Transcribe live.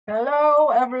Hello,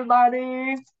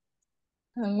 everybody.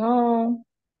 Hello.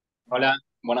 Hola,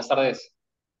 buenas tardes.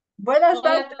 Buenas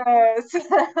Hola. tardes.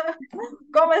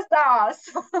 ¿Cómo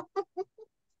estás?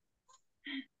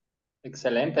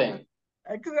 Excelente.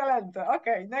 Excelente.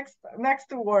 Okay, next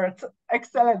two words.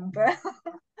 Excelente.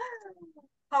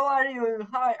 How are you?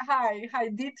 Hi,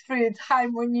 Dietfried. Hi,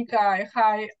 Monica.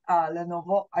 Hi,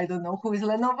 Lenovo. I don't know who is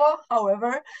Lenovo.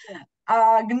 However,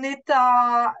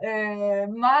 Gnita,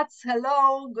 Mats.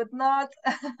 Hello. Good night.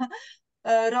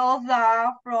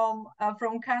 Rosa from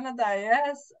Canada,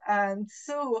 yes, and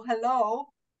Sue, hello.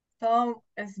 Tom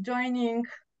is joining.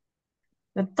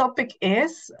 The topic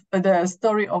is the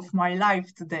story of my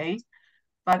life today,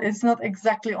 but it's not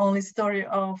exactly only story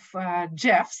of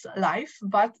Jeff's life,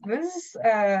 but this is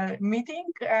a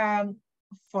meeting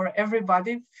for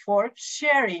everybody for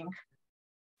sharing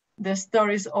the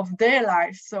stories of their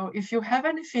life. So if you have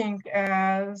anything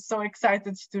so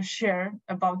excited to share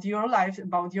about your life,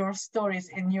 about your stories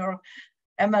in your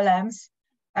MLMs,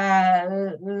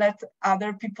 let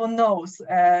other people know.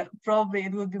 Probably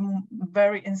it will be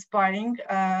very inspiring.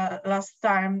 Last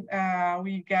time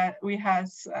we had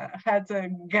a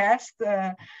guest,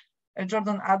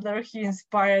 Jordan Adler. He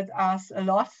inspired us a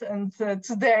lot, and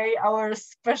today our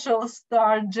special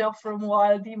star, Jeff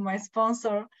Romualdi, my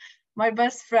sponsor, my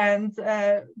best friend,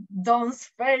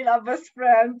 Don's Faila best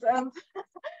friend, and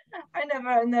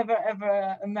I never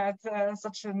ever met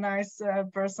such a nice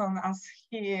person as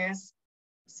he is.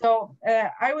 So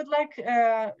I would like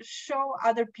show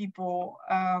other people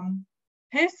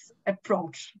his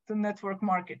approach to network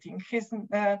marketing, his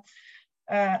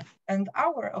and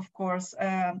our, of course,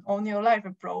 on your life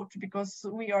approach, because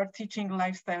we are teaching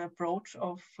lifestyle approach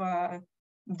of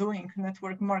doing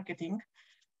network marketing.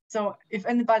 So if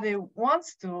anybody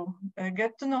wants to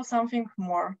get to know something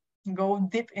more, go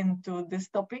deep into this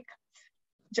topic,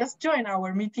 just join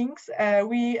our meetings.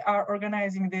 We are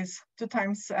organizing this 2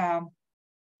 times a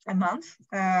month.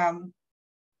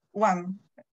 One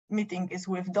meeting is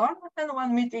with Don and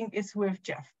one meeting is with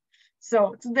Jeff.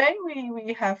 So today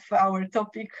we have our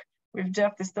topic with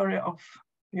Jeff, the story of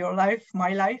your life, my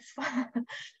life.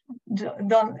 Jeff,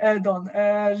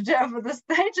 the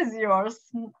stage is yours.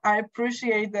 I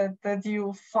appreciate that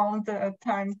you found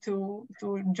time to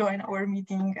join our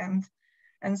meeting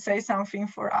and say something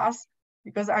for us,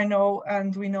 because I know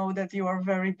and we know that you are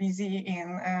very busy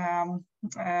in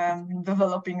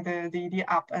developing the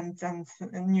app and a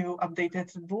new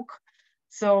updated book.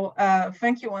 So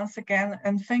thank you once again,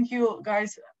 and thank you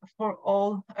guys for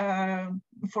all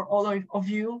of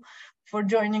you for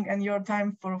joining and your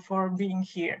time for being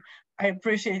here. I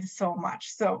appreciate it so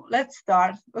much. So let's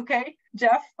start. Okay,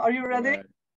 Jeff, are you ready?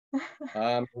 Right.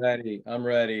 I'm ready. I'm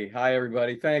ready. Hi,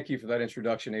 everybody. Thank you for that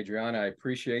introduction, Adriana. I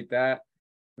appreciate that.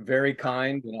 Very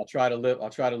kind, and I'll try to live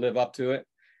up to it.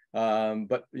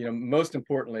 But most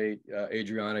importantly,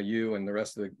 Adriana, you and the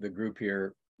rest of the group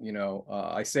here,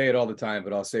 I say it all the time,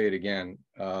 but I'll say it again.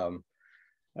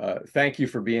 Thank you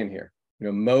for being here.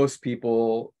 Most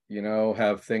people,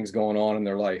 have things going on in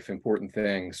their life, important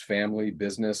things, family,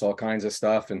 business, all kinds of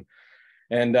stuff, and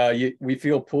we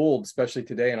feel pulled, especially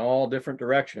today, in all different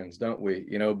directions, don't we?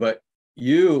 But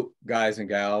you guys and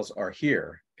gals are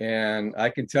here, and I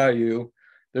can tell you,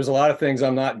 there's a lot of things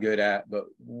I'm not good at, but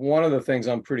one of the things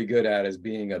I'm pretty good at is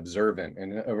being observant.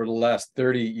 And over the last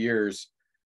 30 years,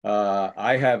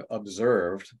 I have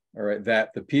observed, all right,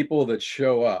 that the people that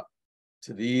show up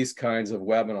to these kinds of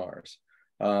webinars,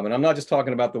 and I'm not just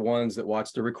talking about the ones that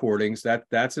watch the recordings,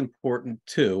 that's important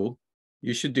too.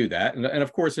 You should do that. And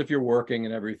of course, if you're working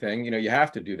and everything, you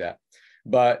have to do that.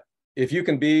 But if you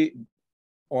can be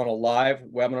on a live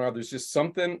webinar, there's just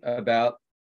something about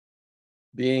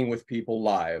being with people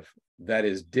live that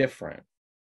is different.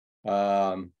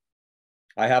 I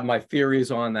have my theories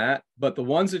on that, but the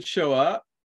ones that show up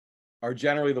are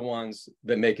generally the ones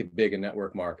that make it big in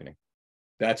network marketing.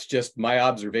 That's just my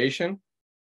observation.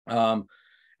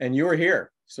 And you're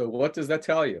here. So what does that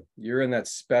tell you? You're in that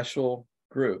special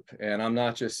group. And I'm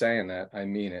not just saying that, I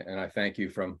mean it. And I thank you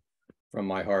from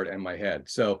my heart and my head.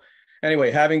 So anyway,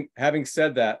 having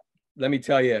said that, let me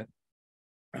tell you,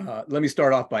 let me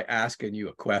start off by asking you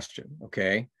a question,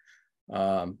 okay?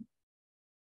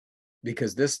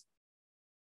 Because this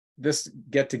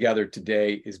get together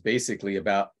today is basically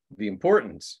about the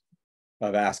importance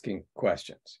of asking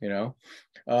questions,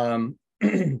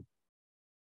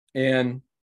 and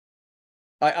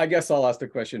I guess I'll ask the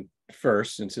question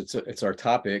first, since it's our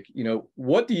topic.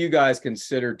 What do you guys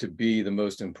consider to be the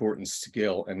most important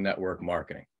skill in network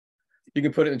marketing? You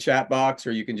can put it in the chat box,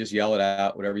 or you can just yell it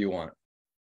out, whatever you want.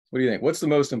 What do you think? What's the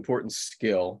most important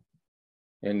skill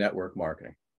in network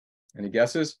marketing? Any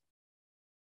guesses?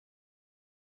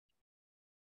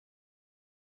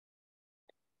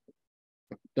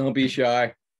 Don't be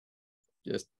shy.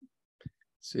 Just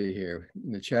see here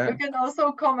in the chat. You can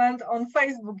also comment on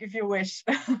Facebook if you wish.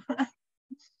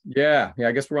 Yeah,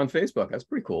 I guess we're on Facebook. That's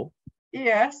pretty cool.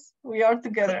 Yes, we are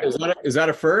together. Is that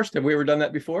a first? Have we ever done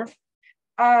that before?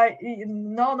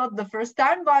 No, not the first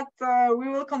time, but we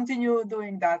will continue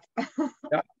doing that.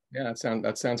 Yeah,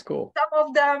 that sounds cool. Some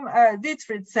of them,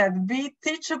 Dietrich said, be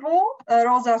teachable.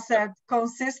 Rosa said,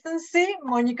 consistency.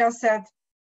 Monica said,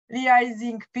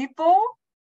 liaising people.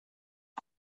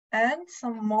 And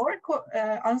some more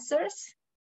answers.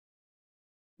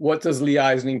 What does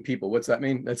liaising people? What's that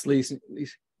mean? That's leasing.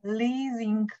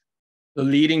 Leasing. The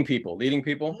leading people. Leading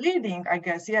people? Leading, I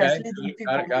guess. Yes, okay. leading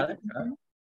people. Got it.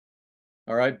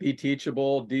 All right, be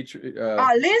teachable.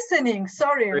 Listening.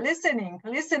 Sorry,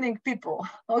 listening people.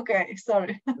 Okay,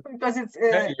 sorry, because it's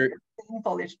in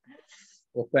Polish.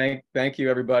 Well, thank you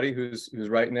everybody who's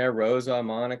writing there. Rosa,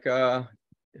 Monica,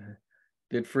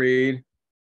 Didfried.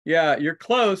 Yeah, you're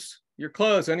close. You're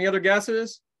close. Any other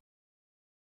guesses?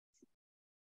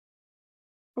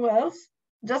 Who else?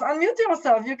 Just unmute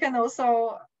yourself. You can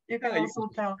also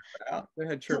tell. Go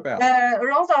ahead, chirp out.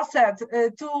 Rosa said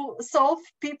to solve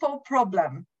people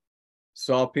problem.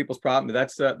 Solve people's problem.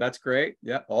 That's great.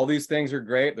 Yeah, all these things are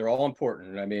great. They're all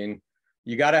important. I mean,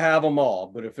 you got to have them all.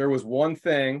 But if there was one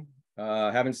thing,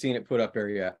 haven't seen it put up there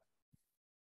yet.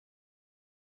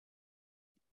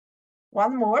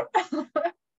 One more.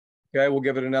 Okay, we'll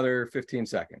give it another 15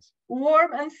 seconds.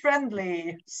 Warm and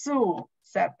friendly. Sue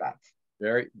said that.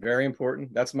 Very, very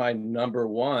important. That's my number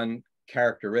one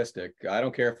characteristic. I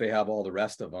don't care if they have all the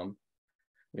rest of them.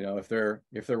 You know, if they're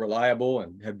reliable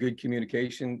and have good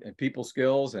communication and people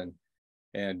skills and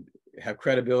have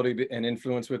credibility and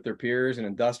influence with their peers and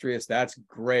industrious, that's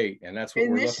great. And that's what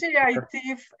we're looking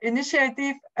for.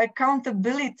 Initiative,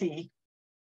 accountability.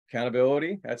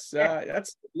 Accountability. That's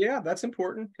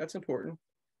important. That's important.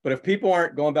 But if people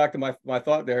aren't, going back to my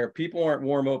thought there, if people aren't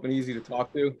warm, open, easy to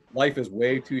talk to, life is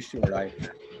way too short.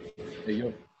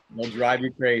 They'll drive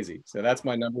you crazy. So that's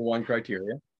my number one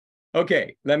criteria.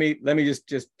 Okay, let me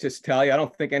just tell you, I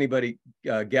don't think anybody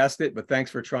guessed it, but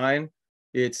thanks for trying.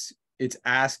 It's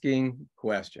asking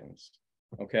questions.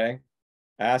 Okay,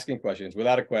 asking questions.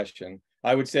 Without a question,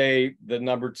 I would say the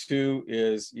number two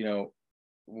is, you know,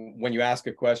 when you ask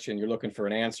a question, you're looking for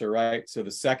an answer, right? So the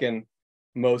second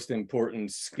most important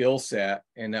skill set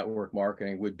in network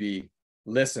marketing would be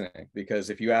listening, because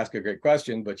if you ask a great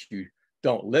question but you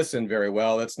don't listen very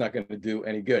well, that's not going to do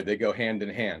any good. They go hand in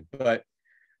hand. But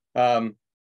have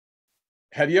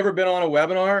you ever been on a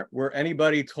webinar where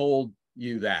anybody told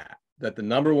you that the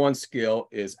number one skill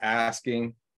is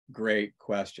asking great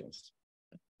questions?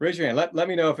 Raise your hand. Let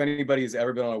me know if anybody's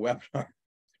ever been on a webinar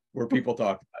where people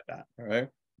talked about that. All right.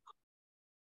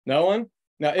 No one?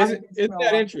 Now, isn't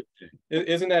that interesting?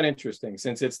 Isn't that interesting,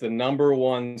 since it's the number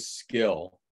one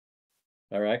skill?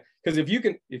 All right. Because if you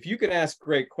can ask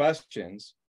great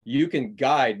questions, you can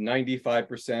guide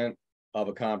 95% of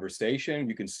a conversation.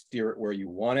 You can steer it where you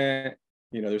want it.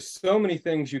 You know, there's so many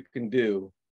things you can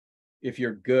do if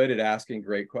you're good at asking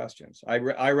great questions. I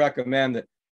recommend that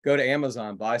go to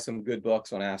Amazon, buy some good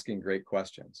books on asking great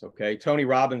questions. Okay. Tony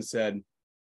Robbins said,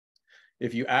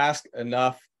 if you ask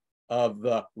enough of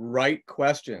the right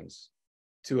questions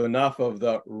to enough of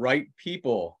the right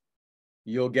people,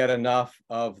 you'll get enough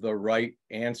of the right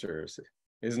answers.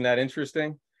 Isn't that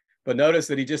interesting? But notice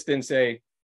that he just didn't say,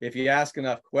 if you ask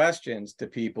enough questions to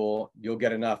people, you'll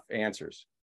get enough answers.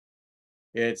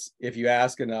 It's if you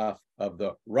ask enough of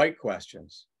the right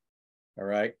questions, all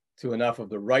right, to enough of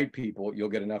the right people, you'll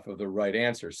get enough of the right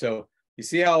answers. So you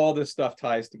see how all this stuff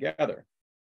ties together.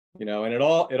 You know, and it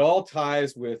all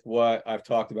ties with what I've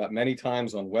talked about many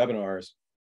times on webinars.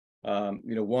 You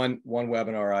know, one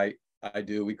webinar I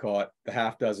do, we call it the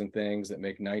half dozen things that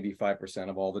make 95%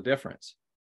 of all the difference.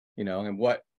 You know, and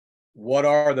what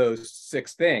are those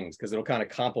 6 things? Because it'll kind of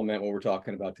complement what we're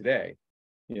talking about today.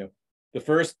 You know, the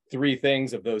first 3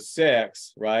 things of those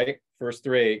 6, right? First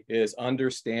 3 is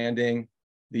understanding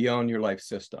the Own Your Life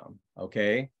system.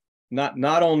 Okay,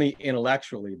 not only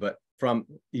intellectually, but from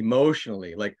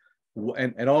emotionally, like,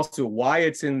 and also why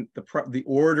it's in the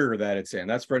order that it's in.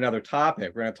 That's for another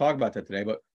topic. We're going to talk about that today.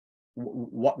 But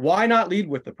why not lead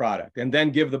with the product and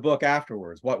then give the book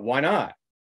afterwards? Why not?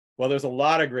 Well, there's a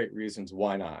lot of great reasons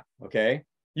why not. Okay,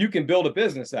 you can build a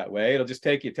business that way. It'll just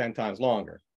take you 10 times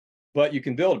longer, but you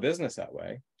can build a business that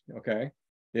way. Okay,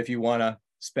 if you want to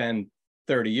spend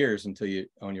 30 years until you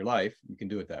own your life, you can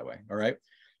do it that way. All right.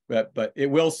 But it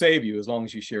will save you as long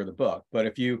as you share the book. But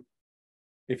if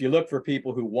if you look for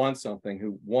people who want something,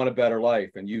 who want a better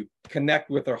life, and you connect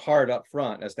with their heart up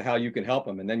front as to how you can help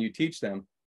them, and then you teach them,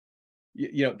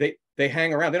 you know, they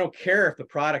hang around. They don't care if the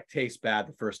product tastes bad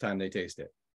the first time they taste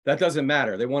it. That doesn't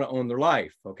matter. They want to own their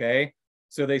life, okay?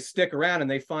 So they stick around and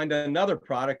they find another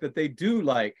product that they do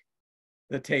like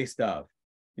the taste of.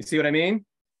 You see what I mean?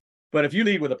 But if you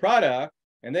lead with a product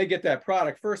and they get that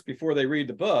product first before they read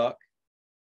the book,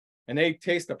 and they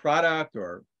taste the product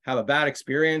or have a bad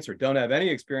experience or don't have any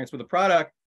experience with the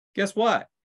product, guess what?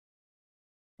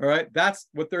 All right, that's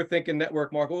what they're thinking,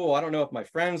 network marketing. Oh, I don't know if my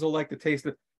friends will like the taste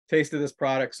of this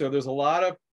product. So there's a lot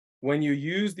of, when you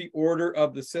use the order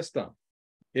of the system,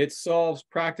 it solves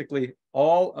practically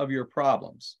all of your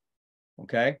problems.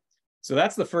 Okay, so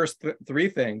that's the first three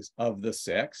things of the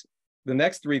 6. The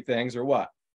next 3 things are what?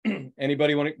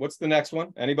 Anybody want to, what's the next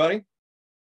one? Anybody?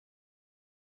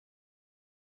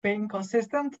 Being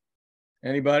consistent.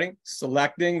 Anybody?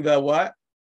 Selecting the what?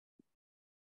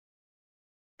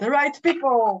 The right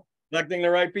people. Selecting the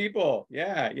right people.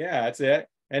 Yeah, that's it.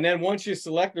 And then once you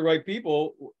select the right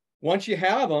people, once you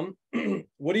have them,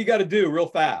 what do you got to do real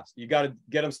fast? You got to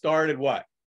get them started. What?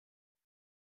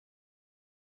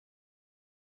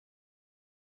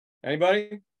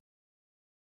 Anybody?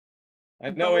 I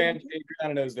know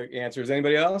Adriana knows the answers.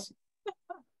 Anybody else?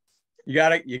 You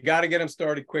gotta get them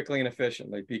started quickly and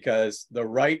efficiently, because the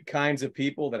right kinds of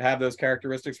people that have those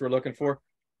characteristics we're looking for,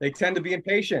 they tend to be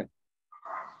impatient.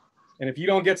 And if you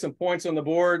don't get some points on the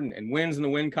board and wins in the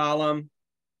win column,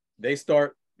 they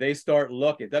start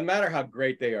looking. Doesn't matter how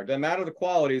great they are. Doesn't matter the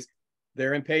qualities.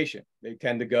 They're impatient. They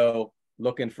tend to go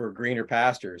looking for greener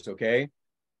pastures. Okay.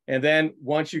 And then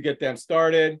once you get them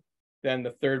started, then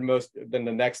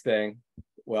the next thing,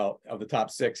 well, of the top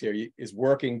 6 here is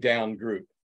working down group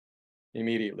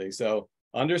immediately. So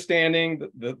understanding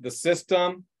the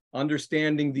system,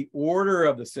 understanding the order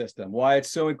of the system, why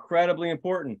it's so incredibly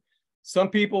important. Some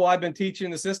people I've been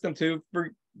teaching the system to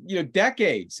for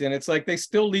decades, and it's like they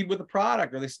still lead with a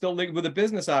product or they still lead with a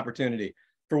business opportunity.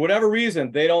 For whatever reason,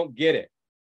 they don't get it.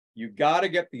 You got to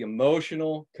get the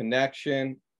emotional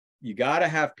connection. You got to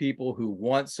have people who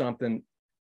want something.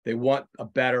 They want a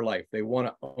better life. They want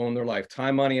to own their life,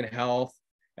 time, money, and health,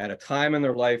 at a time in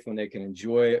their life when they can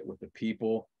enjoy it with the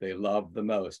people they love the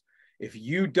most. If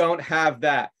you don't have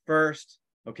that first,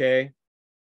 okay,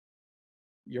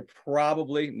 you're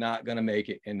probably not going to make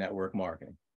it in network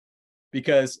marketing.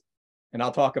 Because, and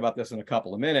I'll talk about this in a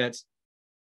couple of minutes,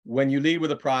 when you lead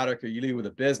with a product or you lead with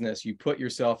a business, you put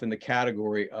yourself in the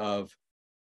category of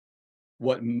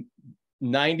what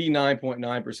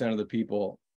 99.9% of the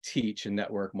people teach in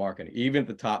network marketing, even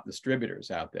the top distributors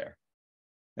out there.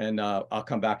 And I'll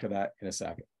come back to that in a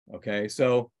second. Okay,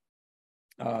 so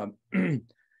so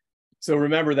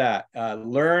remember that.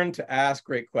 Learn to ask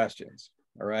great questions.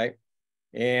 All right,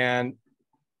 and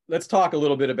let's talk a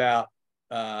little bit about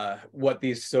what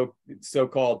these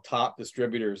so-called top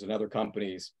distributors and other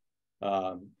companies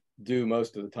do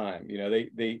most of the time.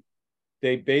 They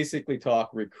basically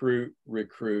talk recruit.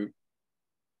 Let's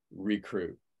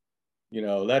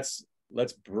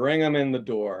bring them in the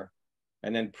door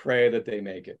and then pray that they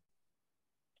make it.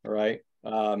 All right.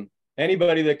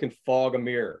 Anybody that can fog a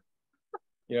mirror,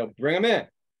 bring them in,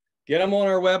 get them on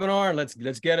our webinar, and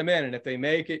let's get them in. And if they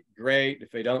make it, great.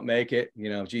 If they don't make it,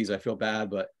 geez, I feel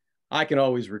bad, but I can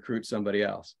always recruit somebody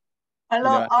else. I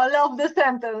love the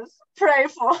sentence. Pray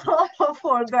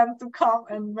for them to come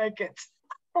and make it.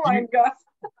 Oh my God.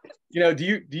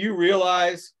 Do you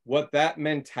realize what that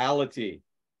mentality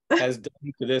has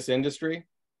done to this industry?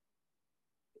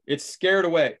 It's scared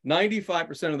away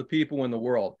 95% of the people in the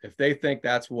world. If they think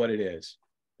that's what it is,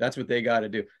 that's what they got to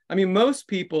do. I mean, most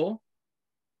people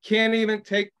can't even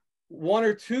take 1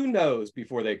 or 2 no's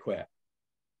before they quit.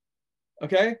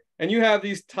 Okay. And you have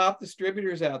these top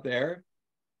distributors out there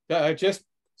that just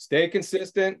stay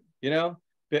consistent,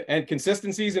 and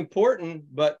consistency is important,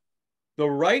 but the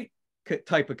right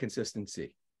type of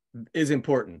consistency is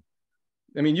important.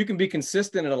 I mean, you can be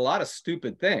consistent in a lot of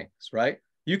stupid things, right?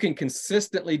 You can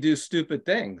consistently do stupid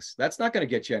things. That's not going to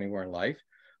get you anywhere in life.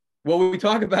 What we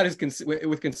talk about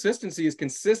with consistency is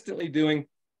consistently doing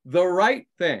the right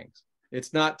things.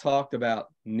 It's not talked about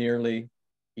nearly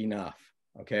enough.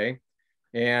 Okay.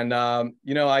 And,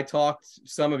 I talked,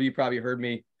 some of you probably heard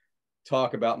me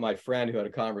talk about my friend who had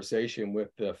a conversation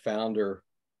with the founder,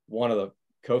 one of the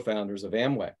co-founders of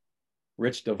Amway,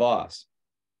 Rich DeVos.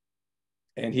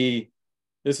 And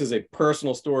this is a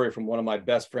personal story from one of my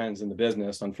best friends in the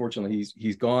business. Unfortunately,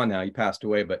 he's gone now. He passed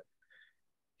away, but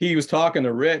he was talking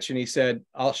to Rich and he said,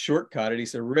 I'll shortcut it. He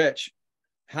said, Rich,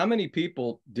 how many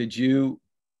people did you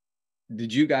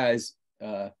guys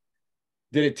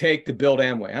did it take to build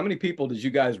Amway? How many people did you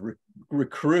guys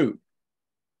recruit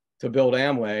to build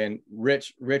Amway? And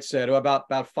Rich said, oh, about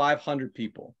 500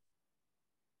 people.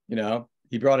 You know,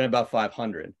 he brought in about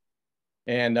 500.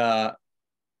 And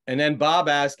then Bob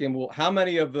asked him, well, how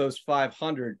many of those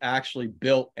 500 actually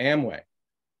built Amway?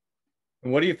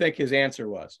 And what do you think his answer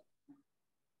was?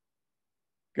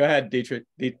 Go ahead, Dietrich.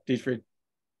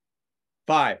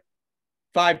 Five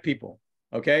people.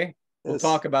 Okay. Yes. We'll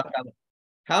talk about that.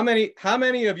 How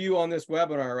many of you on this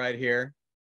webinar right here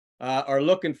are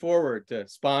looking forward to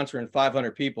sponsoring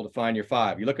 500 people to find your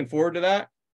five? You looking forward to that?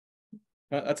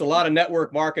 That's a lot of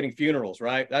network marketing funerals,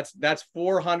 right? That's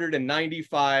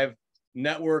 495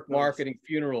 network marketing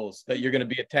funerals that you're going to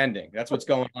be attending. That's what's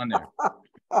going on there.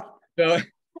 So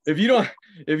if you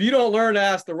don't learn to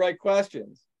ask the right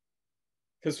questions,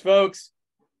 because folks,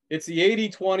 it's the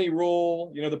 80-20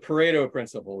 rule, you know, the Pareto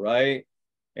principle, right?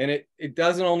 And it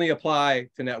doesn't only apply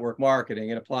to network marketing,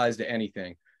 it applies to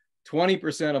anything.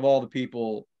 20% of all the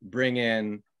people bring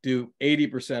in do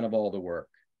 80% of all the work.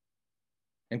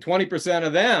 And 20%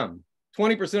 of them,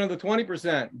 20% of the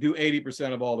 20% do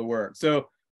 80% of all the work. So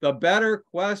the better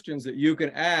questions that you can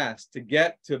ask to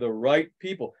get to the right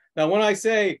people. Now, when I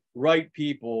say right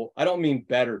people, I don't mean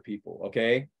better people,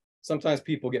 okay? Sometimes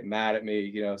people get mad at me,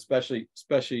 you know,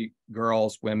 especially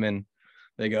girls, women.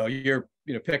 They go, you're,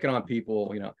 you know, picking on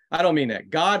people, you know. I don't mean that.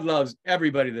 God loves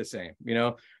everybody the same, you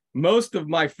know. Most of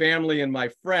my family and my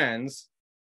friends,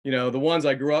 you know, the ones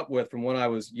I grew up with from when I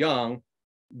was young,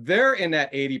 they're in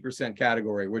that 80%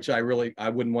 category, which I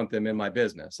wouldn't want them in my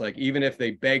business. Like, even if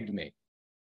they begged me.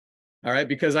 All right,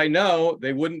 because I know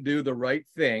they wouldn't do the right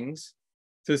things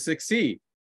to succeed.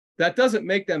 That doesn't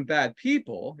make them bad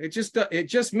people. It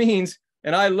just means,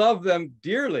 and I love them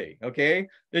dearly, okay?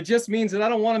 It just means that I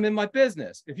don't want them in my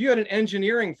business. If you had an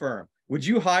engineering firm, would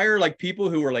you hire like people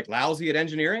who were like lousy at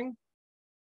engineering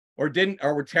or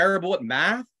were terrible at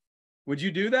math? Would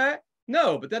you do that?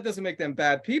 No, but that doesn't make them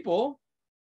bad people.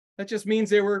 That just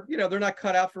means they were, you know, they're not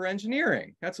cut out for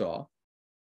engineering. That's all.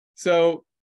 So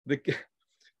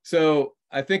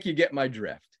I think you get my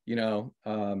drift, you know.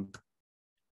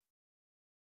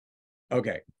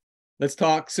 Okay, let's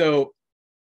talk. So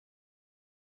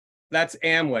that's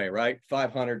Amway, right?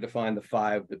 500 to find the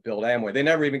five that build Amway. They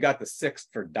never even got the sixth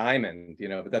for Diamond, you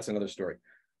know, but that's another story.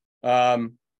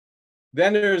 Then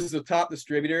there's the top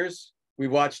distributors. We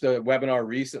watched a webinar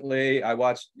recently. I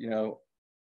watched, you know,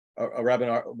 a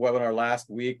webinar last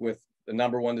week with the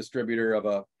 #1 distributor of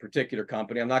a particular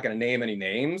company. I'm not going to name any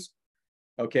names.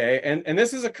 Okay. And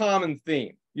this is a common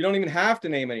theme. You don't even have to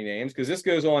name any names because this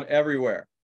goes on everywhere.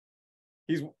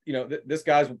 He's, you know, this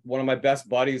guy's one of my best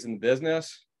buddies in the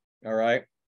business. All right.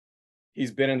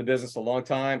 He's been in the business a long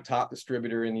time, top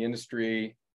distributor in the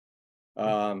industry,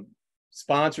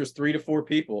 sponsors 3 to 4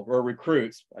 people, or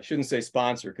recruits. I shouldn't say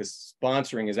sponsor, because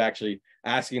sponsoring is actually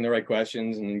asking the right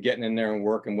questions and getting in there and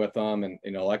working with them and,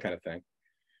 you know, that kind of thing.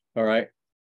 All right.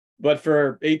 But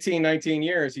for 18, 19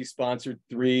 years, he sponsored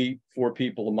 3, 4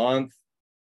 people a month.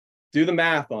 Do the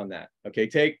math on that. Okay.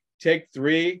 Take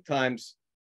 3 times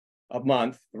a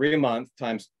month, 3 a month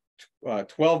times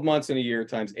 12 months in a year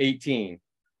times 18.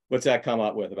 What's that come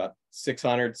up with? About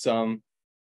 600 some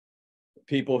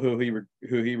people who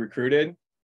he recruited.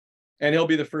 And he'll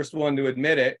be the first one to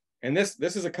admit it. And this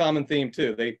is a common theme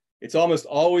too. It's almost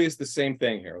always the same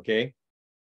thing here. Okay.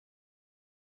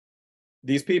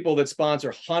 These people that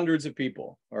sponsor hundreds of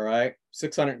people, all right,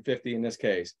 650 in this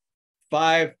case,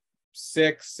 5,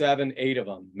 6, 7, 8 of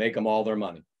them make them all their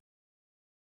money.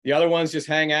 The other ones just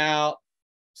hang out.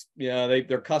 You know,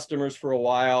 they're customers for a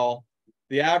while.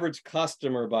 The average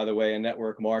customer, by the way, in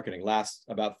network marketing lasts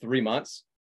about 3 months,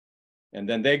 and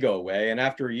then they go away. And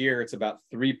after a year, it's about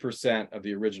 3% of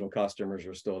the original customers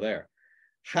are still there.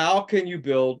 How can you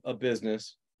build a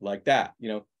business like that?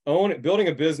 You know, building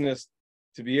a business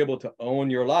to be able to own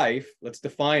your life. Let's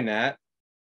define that.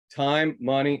 Time,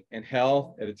 money, and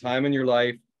health at a time in your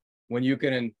life when you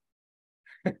can.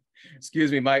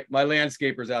 Excuse me, my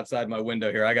landscaper's outside my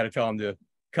window here. I got to tell him to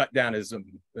cut down his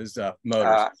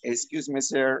motors. Excuse me,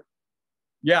 sir.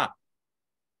 Yeah.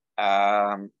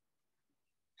 Hi,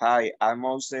 I'm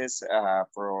Moses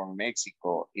from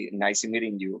Mexico. Nice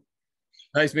meeting you.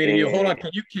 Nice meeting you. Hold on.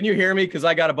 Can you hear me? Because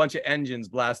I got a bunch of engines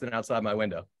blasting outside my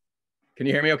window. Can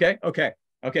you hear me? Okay. Okay.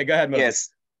 Okay. Go ahead, Moses.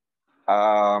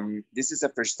 Yes. This is the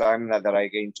first time that I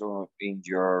get in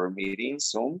your meeting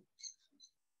Zoom.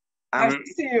 I'm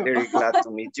very glad to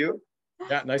meet you.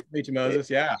 Yeah, nice to meet you, Moses.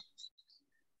 Yeah.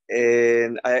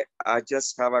 And I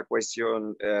just have a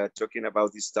question talking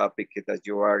about this topic that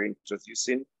you are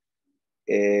introducing.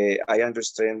 I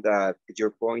understand that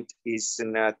your point is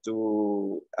not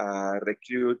to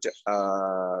recruit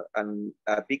a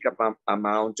big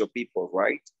amount of people,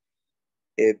 right?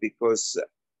 Because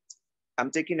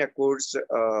I'm taking a course,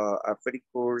 a free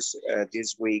course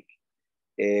this week,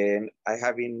 and I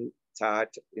have been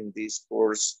taught in this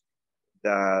course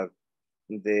that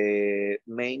the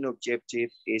main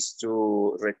objective is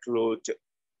to recruit,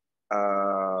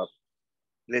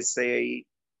 let's say,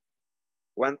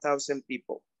 1,000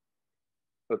 people.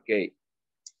 Okay.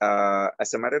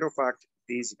 As a matter of fact,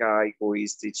 this guy who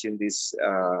is teaching this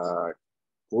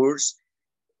course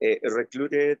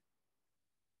recruited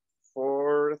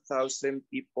 4,000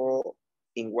 people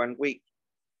in 1 week.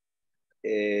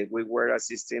 We were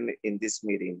assisting in this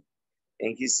meeting.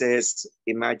 And he says,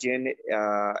 imagine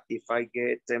if I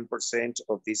get 10%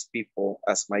 of these people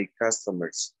as my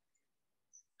customers,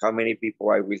 how many people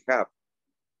I will have?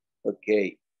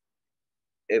 Okay.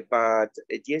 But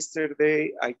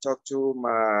yesterday I talked to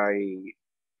my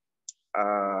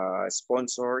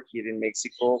sponsor here in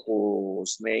Mexico,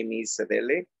 whose name is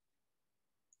Adele.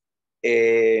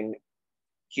 And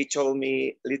he told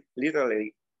me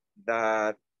literally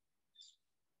that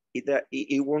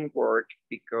it won't work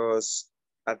because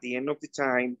at the end of the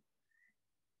time,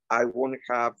 I won't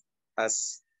have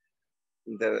as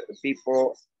the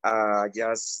people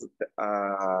just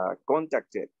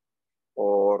contacted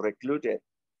or recruited.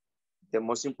 The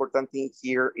most important thing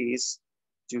here is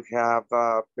to have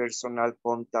personal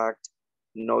contact,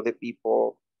 know the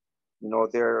people, know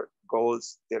their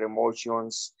goals, their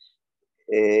emotions,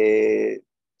 to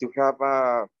have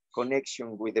a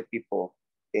connection with the people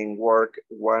and work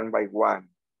one by one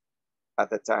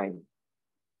at a time.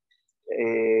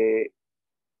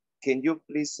 Can you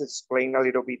please explain a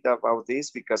little bit about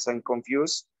this? Because I'm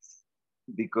confused.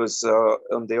 Because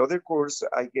on the other course,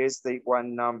 I guess they want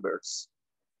numbers.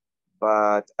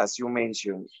 But as you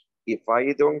mentioned, if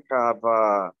I don't have,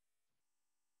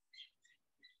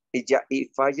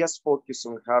 if I just focus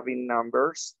on having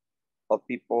numbers of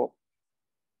people,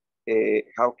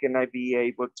 how can I be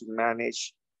able to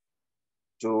manage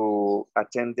to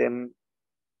attend them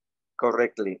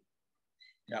correctly?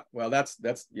 Yeah, well, that's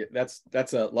a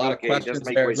lot of questions that's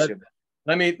my there. question.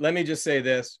 Let me just say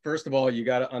this. First of all, you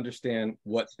got to understand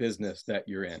what business that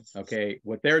you're in. Okay,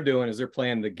 what they're doing is they're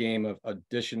playing the game of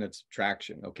addition and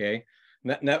subtraction. Okay,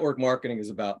 network marketing is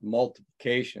about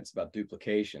multiplication. It's about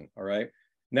duplication. All right,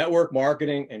 network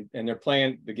marketing and they're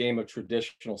playing the game of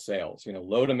traditional sales. You know,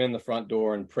 load them in the front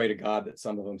door and pray to God that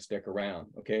some of them stick around.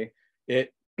 Okay,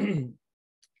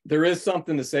 there is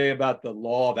something to say about the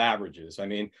law of averages. I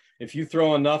mean, if you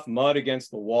throw enough mud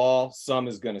against the wall, some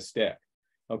is going to stick.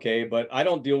 Okay, but I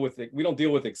don't deal with it. We don't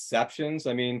deal with exceptions.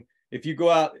 I mean, if you go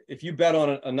out, if you bet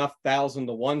on enough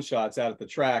 1,000-to-1 shots out at the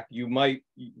track,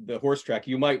 the horse track,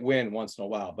 you might win once in a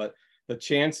while, but the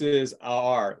chances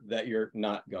are that you're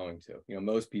not going to. You know,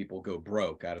 most people go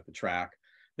broke out at the track.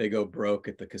 They go broke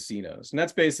at the casinos. And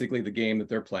that's basically the game that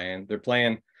they're playing. They're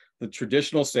playing the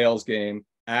traditional sales game,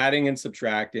 adding and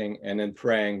subtracting, and then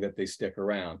praying that they stick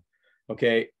around.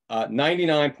 Okay,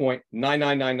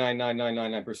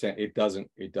 99.9999999%, it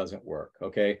doesn't work.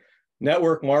 Okay,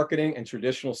 network marketing and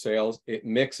traditional sales, it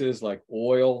mixes like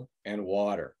oil and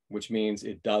water, which means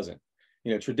it doesn't.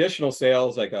 You know, traditional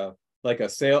sales, like a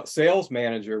sales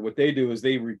manager, what they do is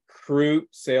they recruit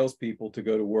salespeople to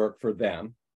go to work for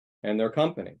them and their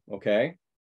company. Okay,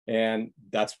 and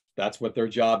that's what their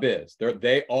job is.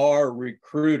 They are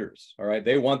recruiters. All right,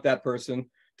 they want that person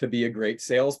to be a great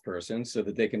salesperson so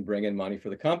that they can bring in money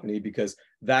for the company, because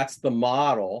that's the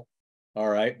model, all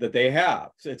right, that they have.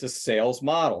 It's a sales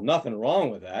model. Nothing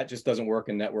wrong with that. It just doesn't work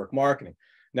in network marketing.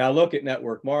 Now look at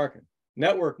network marketing.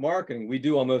 Network marketing, we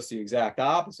do almost the exact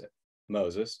opposite,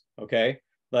 Moses, okay?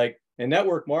 Like in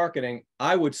network marketing,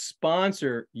 I would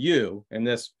sponsor you in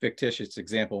this fictitious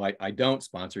example. I don't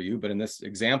sponsor you, but in this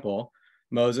example,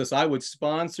 Moses, I would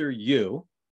sponsor you,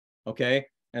 okay?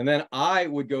 And then I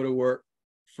would go to work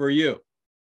for you.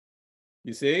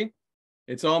 You see,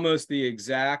 it's almost the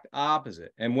exact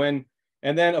opposite. And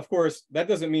then of course, that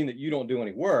doesn't mean that you don't do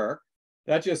any work.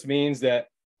 That just means that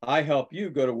I help you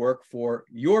go to work for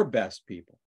your best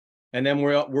people. And then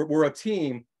we're a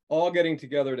team all getting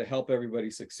together to help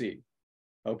everybody succeed.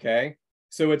 Okay.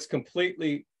 So it's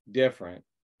completely different.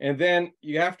 And then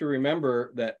you have to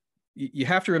remember that you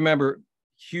have to remember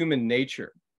human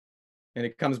nature. And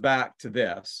it comes back to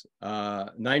this,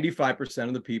 95%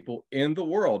 of the people in the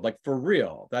world, like for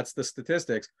real, that's the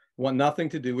statistics, want nothing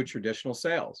to do with traditional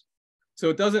sales. So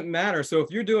it doesn't matter. So if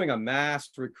you're doing a mass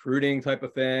recruiting type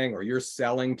of thing, or you're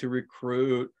selling to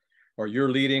recruit, or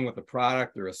you're leading with a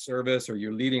product or a service, or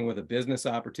you're leading with a business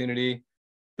opportunity,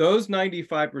 those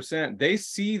 95%, they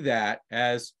see that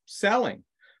as selling.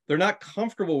 They're not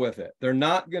comfortable with it. They're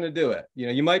not going to do it.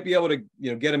 You might be able to,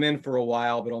 get them in for a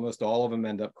while, but almost all of them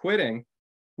end up quitting,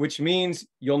 which means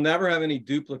you'll never have any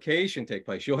duplication take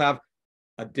place. You'll have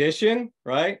addition,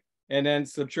 right? And then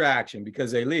subtraction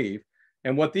because they leave.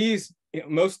 And what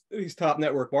most of these top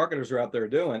network marketers are out there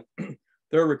doing,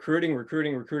 they're recruiting.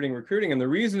 And the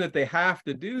reason that they have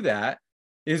to do that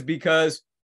is because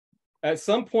at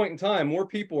some point in time, more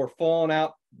people are falling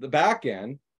out the back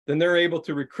end than they're able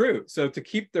to recruit. So to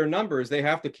keep their numbers, they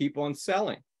have to keep on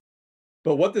selling.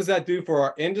 But what does that do for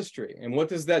our industry? And what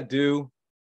does that do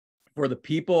for the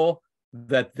people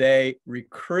that they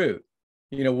recruit?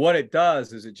 What it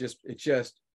does is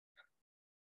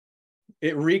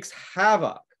it wreaks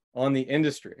havoc on the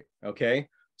industry. Okay.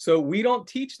 So we don't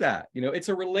teach that. It's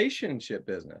a relationship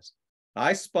business.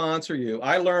 I sponsor you.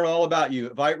 I learn all about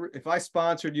you. If I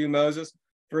sponsored you, Moses,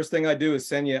 first thing I do is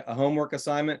send you a homework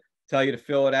assignment, tell you to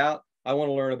fill it out. I want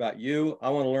to learn about you. I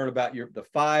want to learn about the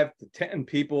 5 to 10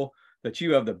 people that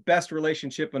you have the best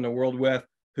relationship in the world with,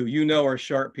 who are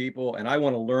sharp people, and I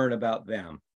want to learn about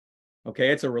them.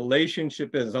 Okay, it's a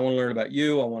relationship business. I want to learn about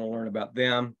you. I want to learn about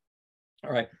them.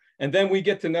 All right. And then we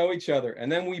get to know each other, and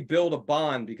then we build a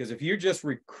bond, because if you're just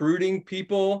recruiting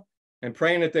people and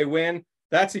praying that they win,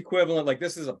 that's equivalent. Like,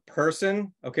 this is a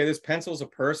person. Okay, this pencil's a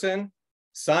person.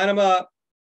 Sign them up.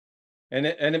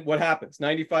 And what happens?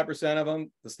 95% of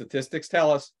them, the statistics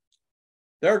tell us,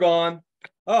 they're gone.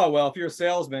 Oh, well, if you're a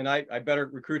salesman, I better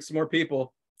recruit some more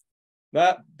people.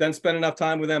 But then spend enough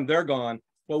time with them, they're gone.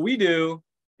 What we do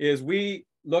is we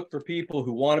look for people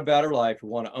who want a better life, who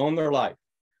want to own their life.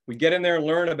 We get in there and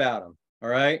learn about them. All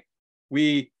right.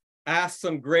 We ask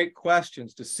some great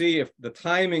questions to see if the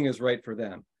timing is right for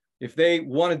them, if they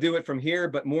want to do it from here,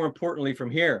 but more importantly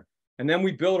from here. And then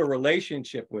we build a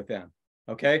relationship with them.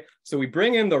 Okay. So we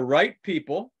bring in the right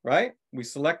people, right? We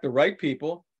select the right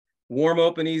people, warm,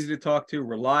 open, easy to talk to,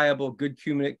 reliable, good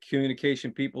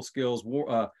communication, people skills,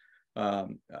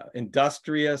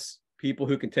 industrious people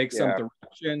who can take some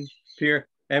direction here.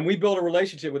 And we build a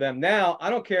relationship with them. Now, I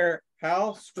don't care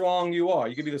how strong you are.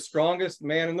 You could be the strongest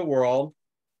man in the world.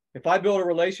 If I build a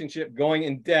relationship going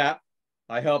in depth,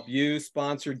 I help you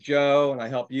sponsor Joe, and I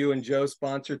help you and Joe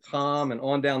sponsor Tom, and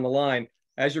on down the line.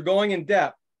 As you're going in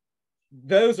depth,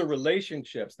 those are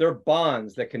relationships. They're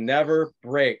bonds that can never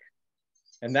break.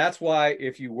 And that's why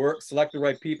if you select the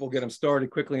right people, get them started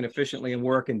quickly and efficiently, and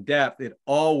work in depth, it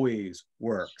always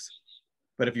works.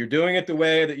 But if you're doing it the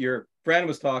way that your friend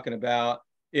was talking about,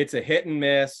 it's a hit and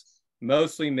miss,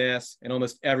 mostly miss, and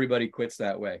almost everybody quits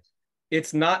that way.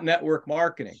 It's not network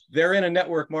marketing. They're in a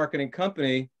network marketing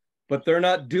company, but they're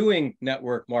not doing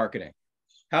network marketing.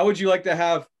 How would you like to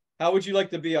have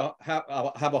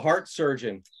a heart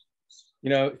surgeon?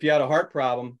 If you had a heart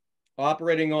problem,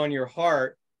 operating on your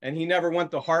heart, and he never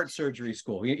went to heart surgery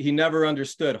school. He never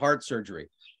understood heart surgery.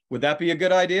 Would that be a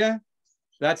good idea?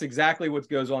 That's exactly what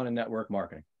goes on in network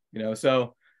marketing.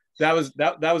 So that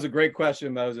was a great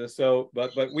question, Moses. So,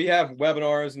 but we have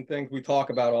webinars and things. We talk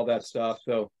about all that stuff.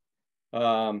 So,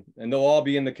 and they'll all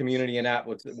be in the community and app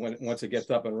once it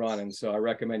gets up and running. So I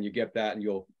recommend you get that, and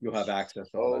you'll have access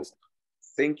to all that stuff.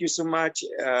 Thank you so much.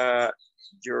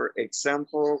 Your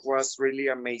example was really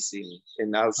amazing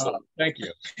and awesome. Thank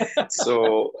you.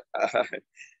 So,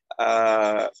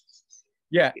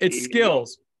 yeah, it's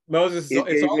skills, Moses. It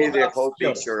it's gave all me about the whole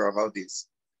skills. picture about this.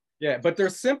 Yeah, but they're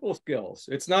simple skills.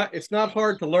 It's not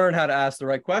hard to learn how to ask the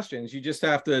right questions. You just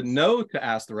have to know to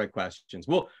ask the right questions.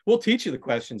 We'll teach you the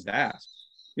questions to ask.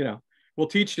 We'll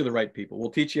teach you the right people.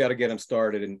 We'll teach you how to get them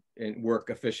started and work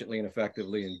efficiently and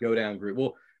effectively and go down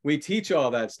group. We teach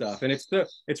all that stuff, and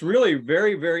it's really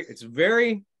it's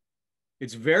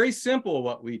very simple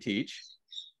what we teach,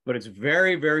 but it's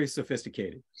very, very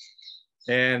sophisticated.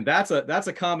 And that's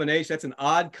a combination. That's an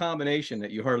odd combination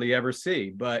that you hardly ever see,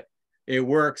 but it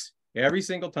works every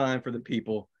single time for the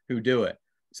people who do it.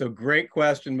 So great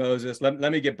question, Moses. Let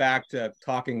me get back to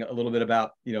talking a little bit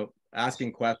about,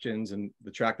 asking questions and the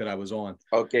track that I was on.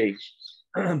 Okay.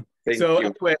 Thank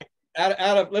you.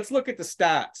 Anyway, let's look at the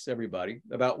stats, everybody.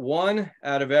 About 1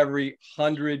 out of every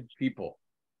 100 people,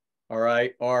 all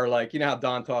right, are like, how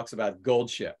Don talks about gold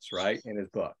ships, right, in his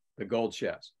book, the gold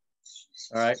ships.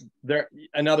 All right.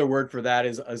 Another word for that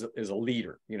is a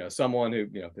leader, someone who,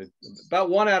 about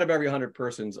 1 out of every 100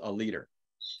 persons, a leader.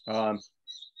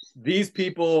 These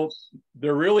people,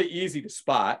 they're really easy to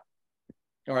spot.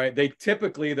 All right.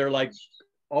 They're like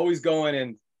always going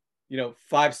in,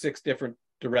 5, 6 different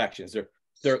directions.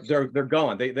 They're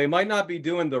going. They might not be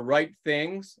doing the right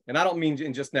things. And I don't mean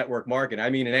in just network marketing. I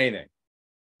mean in anything.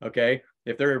 Okay.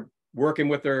 If they're working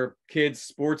with their kids'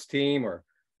 sports team, or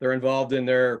they're involved in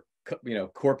their, you know,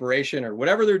 corporation or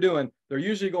whatever they're doing, they're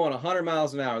usually going 100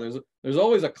 miles an hour. There's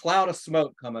always a cloud of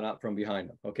smoke coming up from behind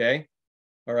them. Okay.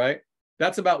 All right.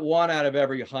 That's about 1 out of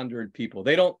every 100 people.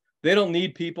 They don't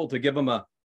need people to give them a,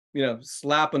 you know,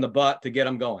 slap in the butt to get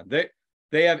them going.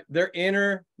 They're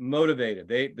inner motivated.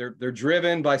 They're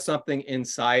driven by something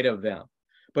inside of them.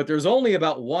 But there's only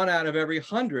about 1 out of every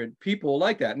 100 people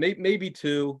like that, maybe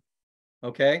 2.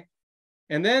 Okay.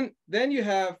 And then you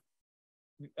have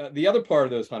the other part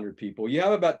of those 100 people. You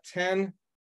have about 10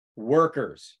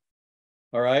 workers.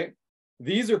 All right.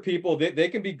 These are people that they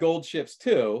can be gold ships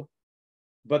too,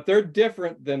 but they're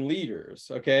different than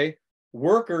leaders. Okay.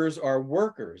 Workers are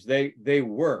workers. They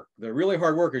work. They're really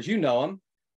hard workers. You know them.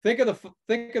 Think of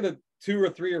the 2 or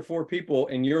 3 or 4 people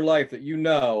in your life that you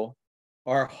know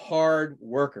are hard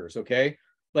workers. Okay.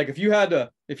 Like if you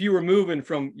were moving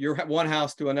from your one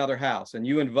house to another house and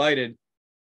you invited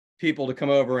people to come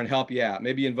over and help you out,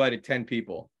 maybe you invited 10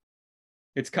 people.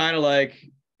 It's kind of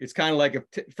like if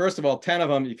first of all, 10 of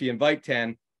them, if you invite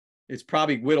 10, it's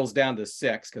probably whittles down to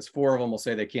 6 because 4 of them will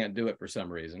say they can't do it for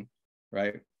some reason.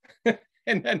 Right.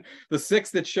 And then the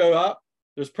 6 that show up,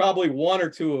 there's probably 1 or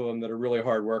 2 of them that are really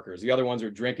hard workers. The other ones are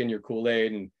drinking your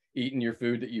Kool-Aid and eating your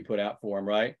food that you put out for them.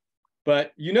 Right.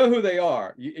 But you know who they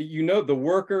are. You know the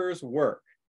workers work,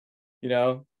 you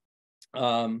know.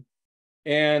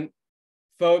 And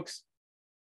folks,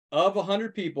 of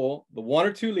 100 people, the 1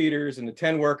 or 2 leaders and the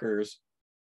 10 workers,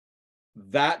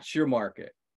 that's your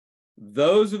market.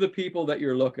 Those are the people that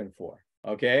you're looking for.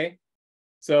 Okay.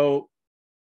 So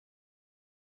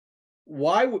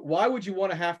why would you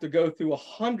want to have to go through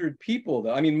 100 people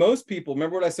though? I mean, most people,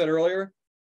 remember what I said earlier?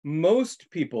 Most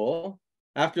people,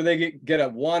 after they get a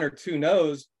 1 or 2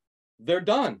 no's, they're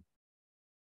done.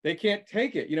 They can't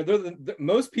take it. You know,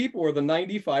 most people are the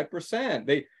 95%.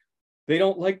 They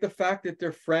don't like the fact that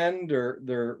their friend or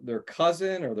their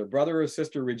cousin or their brother or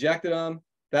sister rejected them.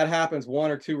 That happens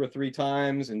 1 or 2 or 3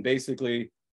 times, and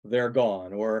basically they're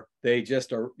gone, or they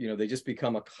just are, you know, they just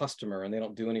become a customer and they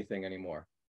don't do anything anymore.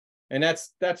 And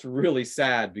that's really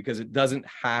sad because it doesn't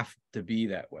have to be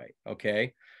that way.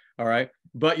 Okay. All right.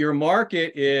 But your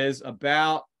market is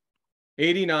about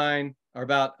 89 or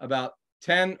about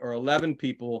 10 or 11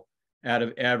 people out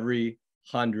of every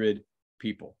 100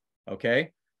 people.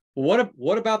 Okay. Well,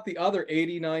 what about the other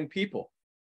 89 people?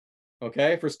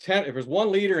 Okay. If there's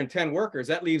 1 leader and 10 workers,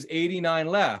 that leaves 89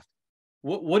 left.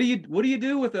 What do you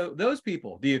do with those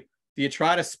people? Do you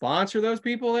try to sponsor those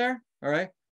people there? All right.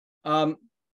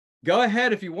 Go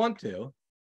ahead if you want to,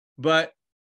 but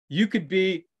you could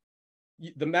be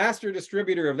the master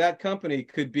distributor of that company.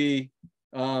 Could be,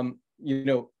 you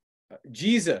know,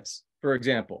 Jesus, for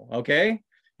example. Okay.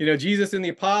 You know, Jesus and the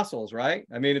apostles, right?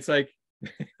 I mean, it's like,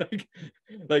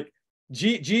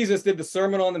 Jesus did the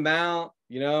Sermon on the Mount,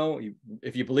 you know,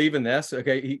 if you believe in this,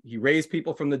 okay, he raised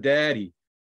people from the dead.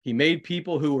 He made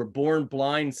people who were born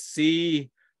blind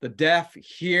see, the deaf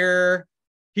hear.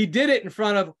 He did it in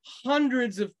front of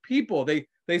hundreds of people.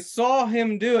 They saw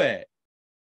him do it.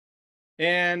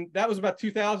 And that was about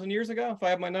 2,000 years ago, if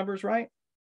I have my numbers right.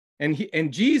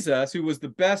 And Jesus, who was the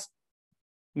best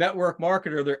network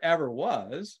marketer there ever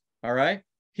was, all right,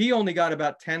 he only got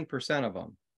about 10% of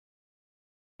them.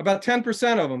 About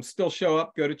 10% of them still show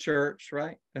up, go to church,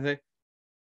 right? And they,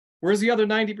 where's the other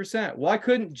 90%? Why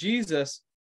couldn't Jesus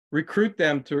recruit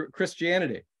them to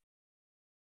Christianity?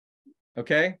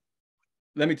 Okay.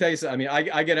 Let me tell you something. I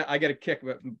mean, I get a kick.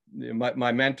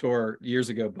 My mentor years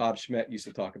ago, Bob Schmidt, used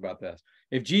to talk about this.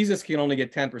 If Jesus can only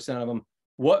get 10% of them,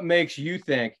 what makes you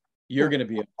think you're going to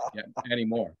be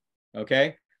anymore?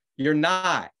 Okay. You're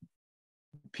not.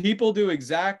 People do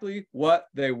exactly what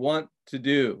they want to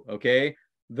do. Okay.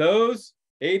 Those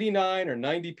 89 or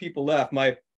 90 people left.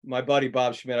 My buddy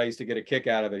Bob Schmidt, I used to get a kick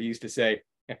out of it. He used to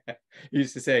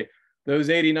say, those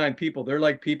 89 people, they're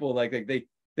like people like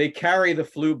they carry the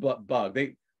flu bug.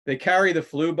 They carry the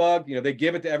flu bug. You know, they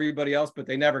give it to everybody else, but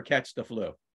they never catch the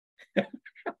flu.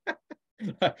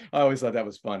 I always thought that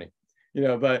was funny, you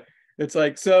know, but it's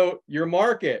like, so your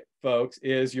market, folks,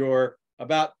 is your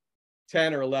about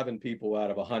 10 or 11 people out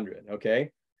of 100.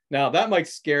 Okay. Now that might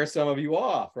scare some of you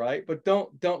off, right? But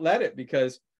don't let it,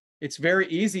 because it's very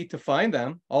easy to find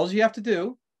them. All you have to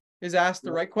do is ask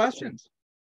the right questions.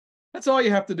 That's all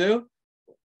you have to do.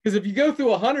 Because if you go through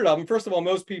 100 of them, first of all,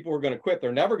 most people are going to quit.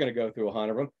 They're never going to go through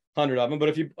 100 of them.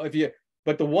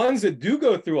 But the ones that do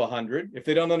go through 100, if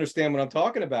they don't understand what I'm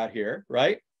talking about here,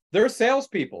 right? They're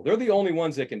salespeople. They're the only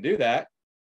ones that can do that.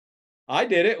 I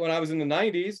did it when I was in the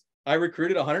 90s. I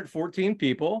recruited 114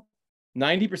 people.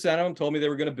 90% of them told me they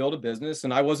were going to build a business,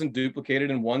 and I wasn't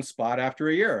duplicated in one spot after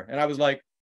a year. And I was like,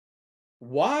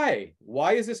 why?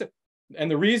 Why is this? And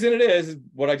the reason it is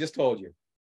what I just told you,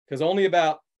 because only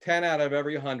about 10 out of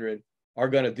every 100 are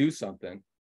going to do something.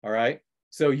 All right.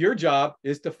 So your job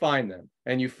is to find them,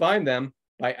 and you find them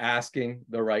by asking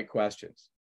the right questions.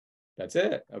 That's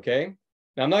it. Okay.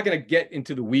 Now, I'm not going to get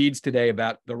into the weeds today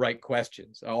about the right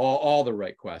questions, all the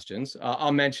right questions.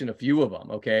 I'll mention a few of them.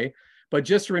 Okay. But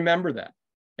just remember that.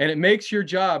 And it makes your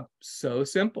job so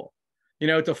simple,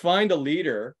 to find a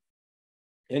leader.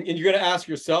 And you're going to ask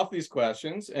yourself these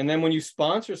questions. And then when you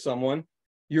sponsor someone,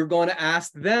 you're going to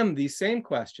ask them these same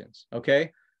questions.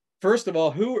 Okay. First of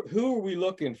all, who are we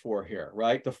looking for here,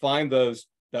 right? To find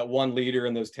that one leader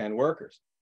and those 10 workers,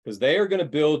 because they are going to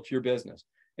build your business.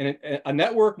 And a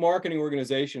network marketing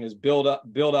organization is built up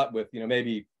with,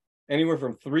 maybe anywhere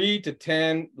from 3 to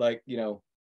 10,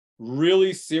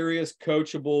 really serious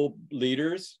coachable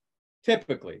leaders.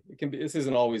 Typically, it can be, this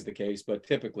isn't always the case, but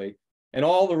typically, and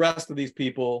all the rest of these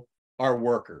people are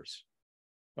workers.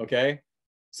 Okay.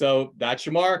 So that's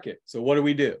your market. So what do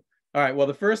we do? All right. Well,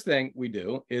 the first thing we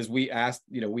do is we ask,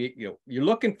 you're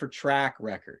looking for track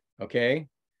record. Okay.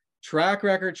 Track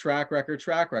record.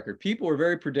 People are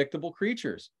very predictable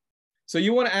creatures. So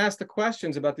you want to ask the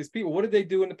questions about these people. What did they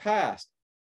do in the past?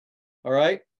 All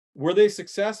right. Were they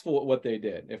successful at what they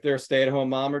did? If they're a stay-at-home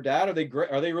mom or dad, are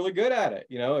they really good at it?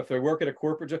 If they work at a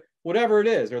corporate job, whatever it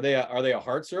is, are they a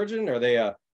heart surgeon? Are they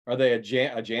a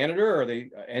janitor? Are they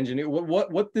an engineer?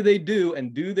 What do they do,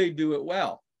 and do they do it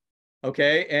well?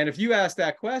 Okay. And if you ask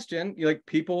that question,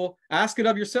 people ask it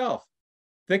of yourself.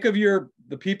 Think of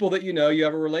the people that you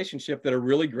have a relationship that are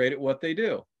really great at what they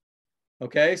do.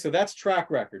 Okay. So that's track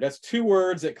record. That's 2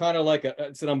 words that kind of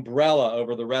it's an umbrella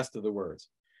over the rest of the words.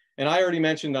 And I already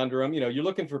mentioned under them, you're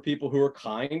looking for people who are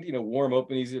kind, warm,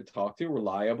 open, easy to talk to,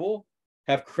 reliable,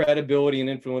 have credibility and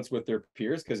influence with their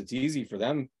peers, because it's easy for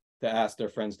them to ask their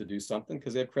friends to do something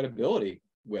because they have credibility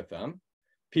with them.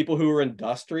 People who are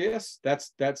industrious,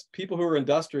 that's people who are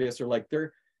industrious are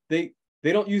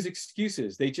they don't use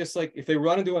excuses. They just, if they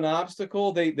run into an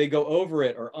obstacle, they go over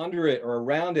it or under it or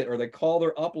around it, or they call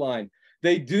their upline.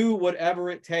 They do whatever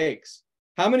it takes.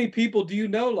 How many people do you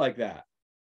know like that?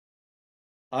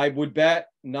 I would bet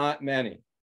not many,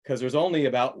 because there's only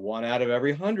about 1 out of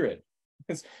every 100.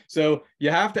 So you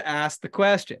have to ask the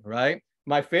question, right?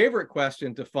 My favorite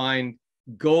question to find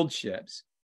gold ships,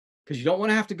 because you don't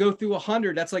want to have to go through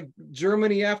 100. That's like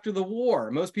Germany after the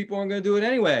war. Most people aren't going to do it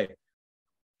anyway.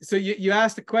 So you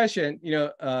ask the question,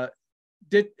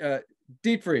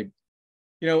 Dietfried,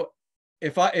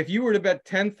 if you were to bet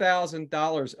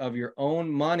 $10,000 of your own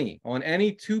money on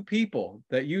any 2 people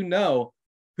that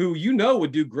who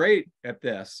would do great at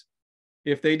this,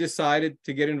 if they decided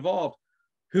to get involved,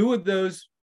 who would those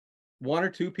 1 or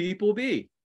 2 people be?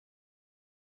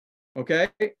 Okay.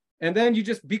 And then you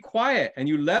just be quiet and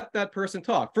you let that person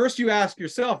talk. First, you ask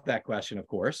yourself that question, of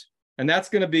course, and that's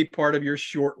going to be part of your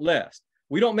short list.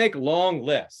 We don't make long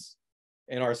lists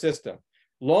in our system.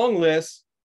 Long lists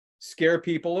scare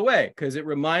people away because it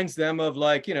reminds them of,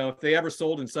 if they ever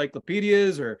sold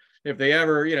encyclopedias, or if they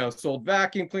ever, sold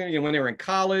vacuum cleaning, when they were in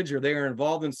college, or they were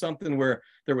involved in something where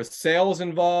there was sales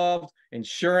involved,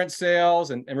 insurance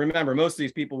sales. And remember, most of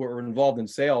these people who were involved in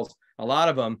sales, a lot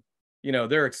of them,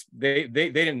 they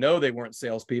didn't know they weren't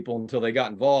salespeople until they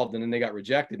got involved, and then they got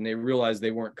rejected and they realized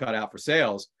they weren't cut out for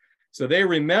sales. So they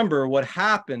remember what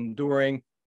happened during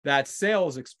that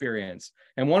sales experience.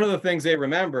 And one of the things they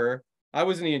remember, I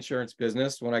was in the insurance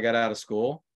business when I got out of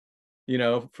school,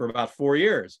 for about 4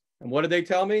 years. And what did they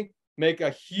tell me? Make a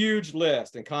huge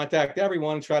list and contact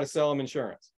everyone and try to sell them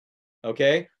insurance.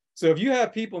 Okay. So if you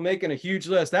have people making a huge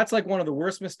list, that's like one of the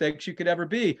worst mistakes you could ever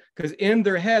be, because in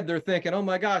their head, they're thinking, oh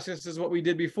my gosh, this is what we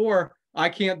did before. I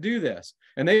can't do this.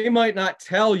 And they might not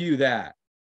tell you that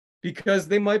because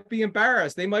they might be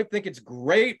embarrassed. They might think it's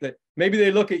great that maybe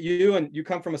they look at you and you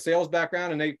come from a sales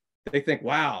background and they think,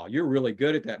 wow, you're really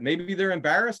good at that. Maybe they're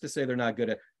embarrassed to say they're not good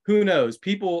at it. Who knows?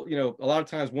 People, a lot of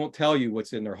times won't tell you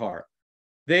what's in their heart.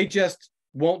 They just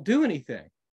won't do anything.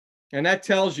 And that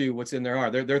tells you what's in their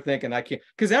heart. They're thinking, I can't,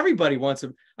 because everybody wants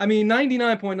it.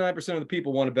 99.9% of the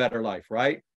people want a better life,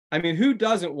 right? Who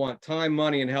doesn't want time,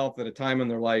 money, and health at a time in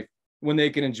their life when they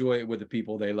can enjoy it with the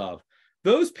people they love?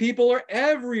 Those people are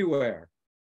everywhere.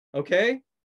 Okay.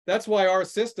 That's why our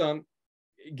system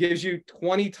gives you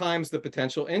 20 times the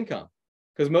potential income,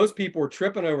 because most people are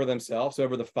tripping over themselves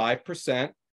over the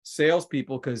 5%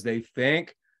 salespeople because they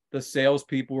think the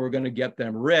salespeople are going to get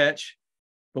them rich.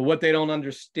 But what they don't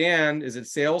understand is that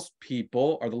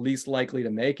salespeople are the least likely to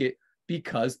make it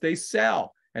because they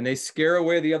sell and they scare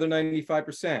away the other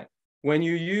 95%. when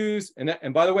you use,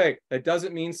 and by the way, that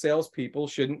doesn't mean salespeople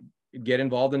shouldn't get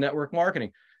involved in network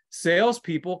marketing.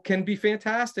 Salespeople can be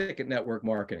fantastic at network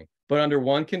marketing, but under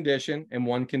one condition and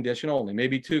one condition only,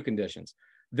 maybe two conditions.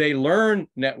 They learn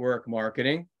network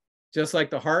marketing, just like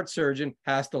the heart surgeon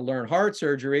has to learn heart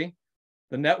surgery.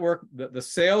 The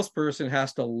salesperson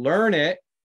has to learn it,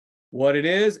 what it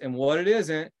is and what it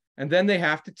isn't, and then they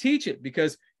have to teach it,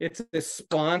 because it's a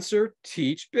sponsor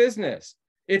teach business.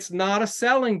 It's not a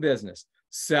selling business.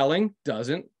 Selling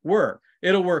doesn't work.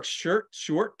 It'll work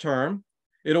short term.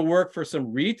 It'll work for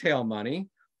some retail money.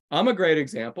 I'm a great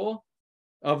example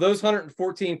of those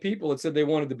 114 people that said they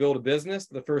wanted to build a business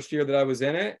the first year that I was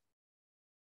in it.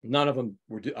 None of them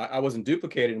were, I wasn't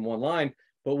duplicated in one line,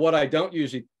 but what I don't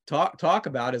usually talk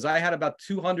about is I had about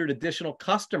 200 additional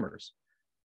customers,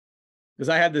 because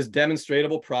I had this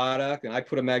demonstratable product and I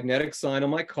put a magnetic sign on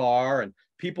my car and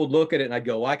people look at it and I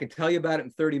go, well, I can tell you about it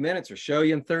in 30 minutes or show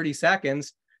you in 30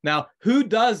 seconds. Now, who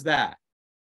does that?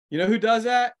 You know who does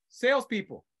that?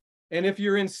 Salespeople. And if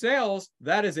you're in sales,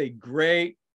 that is a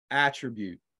great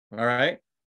attribute. All right.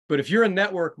 But if you're in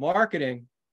network marketing,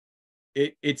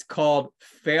 it's called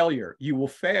failure. You will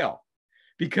fail,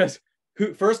 because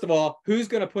first of all, who's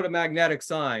going to put a magnetic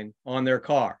sign on their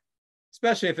car?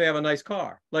 Especially if they have a nice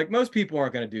car. Like, most people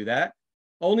aren't going to do that.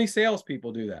 Only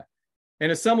salespeople do that.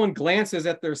 And if someone glances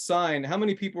at their sign, how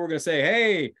many people are going to say,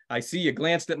 hey, I see you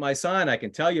glanced at my sign. I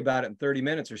can tell you about it in 30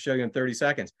 minutes or show you in 30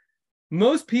 seconds.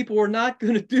 Most people are not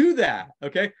going to do that.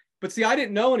 Okay. But see, I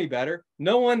didn't know any better.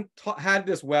 No one had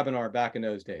this webinar back in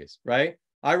those days, right?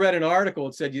 I read an article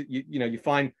that said,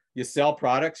 you sell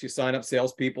products, you sign up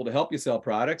salespeople to help you sell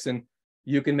products, and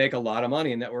you can make a lot of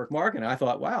money in network marketing. I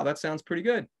thought, wow, that sounds pretty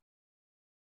good.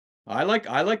 I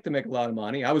like to make a lot of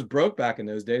money. I was broke back in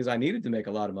those days. I needed to make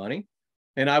a lot of money,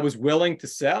 and I was willing to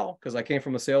sell because I came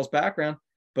from a sales background.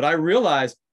 But I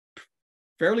realized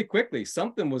fairly quickly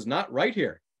something was not right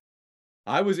here.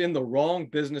 I was in the wrong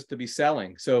business to be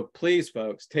selling. So please,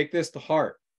 folks, take this to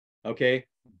heart. Okay,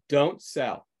 don't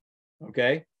sell.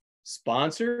 Okay,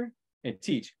 sponsor and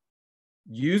teach.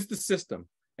 Use the system,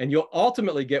 and you'll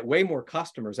ultimately get way more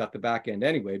customers at the back end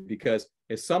anyway. Because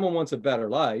if someone wants a better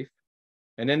life,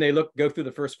 and then they go through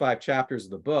the first 5 chapters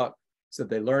of the book, so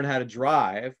they learn how to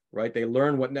drive, right? They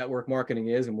learn what network marketing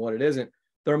is and what it isn't.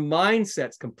 Their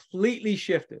mindset's completely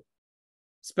shifted,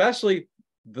 especially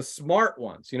the smart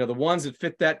ones, the ones that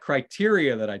fit that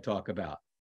criteria that I talk about,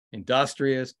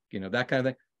 industrious, that kind of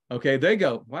thing. Okay, they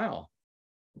go, wow,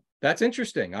 that's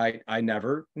interesting. I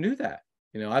never knew that.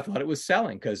 I thought it was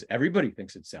selling because everybody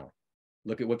thinks it's selling.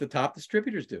 Look at what the top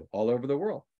distributors do all over the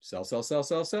world. Sell, sell, sell,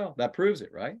 sell, sell. That proves it,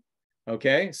 right?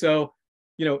 Okay, so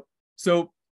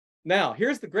now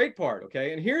here's the great part,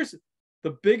 okay? And here's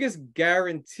the biggest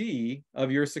guarantee of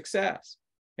your success.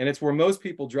 And it's where most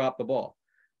people drop the ball.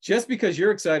 Just because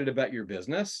you're excited about your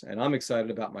business and I'm excited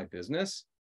about my business,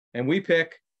 and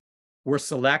we're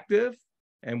selective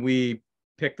and we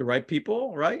pick the right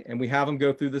people, right? And we have them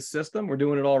go through the system, we're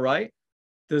doing it all right.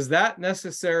 Does that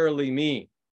necessarily mean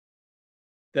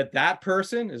that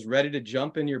person is ready to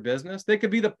jump in your business? They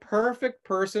could be the perfect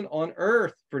person on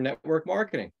earth for network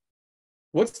marketing.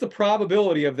 What's the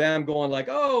probability of them going like,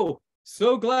 oh,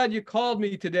 so glad you called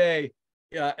me today,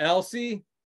 Elsie.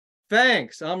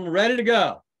 Thanks, I'm ready to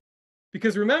go.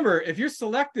 Because remember, if you're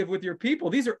selective with your people,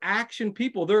 these are action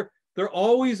people. They're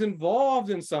always involved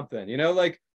in something,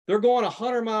 like they're going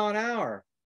 100 miles an hour.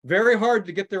 Very hard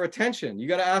to get their attention. You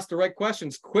got to ask the right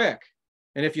questions quick.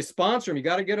 And if you sponsor them, you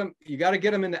got to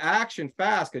get them into action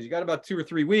fast, because you got about 2 or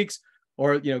 3 weeks,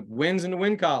 or wins in the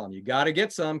win column. You got to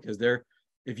get some, because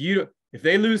if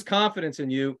they lose confidence in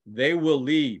you, they will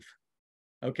leave.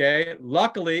 Okay.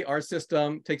 Luckily, our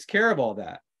system takes care of all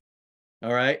that.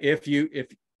 All right. If you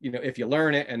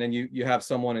learn it, and then you have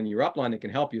someone in your upline that can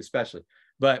help you, especially.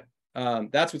 But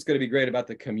that's what's going to be great about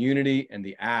the community and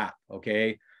the app.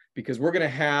 Okay. Because we're going to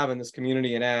have in this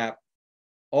community and app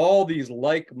all these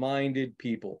like-minded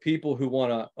people who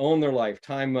want to own their life,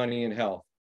 time, money, and health.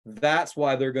 That's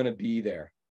why they're going to be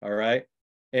there. All right.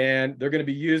 And they're going to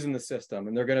be using the system,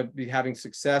 and they're going to be having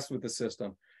success with the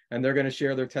system, and they're going to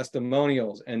share their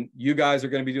testimonials. And you guys are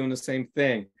going to be doing the same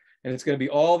thing. And it's going to be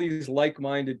all these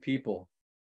like-minded people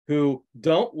who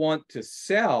don't want to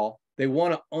sell. They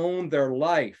want to own their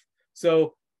life.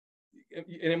 So, and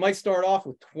it might start off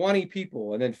with 20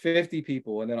 people, and then 50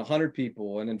 people, and then 100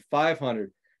 people, and then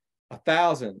 500,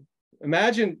 1,000.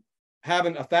 Imagine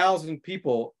having 1,000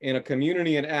 people in a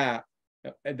community and app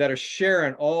that are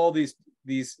sharing all these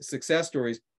success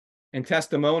stories and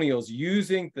testimonials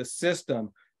using the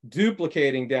system,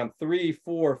 duplicating down 3,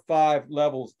 4, 5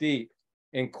 levels deep,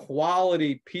 and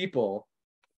quality people.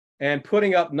 and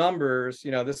putting up numbers.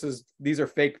 These are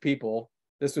fake people.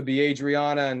 This would be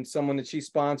Adriana and someone that she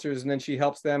sponsors, and then she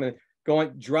helps them and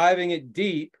driving it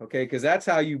deep, okay? Because that's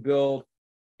how you build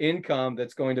income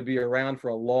that's going to be around for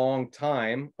a long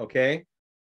time, okay?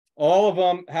 All of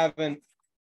them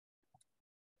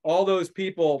all those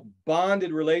people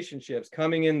bonded relationships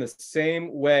coming in the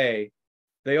same way.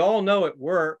 They all know it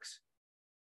works,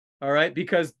 all right?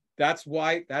 Because that's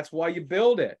why you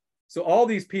build it. So all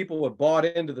these people have bought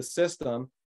into the system.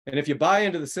 And if you buy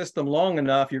into the system long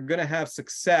enough, you're going to have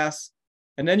success.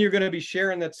 And then you're going to be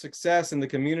sharing that success in the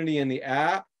community and the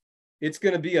app. It's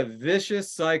going to be a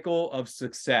vicious cycle of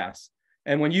success.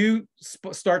 And when you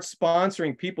start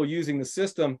sponsoring people using the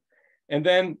system, and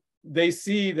then they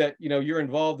see that, you're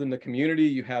involved in the community,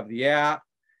 you have the app,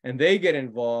 and they get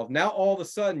involved. Now, all of a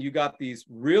sudden, you got these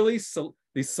really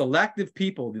these selective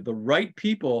people, the right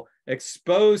people,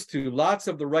 exposed to lots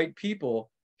of the right people,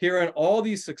 hearing all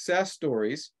these success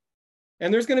stories.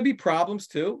 And there's going to be problems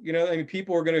too.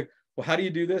 People are going to, well, how do you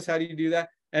do this? How do you do that?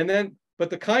 And then, but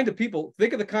the kind of people,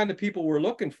 think of the kind of people we're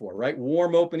looking for, right?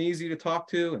 Warm, open, easy to talk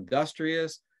to,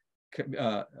 industrious,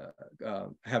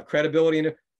 have credibility.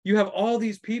 And you have all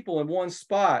these people in one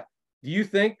spot. Do you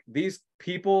think these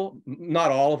people,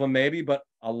 not all of them maybe, but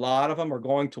a lot of them are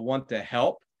going to want to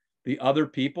help the other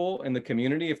people in the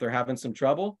community if they're having some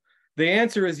trouble? The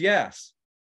answer is yes.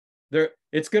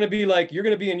 It's going to be like you're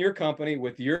going to be in your company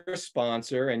with your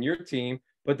sponsor and your team,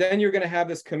 but then you're going to have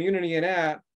this community and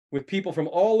app with people from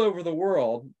all over the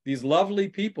world, these lovely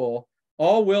people,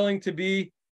 all willing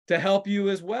to help you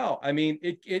as well. I mean,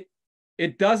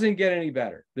 it doesn't get any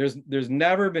better. There's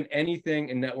never been anything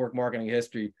in network marketing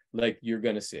history like you're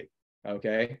going to see.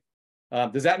 Okay.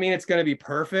 Does that mean it's going to be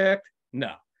perfect?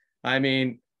 No. I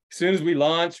mean, as soon as we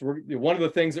launch, one of the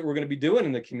things that we're going to be doing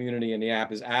in the community and the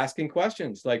app is asking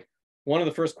questions. Like, one of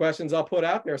the first questions I'll put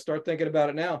out there, start thinking about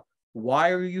it now. Why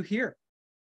are you here?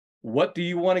 What do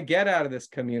you want to get out of this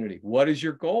community? What is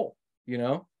your goal?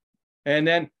 And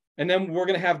then we're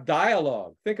going to have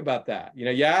dialogue. Think about that.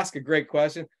 You ask a great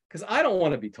question, because I don't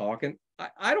want to be talking.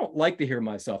 I don't like to hear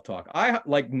myself talk. I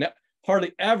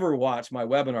hardly ever watch my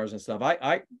webinars and stuff.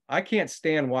 I can't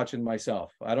stand watching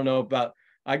myself. I don't know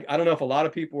if a lot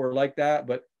of people are like that,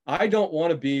 but I don't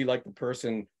want to be like the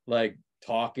person like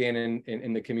talking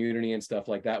in the community and stuff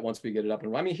like that once we get it up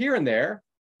and running. I mean, here and there,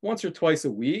 once or twice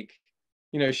a week,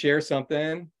 share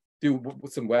something, do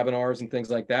some webinars and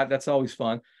things like that. That's always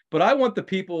fun. But I want the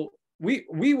people,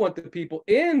 we want the people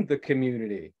in the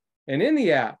community and in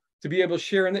the app to be able to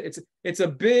share. And it's a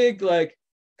big like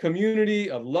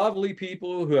community of lovely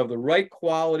people who have the right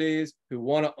qualities, who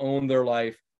want to own their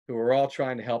life, who are all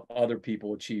trying to help other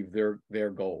people achieve their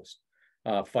goals.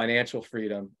 Financial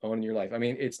freedom, owning your life. I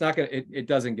mean, it's not going to, it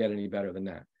doesn't get any better than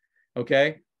that.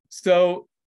 Okay. So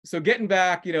getting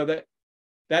back,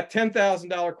 that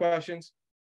 $10,000 questions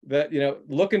that,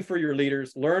 looking for your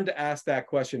leaders, learn to ask that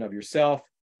question of yourself,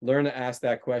 learn to ask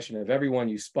that question of everyone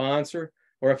you sponsor,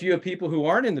 or if you have people who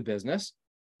aren't in the business,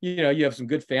 you have some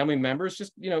good family members,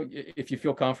 just, if you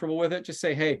feel comfortable with it, just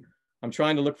say, hey, I'm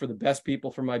trying to look for the best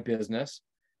people for my business.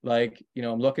 Like,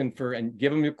 I'm looking for, and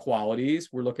give them your qualities.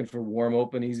 We're looking for warm,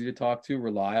 open, easy to talk to,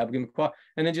 reliable, give them quality.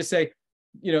 And then just say,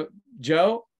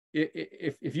 Joe,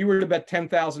 if you were to bet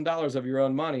 $10,000 of your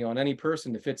own money on any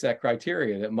person that fits that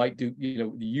criteria that might do,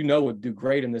 would do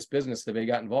great in this business if they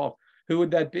got involved, who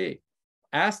would that be?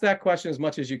 Ask that question as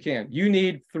much as you can. You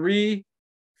need 3,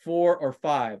 4, or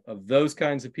 5 of those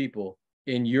kinds of people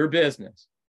in your business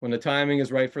when the timing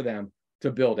is right for them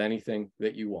to build anything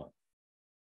that you want.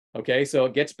 Okay, so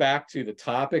it gets back to the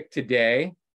topic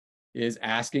today is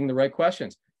asking the right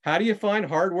questions. How do you find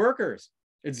hard workers?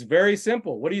 It's very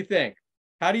simple. What do you think?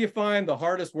 How do you find the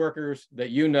hardest workers that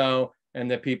you know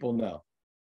and that people know?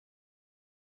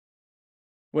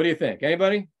 What do you think?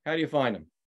 Anybody? How do you find them?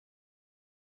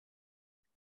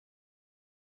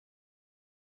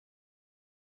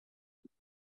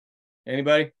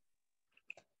 Anybody?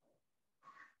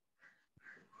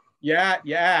 Yeah,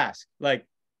 you ask. Like,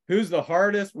 who's the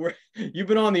hardest? You've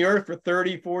been on the earth for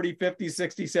 30, 40, 50,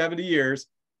 60, 70 years.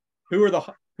 Who are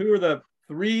the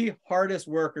 3 hardest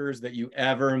workers that you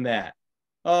ever met?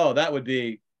 Oh, that would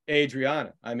be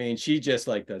Adriana. I mean, she just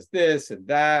like does this and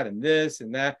that and this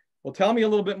and that. Well, tell me a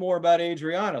little bit more about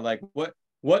Adriana. Like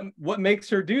what makes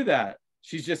her do that?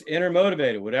 She's just inner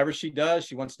motivated. Whatever she does,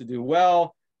 she wants to do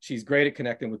well. She's great at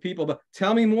connecting with people. But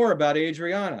tell me more about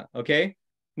Adriana. Okay.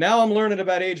 Now I'm learning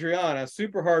about Adriana,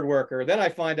 super hard worker. Then I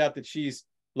find out that she's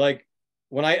like,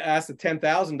 when I asked the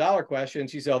 $10,000 question,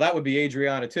 she said, oh, that would be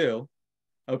Adriana too.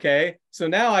 Okay. So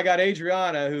now I got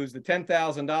Adriana, who's the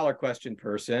 $10,000 question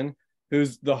person,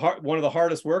 who's one of the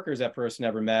hardest workers that person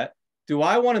ever met. Do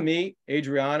I want to meet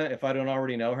Adriana if I don't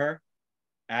already know her?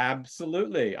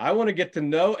 Absolutely. I want to get to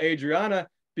know Adriana,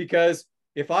 because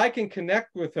if I can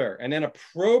connect with her and then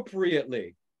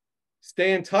appropriately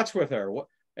stay in touch with her,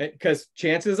 because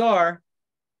chances are,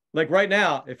 like right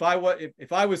now, if I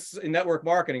was in network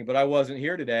marketing, but I wasn't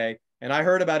here today, and I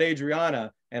heard about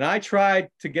Adriana and I tried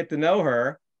to get to know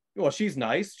her, well, she's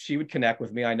nice. She would connect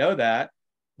with me. I know that.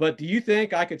 But do you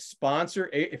think I could sponsor,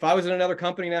 if I was in another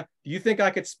company now, do you think I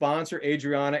could sponsor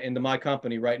Adriana into my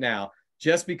company right now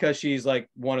just because she's like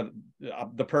one of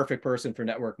the perfect person for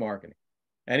network marketing?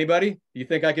 Anybody? Do you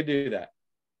think I could do that?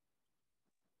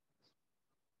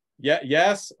 Yeah,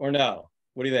 yes or no?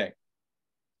 What do you think?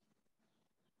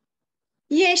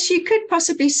 Yes, you could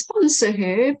possibly sponsor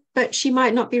her, but she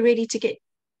might not be ready to get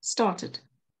started.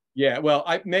 Yeah, well,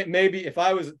 maybe if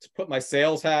I was to put my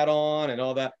sales hat on and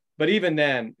all that, but even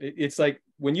then, it's like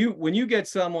when you get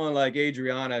someone like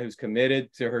Adriana who's committed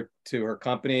to her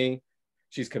company,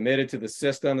 she's committed to the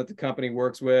system that the company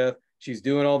works with, she's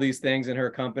doing all these things in her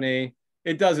company.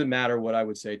 It doesn't matter what I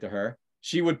would say to her.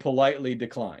 She would politely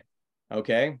decline.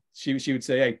 Okay, she would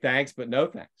say, "Hey, thanks, but no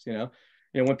thanks."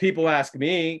 When people ask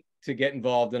me to get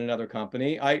involved in another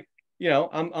company,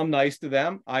 I'm nice to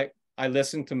them. I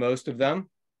listen to most of them.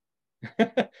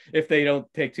 If they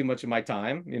don't take too much of my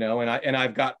time, and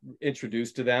I've got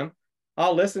introduced to them,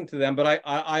 I'll listen to them. But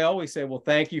I always say, well,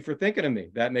 thank you for thinking of me.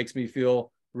 That makes me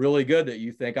feel really good that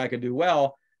you think I could do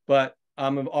well, but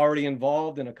I'm already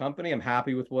involved in a company. I'm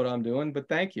happy with what I'm doing, but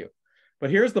thank you. But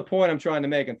here's the point I'm trying to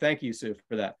make, and thank you, Sue,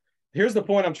 for that. Here's the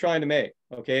point I'm trying to make,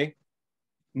 okay?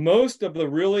 Most of the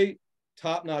really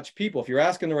top-notch people, if you're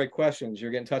asking the right questions,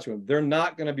 you're getting in touch with them, they're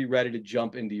not going to be ready to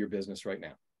jump into your business right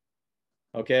now,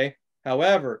 okay?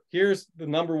 However, here's the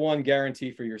number one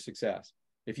guarantee for your success.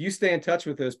 If you stay in touch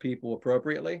with those people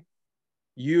appropriately,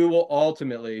 you will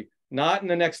ultimately, not in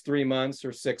the next 3 months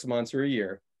or 6 months or a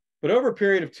year, but over a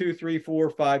period of 2, 3, 4,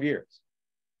 5 years,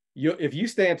 if you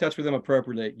stay in touch with them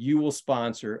appropriately, you will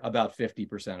sponsor about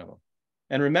 50% of them.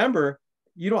 And remember,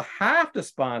 you don't have to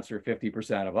sponsor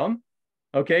 50% of them.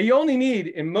 Okay, you only need,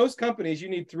 in most companies, you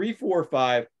need 3, 4,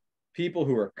 5 people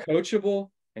who are coachable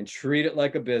and treat it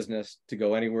like a business to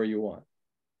go anywhere you want.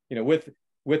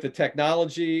 With the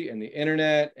technology and the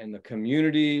internet and the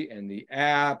community and the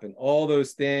app and all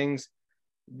those things,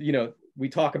 we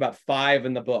talk about 5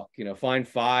 in the book, find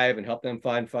 5 and help them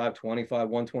find 5, 25,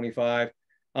 125.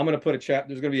 I'm going to put there's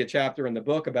going to be a chapter in the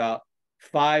book about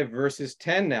 5 versus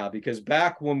 10 now, because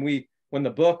back when the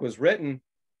book was written,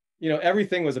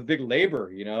 everything was a big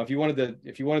labor. If you wanted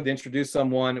to introduce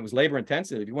someone, it was labor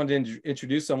intensive. If you wanted to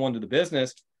introduce someone to the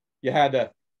business, you had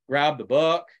to grab the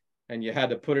book and you had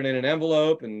to put it in an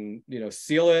envelope and,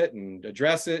 seal it and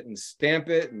address it and stamp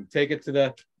it and take it to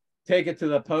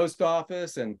the post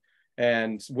office and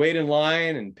wait in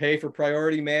line and pay for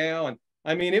priority mail. And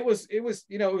I mean, it was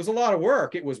a lot of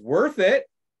work. It was worth it.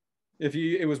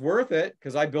 It was worth it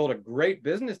because I built a great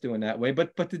business doing that way.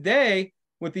 But today,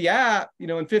 with the app,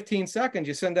 in 15 seconds,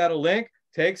 you send out a link,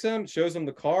 takes them, shows them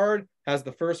the card, has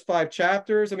the first 5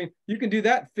 chapters. I mean, you can do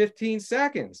that in 15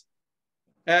 seconds.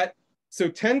 So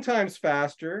 10 times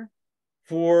faster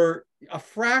for a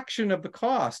fraction of the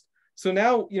cost. So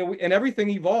now, and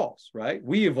everything evolves, right?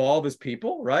 We evolve as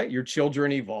people, right? Your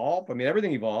children evolve. I mean,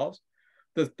 everything evolves.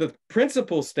 The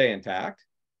principles stay intact.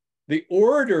 The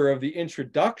order of the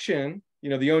introduction,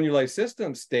 the Own Your Life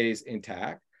system stays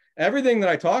intact. Everything that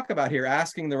I talk about here,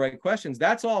 asking the right questions,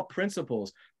 that's all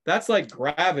principles. That's like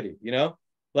gravity,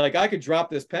 Like I could drop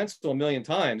this pencil a million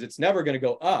times. It's never going to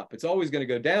go up. It's always going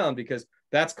to go down because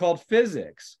that's called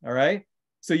physics, all right?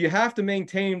 So you have to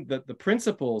maintain the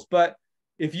principles. But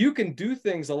if you can do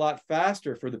things a lot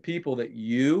faster for the people that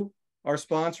you are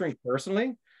sponsoring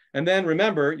personally, and then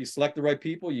remember, you select the right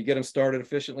people, you get them started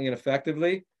efficiently and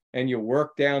effectively, and you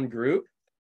work down group.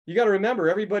 You got to remember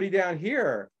everybody down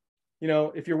here,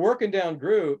 if you're working down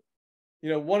group,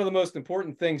 one of the most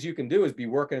important things you can do is be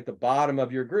working at the bottom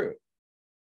of your group.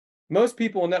 Most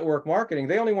people in network marketing,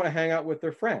 they only want to hang out with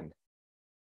their friend,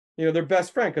 their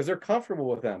best friend, because they're comfortable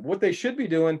with them. What they should be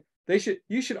doing,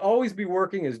 you should always be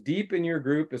working as deep in your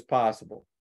group as possible,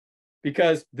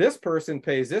 because this person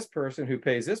pays this person, who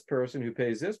pays this person, who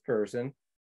pays this person,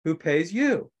 who pays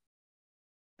you.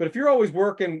 But if you're always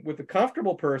working with the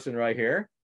comfortable person right here,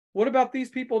 what about these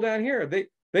people down here?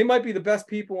 They might be the best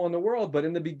people in the world, but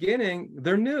in the beginning,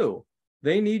 they're new.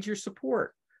 They need your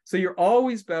support. So you're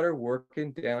always better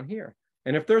working down here.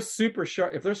 And if they're super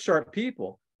sharp, if they're sharp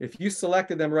people, if you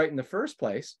selected them right in the first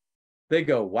place, they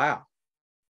go, wow,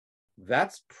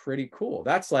 that's pretty cool.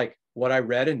 That's like what I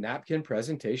read in napkin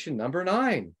presentation number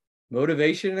 9.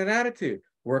 motivation and attitude,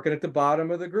 working at the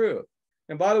bottom of the group.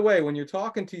 And by the way, when you're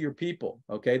talking to your people,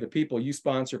 okay, the people you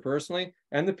sponsor personally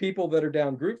and the people that are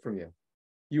down group from you,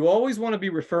 you always want to be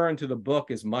referring to the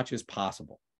book as much as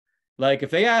possible. Like if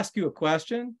they ask you a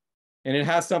question and it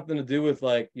has something to do with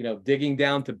like, you know, digging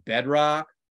down to bedrock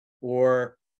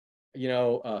or, you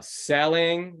know,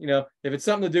 selling, you know, if it's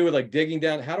something to do with like digging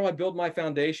down, how do I build my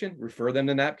foundation? Refer them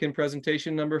to napkin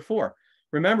presentation number 4.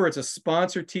 Remember, it's a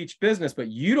sponsor teach business, but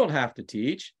you don't have to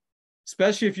teach,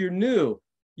 especially if you're new.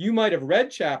 You might have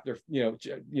read chapter,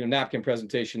 napkin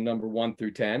presentation number 1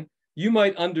 through 10. You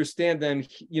might understand them,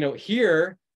 you know,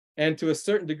 here and to a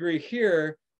certain degree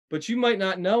here, but you might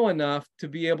not know enough to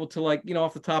be able to like, you know,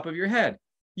 off the top of your head.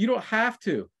 You don't have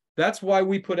to. That's why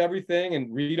we put everything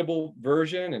in readable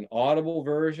version and audible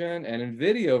version and in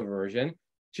video version.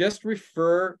 Just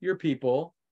refer your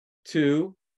people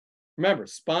to, remember,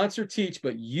 sponsor teach,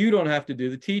 but you don't have to do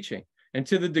the teaching. And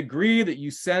to the degree that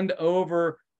you send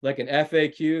over like an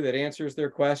FAQ that answers their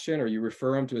question, or you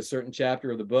refer them to a certain chapter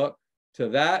of the book, to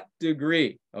that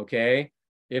degree, okay?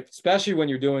 Especially when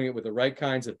you're doing it with the right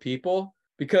kinds of people,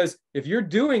 because if you're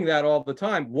doing that all the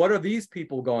time, what are these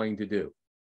people going to do?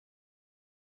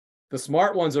 The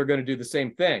smart ones are going to do the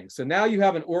same thing. So now you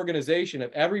have an organization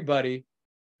of everybody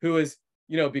who is,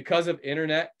 you know, because of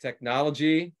internet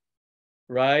technology,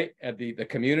 right, at the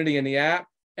community and the app,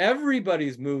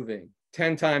 everybody's moving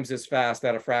 10 times as fast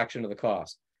at a fraction of the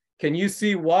cost. Can you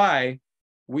see why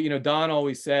we, you know, Don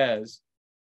always says,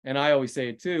 and I always say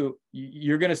it too,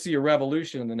 you're going to see a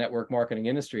revolution in the network marketing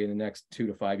industry in the next 2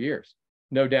 to 5 years.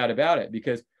 No doubt about it,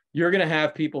 because you're going to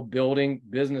have people building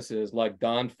businesses like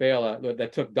Don Faila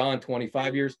that took Don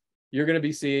 25 years. You're going to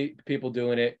be seeing people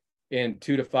doing it in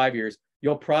 2 to 5 years.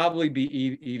 You'll probably be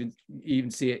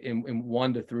even see it in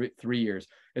 1 to 3 years,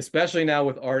 especially now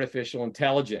with artificial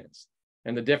intelligence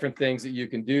and the different things that you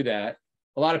can do that.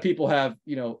 A lot of people have,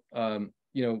 real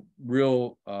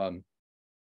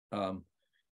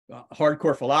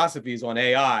hardcore philosophies on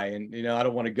AI, and you know, I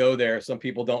don't want to go there. Some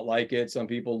people don't like it, some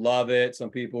people love it, some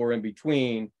people are in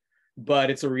between, but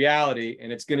it's a reality,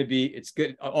 and it's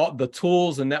good. All the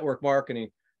tools in network marketing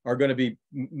are going to be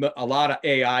a lot of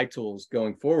AI tools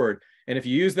going forward, and if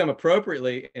you use them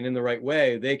appropriately and in the right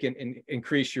way, they can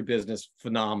increase your business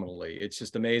phenomenally. It's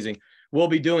just amazing. We'll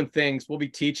be doing things, we'll be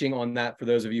teaching on that for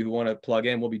those of you who want to plug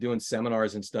in. We'll be doing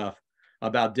seminars and stuff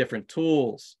about different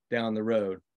tools down the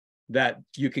road that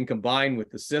you can combine with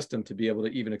the system to be able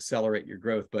to even accelerate your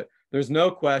growth. But there's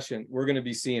no question we're going to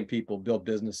be seeing people build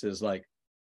businesses like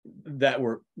that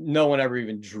were no one ever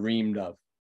even dreamed of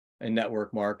in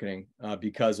network marketing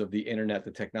because of the internet,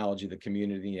 the technology, the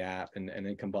community app, and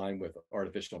then combined with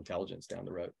artificial intelligence down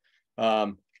the road.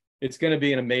 It's going to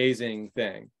be an amazing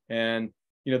thing. And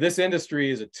you know, this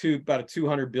industry is about a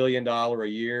 $200 billion a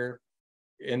year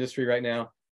industry right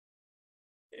now.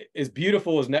 As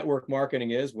beautiful as network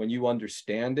marketing is when you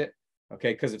understand it,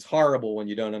 okay, because it's horrible when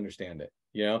you don't understand it,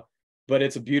 you know, but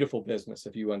it's a beautiful business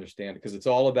if you understand it, because it's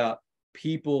all about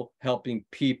people helping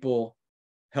people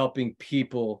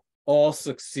all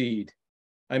succeed.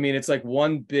 I mean, it's like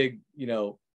one big, you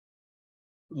know,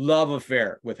 love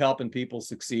affair with helping people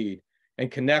succeed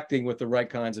and connecting with the right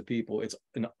kinds of people. It's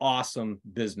an awesome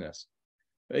business.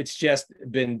 It's just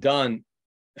been done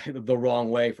the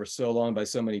wrong way for so long by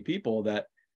so many people that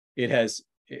it has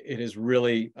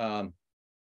really, I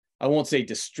won't say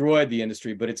destroyed the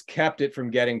industry, but it's kept it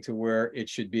from getting to where it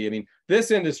should be. I mean,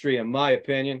 this industry, in my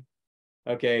opinion,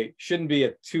 okay, shouldn't be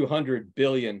a 200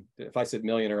 billion. If I said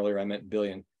million earlier, I meant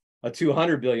billion. A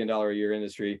 $200 billion a year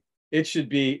industry. It should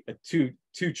be a $2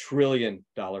 trillion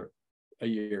a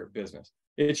year business.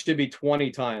 It should be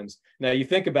 20 times. Now you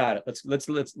think about it.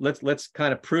 Let's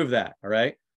kind of prove that. All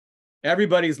right.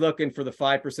 Everybody's looking for the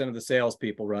 5% of the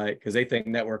salespeople, right? Because they think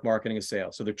network marketing is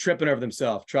sales. So they're tripping over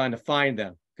themselves, trying to find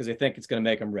them because they think it's going to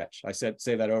make them rich. I say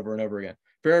that over and over again.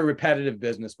 Very repetitive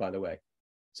business, by the way.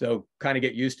 So kind of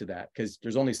get used to that, because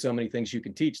there's only so many things you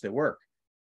can teach that work.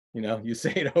 You know, you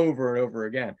say it over and over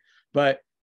again. But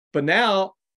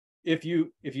now, if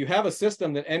you have a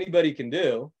system that anybody can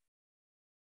do,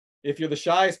 if you're the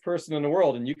shyest person in the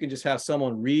world and you can just have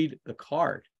someone read the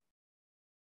card,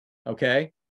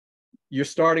 okay, you're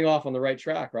starting off on the right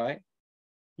track, right?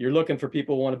 You're looking for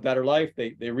people who want a better life.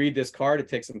 They read this card. It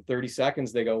takes them 30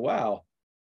 seconds. They go, wow,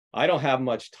 I don't have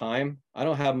much time. I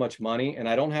don't have much money, and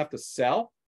I don't have to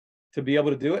sell to be able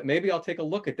to do it. Maybe I'll take a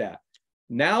look at that.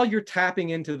 Now you're tapping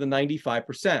into the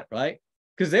 95%, right?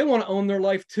 Because they want to own their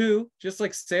life too, just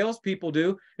like salespeople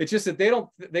do. It's just that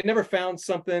they never found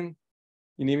something.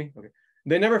 You need me? Okay.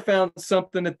 They never found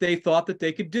something that they thought that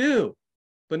they could do.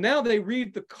 But now they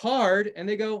read the card and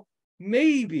they go,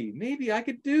 maybe I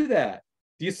could do that.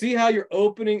 Do you see how you're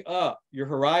opening up your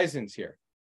horizons here?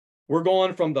 We're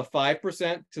going from the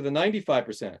 5% to the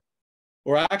 95%.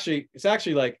 Or actually, it's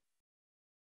actually like,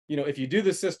 you know, if you do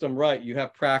the system right, you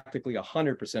have practically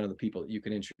 100% of the people that you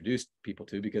can introduce people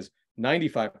to, because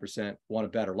 95% want a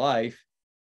better life.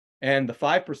 And the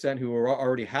 5% who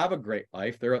already have a great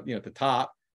life, they're, you know, at the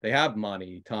top, they have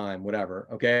money, time, whatever,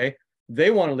 okay?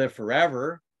 They want to live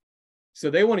forever. So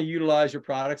they want to utilize your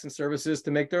products and services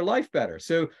to make their life better.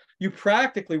 So you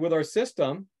practically, with our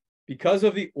system, because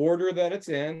of the order that it's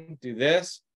in, do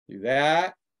this, do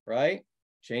that, right?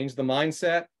 Change the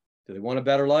mindset. Do they want a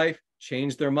better life?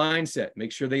 Change their mindset.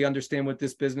 Make sure they understand what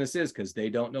this business is, because they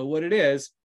don't know what it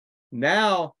is.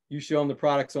 Now you show them the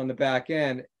products on the back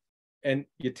end and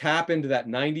you tap into that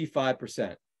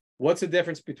 95%. What's the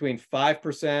difference between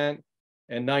 5%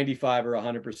 and 95 or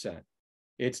 100%?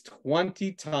 It's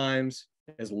 20 times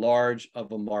as large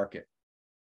of a market.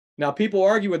 Now, people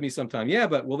argue with me sometimes. Yeah,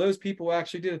 but will those people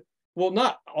actually do? Well,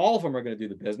 not all of them are going to do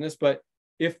the business, but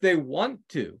if they want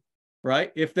to,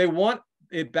 right? If they want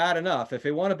it bad enough, if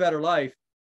they want a better life,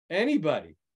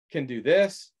 anybody can do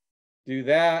this, do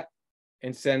that,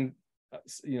 and send,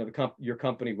 you know, your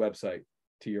company website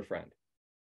to your friend.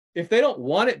 If they don't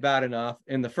want it bad enough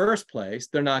in the first place,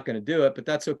 they're not going to do it, but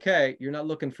that's okay. You're not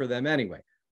looking for them anyway.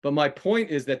 But my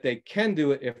point is that they can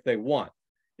do it if they want.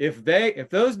 If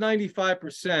those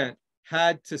 95%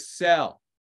 had to sell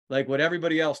like what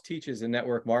everybody else teaches in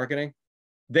network marketing,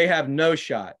 they have no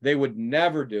shot. They would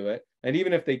never do it. And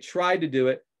even if they tried to do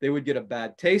it, they would get a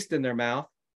bad taste in their mouth,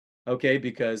 okay,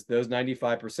 because those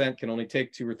 95% can only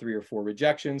take 2 or 3 or 4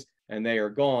 rejections and they are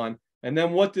gone. And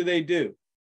then what do?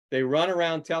 They run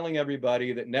around telling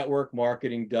everybody that network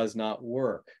marketing does not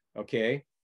work, okay?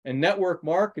 And network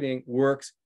marketing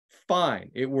works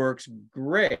fine. It works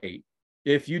great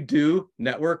if you do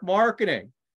network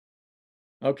marketing,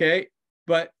 okay?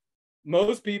 But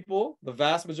most people, the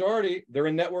vast majority, they're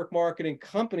in network marketing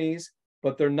companies,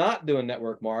 but they're not doing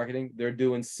network marketing. They're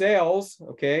doing sales,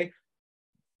 okay?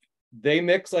 They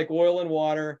mix like oil and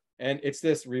water, and it's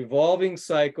this revolving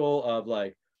cycle of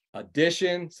like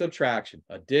addition, subtraction,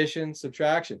 addition,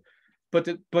 subtraction. But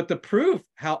the proof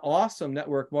how awesome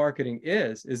network marketing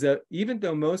is that even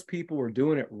though most people were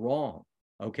doing it wrong,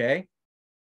 okay,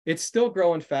 it's still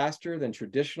growing faster than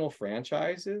traditional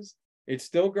franchises. It's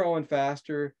still growing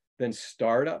faster than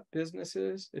startup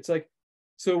businesses. It's like,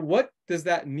 so what does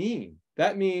that mean?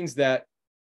 That means that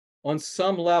on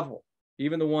some level,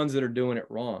 even the ones that are doing it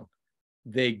wrong,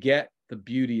 they get the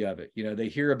beauty of it. You know, they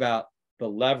hear about the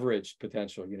leverage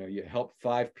potential. You know, you help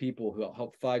 5 people who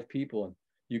help 5 people, and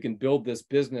you can build this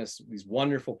business, these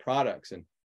wonderful products,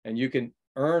 and you can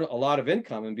earn a lot of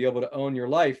income and be able to own your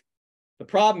life. The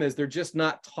problem is they're just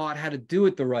not taught how to do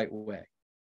it the right way.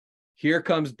 Here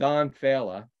comes Don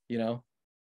Faila, you know,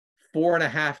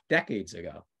 4.5 decades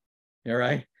ago, all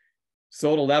right?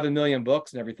 Sold 11 million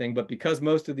books and everything, but because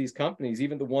most of these companies,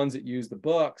 even the ones that use the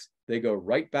books, they go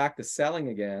right back to selling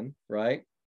again, right?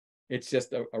 It's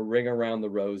just a ring around the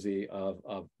rosy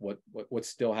of what's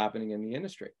still happening in the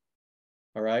industry.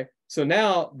 All right. So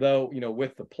now, though, you know,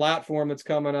 with the platform that's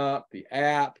coming up, the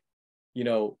app, you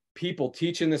know, people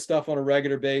teaching this stuff on a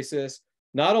regular basis,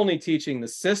 not only teaching the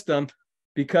system,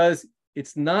 because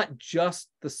it's not just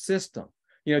the system.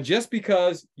 You know, just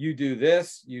because you do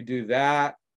this, you do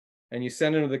that, and you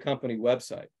send it to the company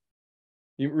website.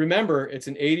 You remember, it's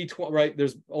an 80-20, right?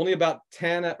 There's only about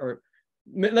 10 or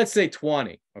let's say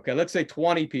 20. Okay, let's say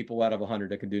 20 people out of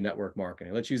 100 that can do network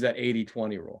marketing. Let's use that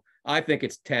 80-20 rule. I think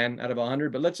it's 10 out of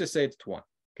 100, but let's just say it's 20.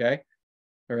 Okay,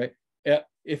 all right.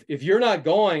 If you're not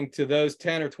going to those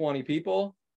 10 or 20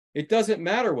 people, it doesn't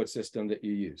matter what system that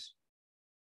you use.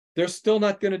 They're still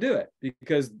not going to do it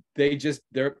because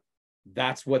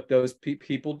that's what those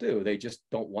people do. They just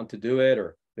don't want to do it,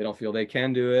 or they don't feel they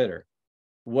can do it, or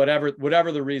whatever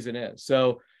the reason is.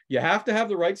 So you have to have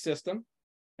the right system,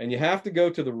 and you have to go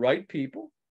to the right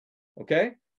people,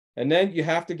 okay? And then you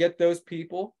have to get those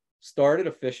people started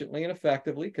efficiently and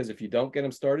effectively, because if you don't get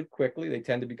them started quickly, they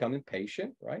tend to become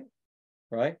impatient, right?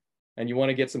 Right? And you want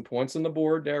to get some points on the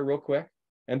board there real quick.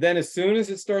 And then as soon as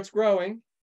it starts growing,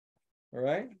 all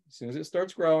right, as soon as it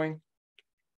starts growing,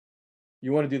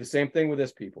 you want to do the same thing with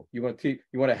this people. You want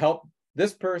to help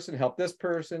this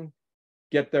person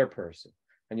get their person.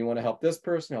 And you want to help this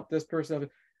person.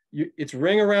 It's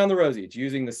ring around the rosy. It's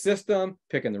using the system,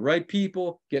 picking the right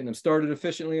people, getting them started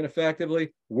efficiently and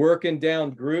effectively, working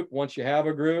down group once you have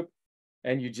a group,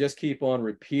 and you just keep on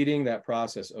repeating that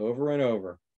process over and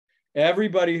over.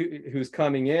 Everybody who's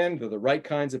coming in, they're the right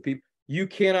kinds of people. You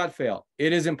cannot fail.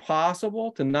 It is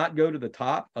impossible to not go to the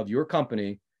top of your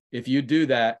company if you do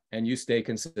that and you stay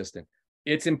consistent.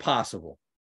 It's impossible.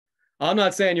 I'm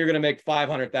not saying you're going to make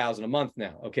 500,000 a month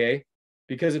now, okay?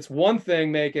 Because it's one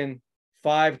thing making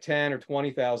 5, 10, or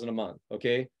 20,000 a month,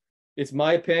 okay? It's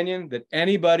my opinion that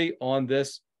anybody on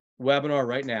this webinar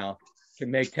right now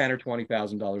can make $10,000 or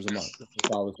 $20,000 a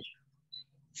month.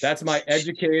 That's my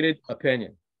educated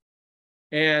opinion.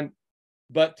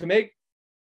 But to make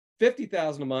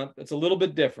 50,000 a month, it's a little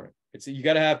bit different. You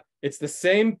got to have, it's the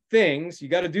same things. You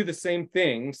got to do the same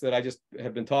things that I just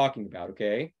have been talking about.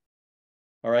 Okay.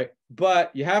 All right.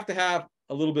 But you have to have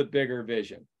a little bit bigger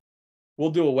vision. We'll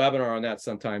do a webinar on that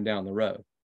sometime down the road.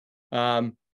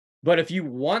 But if you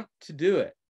want to do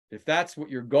it, if that's what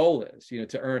your goal is,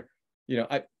 to earn,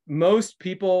 most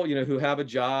people, who have a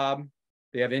job,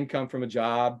 they have income from a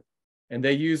job and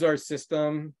they use our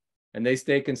system and they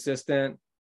stay consistent.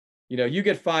 You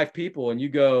get 5 people and you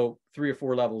go 3 or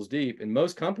 4 levels deep. In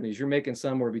most companies, you're making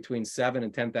somewhere between $7,000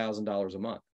 and $10,000 a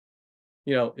month.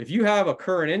 If you have a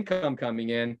current income coming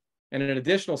in and an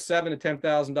additional $7,000 to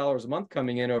 $10,000 a month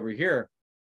coming in over here,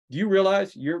 do you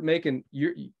realize you're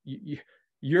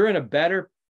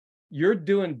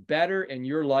doing better in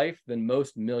your life than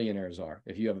most millionaires are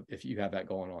if you have that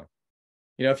going on.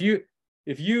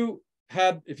 If you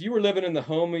were living in the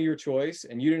home of your choice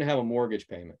and you didn't have a mortgage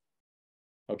payment,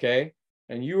 okay,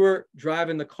 and you were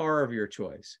driving the car of your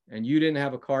choice and you didn't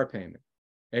have a car payment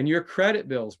and your credit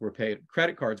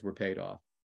cards were paid off,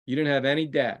 you didn't have any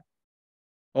debt,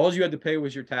 all you had to pay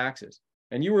was your taxes,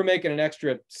 and you were making an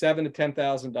extra $7,000 to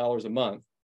 $10,000 a month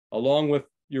along with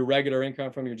your regular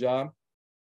income from your job,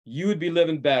 you would be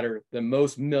living better than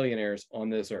most millionaires on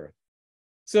this earth.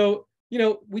 So,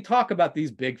 we talk about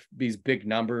these big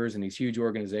numbers and these huge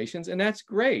organizations, and that's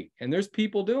great. And there's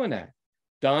people doing that.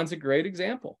 Don's a great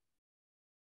example.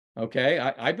 Okay.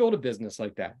 I built a business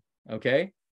like that.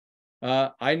 Okay.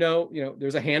 I know,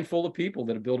 there's a handful of people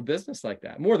that have built a business like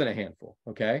that, more than a handful.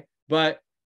 Okay. But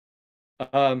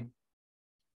can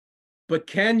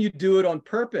you do it on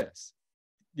purpose?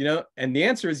 And the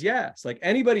answer is yes. Like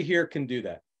anybody here can do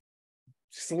that.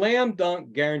 Slam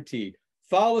dunk guaranteed.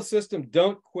 Follow the system.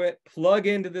 Don't quit. Plug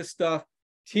into this stuff.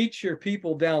 Teach your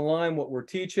people downline what we're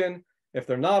teaching. If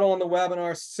they're not on the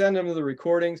webinar, send them to the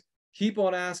recordings. Keep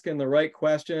on asking the right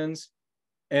questions,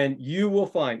 and you will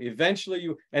find eventually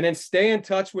and then stay in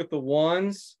touch with the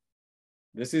ones.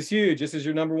 This is huge. This is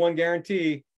your number one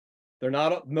guarantee.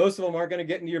 Most of them aren't going to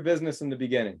get into your business in the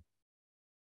beginning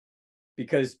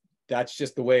because that's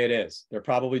just the way it is. They're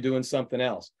probably doing something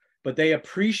else, but they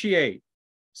appreciate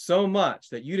so much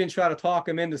that you didn't try to talk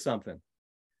them into something,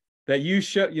 that you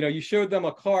showed them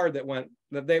a card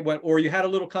or you had a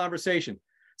little conversation.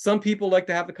 Some people like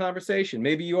to have the conversation.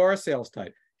 Maybe you are a sales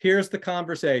type. Here's the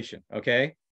conversation.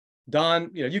 Okay. Don,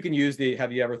 you can use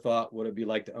have you ever thought what it'd be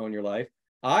like to own your life?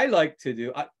 I like to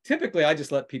do, typically I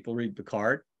just let people read the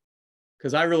card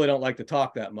because I really don't like to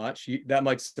talk that much. That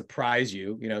might surprise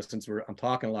you, since I'm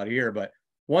talking a lot here, but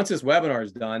once this webinar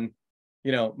is done,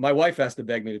 my wife has to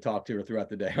beg me to talk to her throughout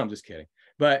the day. I'm just kidding.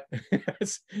 But,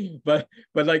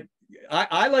 like,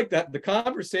 I like that. The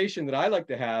conversation that I like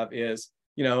to have is,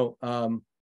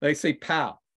 they say,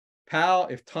 pal,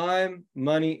 if time,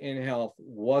 money, and health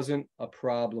wasn't a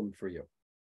problem for you.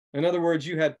 In other words,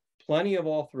 you had plenty of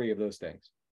all 3 of those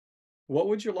things. What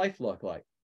would your life look like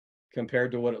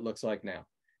compared to what it looks like now?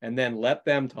 And then let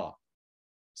them talk.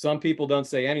 Some people don't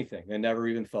say anything. They never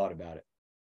even thought about it.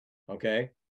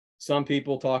 Okay. Some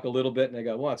people talk a little bit and they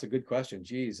go, well, it's a good question.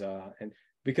 Geez. And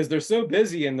because they're so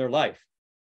busy in their life.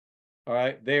 All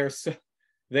right.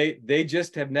 They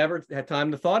just have never had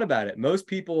time to thought about it. Most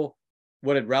people,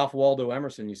 what did Ralph Waldo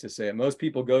Emerson used to say? Most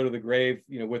people go to the grave,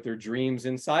 with their dreams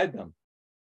inside them.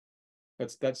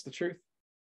 That's the truth.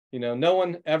 No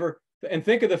one ever, and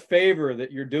think of the favor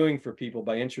that you're doing for people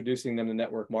by introducing them to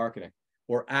network marketing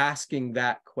or asking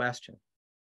that question.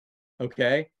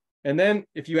 Okay. And then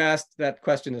if you ask that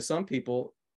question to some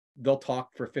people, they'll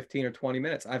talk for 15 or 20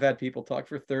 minutes. I've had people talk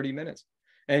for 30 minutes.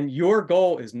 And your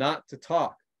goal is not to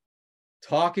talk.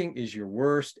 Talking is your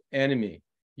worst enemy.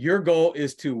 Your goal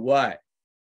is to what?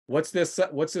 What's this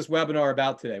webinar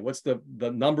about today? What's the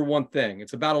number one thing?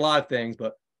 It's about a lot of things,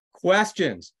 but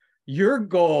questions. Your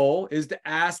goal is to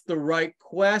ask the right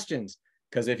questions,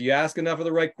 because if you ask enough of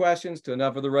the right questions to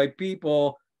enough of the right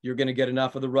people, you're going to get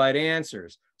enough of the right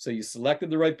answers. So you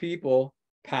selected the right people.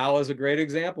 Pal is a great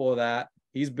example of that.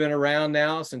 He's been around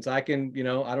now since I don't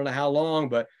know how long,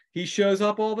 but he shows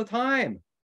up all the time.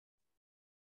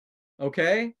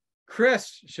 Okay.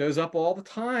 Chris shows up all the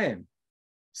time.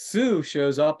 Sue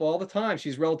shows up all the time.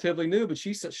 She's relatively new, but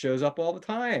she shows up all the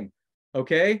time.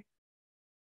 Okay.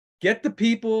 Get the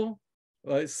people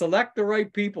select the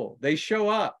right people. They show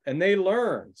up and they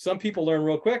learn. Some people learn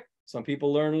real quick. Some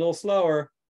people learn a little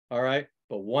slower. All right.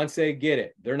 But once they get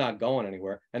it, they're not going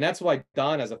anywhere. And that's why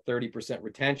Don has a 30%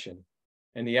 retention.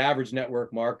 And the average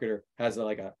network marketer has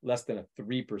like a less than a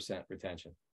 3%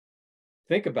 retention.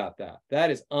 Think about that.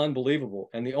 That is unbelievable.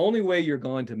 And the only way you're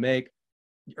going to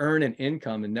earn an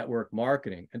income in network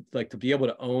marketing, like to be able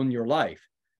to own your life,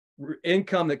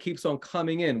 income that keeps on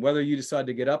coming in, whether you decide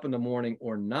to get up in the morning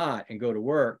or not and go to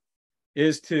work,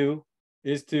 is to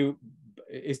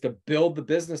build the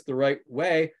business the right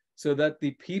way so that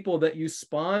the people that you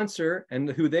sponsor and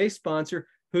who they sponsor,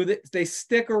 they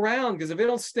stick around. Because if they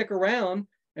don't stick around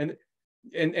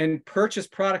and purchase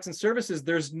products and services,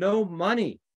 there's no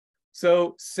money.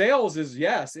 So sales is,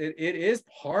 yes, it is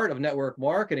part of network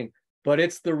marketing, but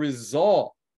it's the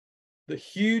result. The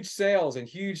huge sales and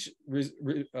huge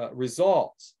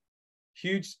results,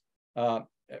 huge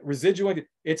residual.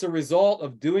 It's a result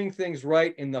of doing things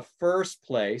right in the first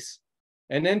place.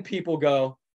 And then people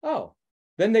go, oh,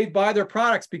 then they buy their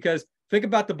products. Because think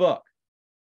about the book.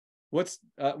 What's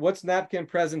napkin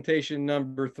presentation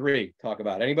number 3? Talk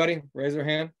about. Anybody? Raise their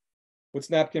hand. What's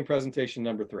napkin presentation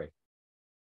number 3?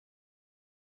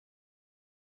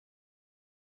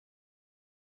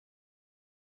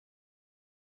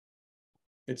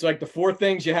 It's like the 4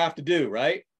 things you have to do,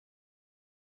 right?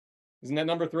 Isn't that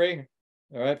number 3?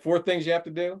 All right, 4 things you have to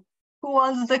do. Who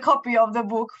wants the copy of the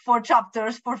book, 4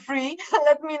 chapters for free?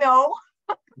 Let me know.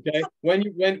 Okay,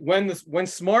 when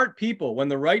smart people, when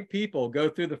the right people go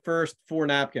through the first 4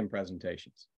 napkin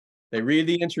presentations, they read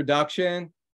the introduction,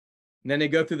 and then they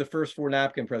go through the first 4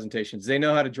 napkin presentations. They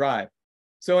know how to drive.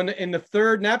 So in the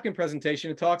 3rd napkin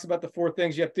presentation, it talks about the 4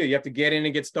 things you have to do. You have to get in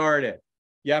and get started.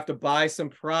 You have to buy some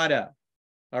product.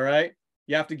 All right.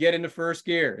 You have to get into first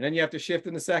gear, and then you have to shift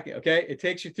into second. Okay. It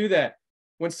takes you through that.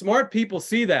 When smart people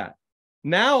see that,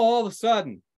 now all of a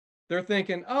sudden they're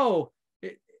thinking, oh,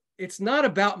 it's not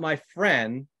about my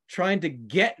friend trying to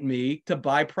get me to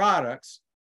buy products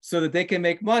so that they can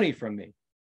make money from me.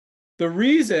 The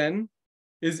reason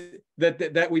is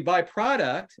that we buy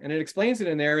product, and it explains it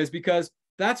in there, is because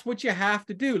that's what you have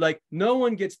to do. Like, no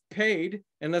one gets paid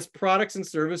unless products and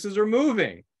services are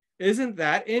moving. Isn't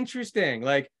that interesting?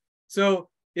 Like, so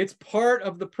it's part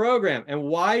of the program. And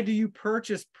why do you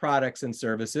purchase products and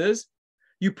services?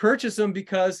 You purchase them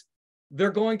because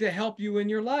they're going to help you in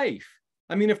your life.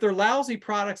 I mean, if they're lousy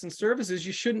products and services,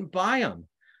 you shouldn't buy them.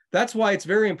 That's why it's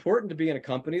very important to be in a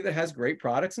company that has great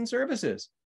products and services.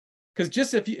 Because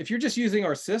just if you're just using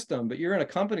our system, but you're in a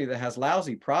company that has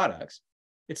lousy products,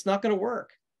 it's not going to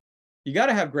work. You got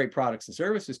to have great products and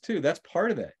services too. That's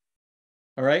part of it.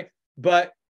 All right.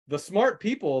 But the smart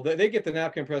people, they get the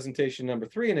napkin presentation number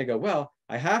 3 and they go, well,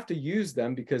 I have to use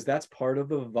them because that's part of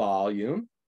the volume.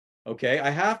 Okay. I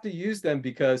have to use them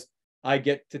because I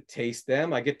get to taste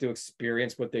them. I get to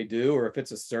experience what they do. Or if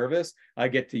it's a service, I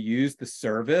get to use the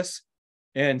service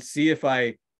and see if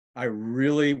I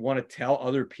really want to tell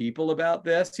other people about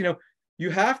this. You know, you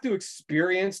have to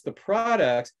experience the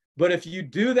products, but if you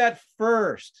do that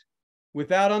first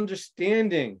without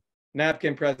understanding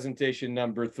napkin presentation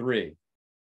number 3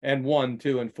 and 1,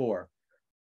 2, and 4,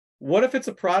 what if it's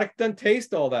a product that doesn't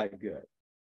taste all that good?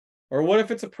 Or what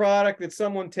if it's a product that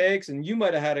someone takes and you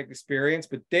might have had an experience,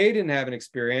 but they didn't have an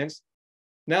experience?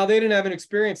 Now they didn't have an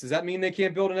experience. Does that mean they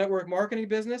can't build a network marketing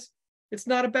business? It's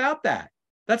not about that.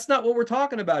 That's not what we're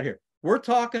talking about here. We're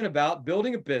talking about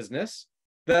building a business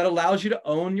that allows you to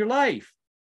own your life.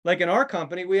 Like in our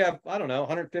company, we have, I don't know,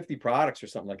 150 products or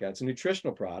something like that. It's a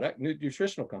nutritional product,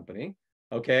 nutritional company.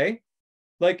 Okay.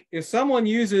 Like if someone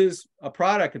uses a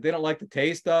product that they don't like the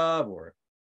taste of or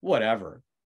whatever,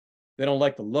 they don't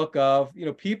like the look of, you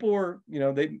know, people are, you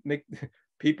know, they make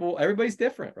people, everybody's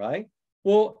different, right?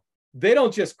 Well, they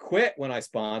don't just quit when I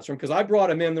sponsor them because I brought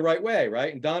them in the right way,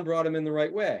 right? And Don brought them in the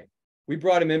right way. We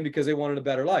brought them in because they wanted a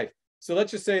better life. So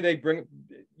let's just say they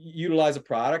utilize a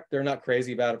product. They're not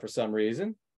crazy about it for some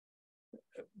reason.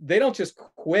 They don't just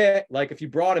quit. Like if you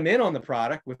brought them in on the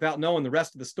product without knowing the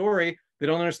rest of the story, they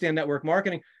don't understand network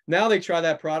marketing. Now they try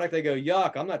that product. They go,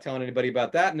 yuck, I'm not telling anybody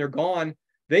about that. And they're gone.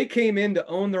 They came in to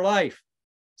own their life.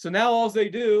 So now all they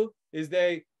do is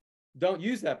they don't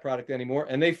use that product anymore.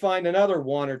 And they find another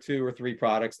 1 or 2 or 3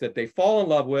 products that they fall in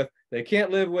love with. They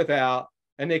can't live without.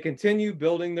 And they continue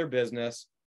building their business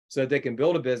so that they can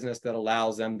build a business that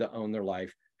allows them to own their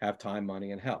life, have time,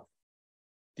 money, and health.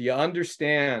 Do you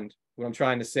understand what I'm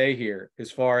trying to say here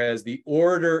as far as the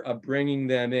order of bringing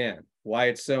them in, why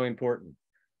it's so important?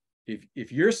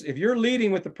 If you're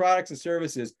leading with the products and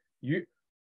services,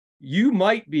 you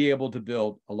might be able to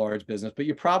build a large business, but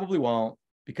you probably won't.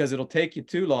 because it'll take you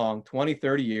too long, 20,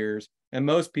 30 years. And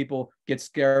most people get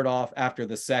scared off after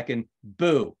the second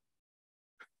boo.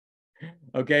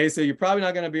 Okay, so you're probably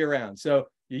not going to be around. So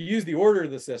you use the order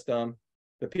of the system.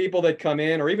 The people that come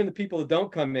in, or even the people that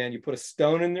don't come in, you put a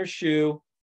stone in their shoe,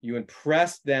 you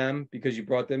impress them because you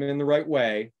brought them in the right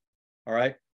way. All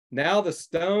right. Now the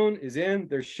stone is in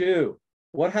their shoe.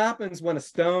 What happens when a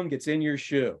stone gets in your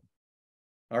shoe?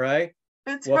 All right.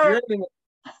 It's Well, if hurt. you're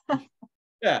anything,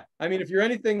 yeah, I mean, if you're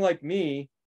anything like me,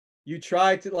 you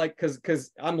try to like,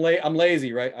 because I'm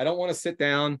lazy, right? I don't want to sit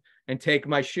down and take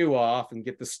my shoe off and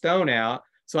get the stone out.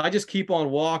 So I just keep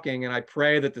on walking and I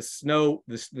pray that the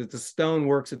stone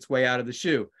works its way out of the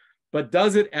shoe. But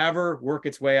does it ever work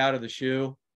its way out of the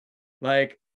shoe?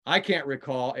 Like, I can't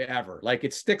recall ever. Like,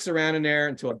 it sticks around in there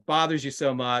until it bothers you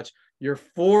so much. You're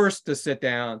forced to sit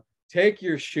down, take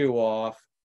your shoe off,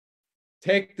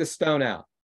 take the stone out.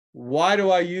 Why do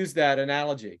I use that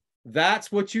analogy?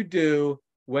 That's what you do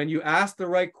when you ask the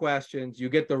right questions, you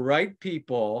get the right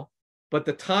people, but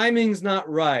the timing's not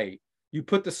right. You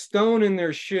put the stone in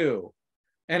their shoe.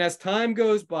 And as time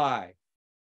goes by,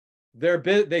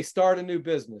 they start a new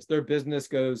business. Their business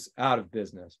goes out of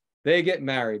business. They get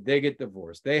married. They get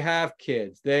divorced. They have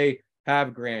kids. They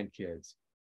have grandkids.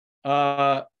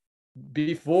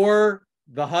 Before,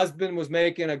 the husband was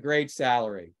making a great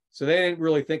salary, so they didn't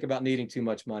really think about needing too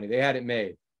much money. They had it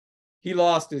made. He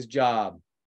lost his job.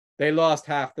 They lost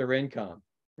half their income,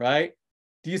 right?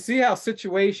 Do you see how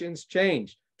situations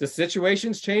change? Do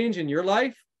situations change in your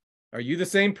life? Are you the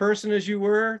same person as you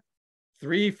were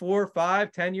 3, 4,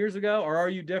 5, 10 years ago, or are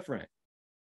you different?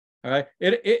 All right.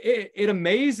 It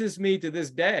amazes me to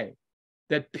this day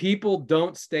that people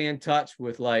don't stay in touch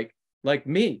with like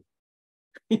me.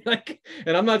 Like,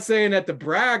 and I'm not saying that to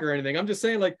brag or anything. I'm just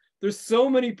saying, like, there's so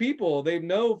many people they've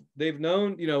known,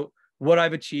 you know, what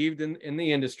I've achieved in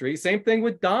the industry. Same thing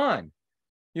with Don.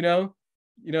 You know,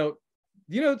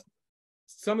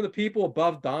 some of the people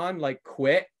above Don like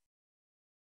quit.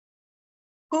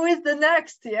 Who is the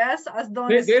next? Yes, as Don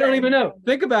They is don't saying. even know.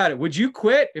 Think about it. Would you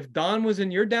quit if Don was in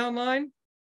your downline?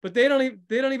 But they don't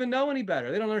even know any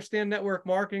better. They don't understand network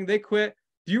marketing. They quit.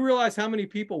 Do you realize how many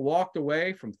people walked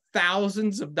away from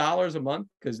thousands of dollars a month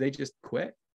because they just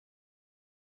quit?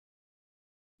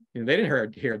 You know, they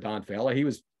didn't hear Don Faila. He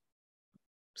was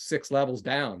 6 levels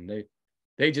down.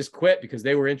 They just quit because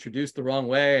they were introduced the wrong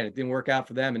way and it didn't work out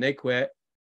for them and they quit.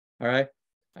 All right.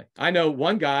 I know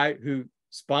one guy who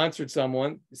sponsored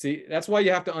someone. See, that's why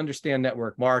you have to understand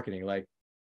network marketing. Like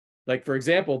for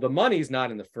example, the money's not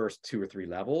in the first 2 or 3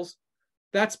 levels.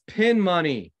 That's pin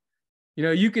money. You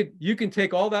know, you can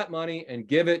take all that money and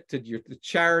give it to the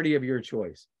charity of your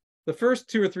choice. The first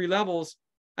 2 or 3 levels,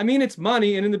 I mean, it's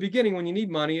money. And in the beginning, when you need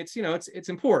money, it's, you know, it's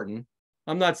important.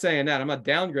 I'm not saying that. I'm not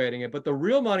downgrading it. But the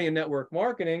real money in network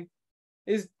marketing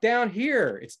is down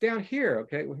here. It's down here.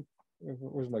 Okay.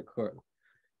 Where's my card?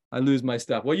 I lose my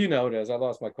stuff. Well, you know it is. I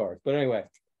lost my cards. But anyway,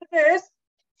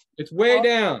 it's way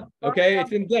down. Okay.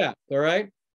 It's in depth. All right.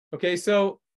 Okay.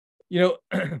 So, you know,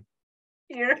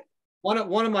 Here. One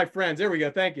of my friends, there we go.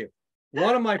 Thank you.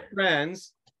 One of my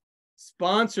friends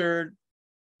sponsored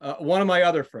one of my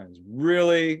other friends,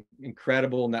 really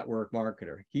incredible network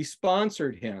marketer. He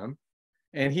sponsored him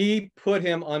and he put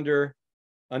him under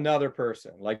another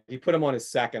person. Like, he put him on his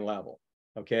second level.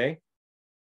 Okay.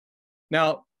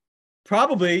 Now,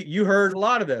 probably you heard a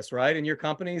lot of this, right? In your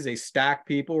companies, they stack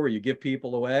people or you give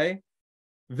people away.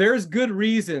 There's good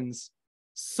reasons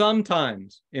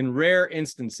sometimes, in rare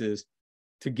instances,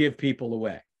 to give people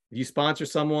away. If you sponsor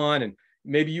someone and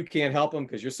maybe you can't help them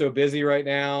because you're so busy right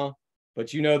now,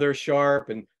 but you know they're sharp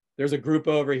and there's a group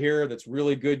over here that's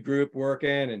really good group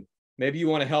working and maybe you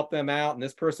want to help them out and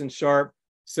this person's sharp.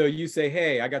 So you say,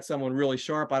 hey, I got someone really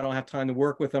sharp. I don't have time to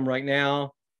work with them right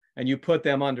now. And you put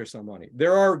them under somebody.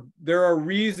 There are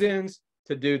reasons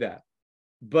to do that.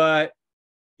 But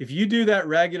if you do that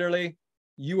regularly,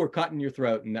 you are cutting your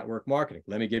throat in network marketing.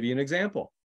 Let me give you an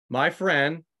example. My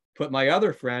friend put my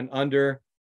other friend on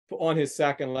his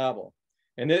second level.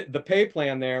 And the pay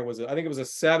plan there was, I think it was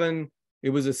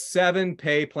a 7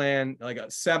 pay plan, like a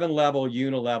 7-level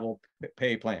unilevel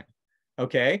pay plan.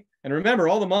 Okay. And remember,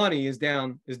 all the money is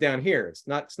down here. It's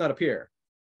not up here.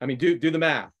 I mean, do the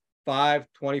math. 5,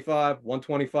 25,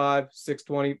 125,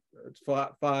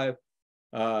 625,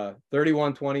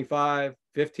 31, 25,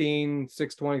 15,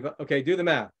 625. Okay, do the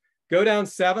math. Go down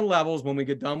 7 levels when we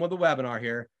get done with the webinar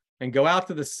here and go out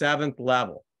to the 7th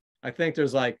level. I think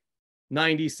there's like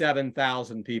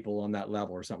 97,000 people on that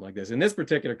level or something like this. In this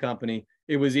particular company,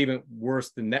 it was even worse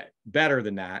than that, better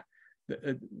than that.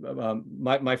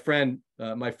 My friend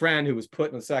who was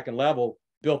put in the 2nd level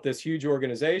built this huge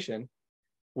organization.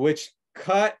 which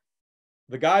cut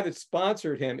the guy that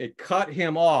sponsored him, it cut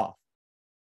him off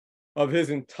of his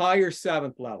entire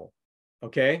 7th level.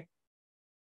 Okay.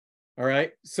 All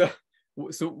right. So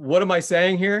what am I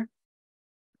saying here?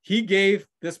 He gave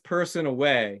this person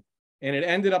away, and it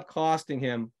ended up costing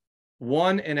him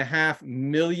 $1.5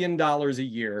 million a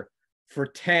year for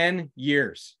 10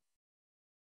 years.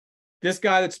 This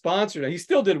guy that sponsored him, he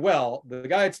still did well. The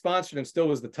guy that sponsored him still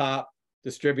was the top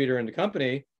distributor in the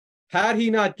company. Had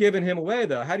he not given him away,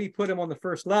 though, had he put him on the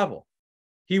 1st level,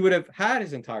 he would have had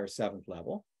his entire 7th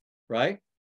level, right?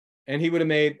 And he would have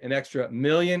made an extra $1.5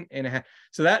 million.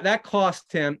 So that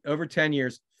cost him over 10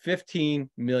 years, $15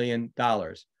 million.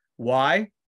 Why?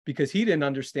 Because he didn't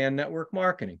understand network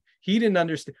marketing. He didn't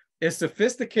understand, as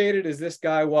sophisticated as this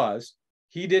guy was,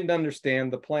 he didn't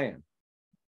understand the plan.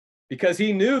 Because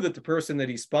he knew that the person that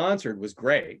he sponsored was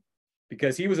great,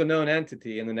 because he was a known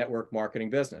entity in the network marketing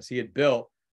business. He had built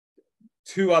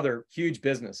 2 other huge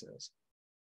businesses.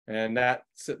 And the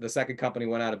 2nd company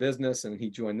went out of business, and he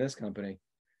joined this company.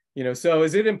 So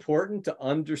is it important to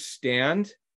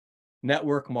understand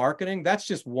network marketing? That's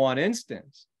just one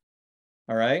instance.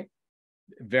 All right.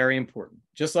 Very important.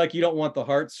 Just like you don't want the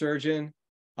heart surgeon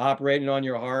operating on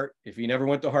your heart if you never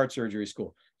went to heart surgery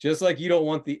school. Just like you don't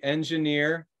want the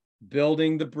engineer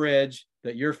building the bridge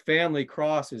that your family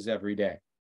crosses every day.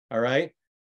 All right.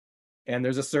 And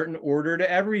there's a certain order to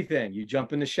everything. You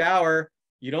jump in the shower.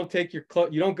 You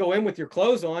don't go in with your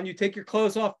clothes on. You take your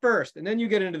clothes off first, and then you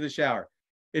get into the shower.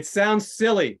 It sounds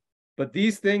silly, but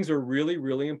these things are really,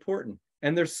 really important.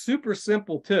 And they're super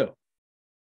simple too.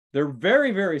 They're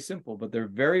very, very simple, but they're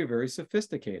very, very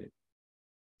sophisticated.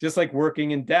 Just like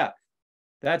working in depth.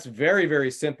 That's very,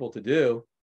 very simple to do.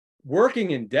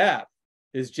 Working in depth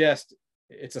is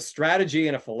it's a strategy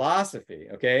and a philosophy,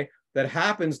 okay, that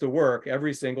happens to work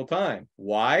every single time.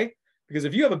 Why? Because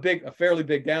if you have a fairly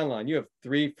big downline, you have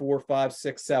 3, 4, 5,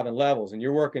 6, 7 levels, and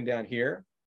you're working down here.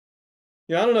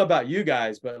 I don't know about you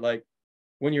guys, but like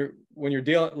when you're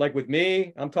dealing, like with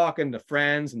me, I'm talking to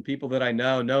friends and people that I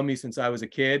know me since I was a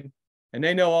kid, and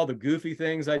they know all the goofy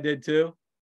things I did too.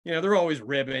 They're always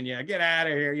ribbing, get out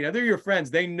of here. They're your friends.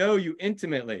 They know you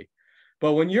intimately.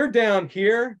 But when you're down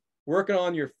here working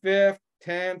on your 5th,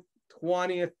 10th,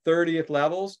 20th, 30th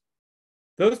levels,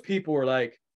 those people are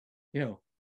like,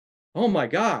 oh my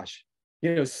gosh,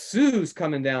 Sue's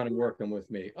coming down and working with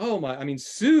me.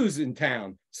 Sue's in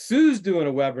town. Sue's doing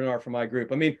a webinar for my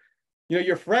group.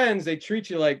 Your friends, they treat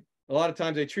you like, a lot of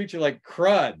times they treat you like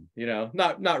crud,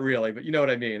 not really, but you know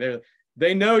what I mean?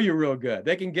 They know you're real good.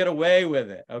 They can get away with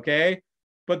it, okay?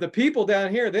 But the people down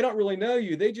here, they don't really know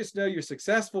you. They just know you're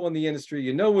successful in the industry.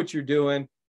 You know what you're doing.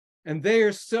 And they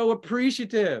are so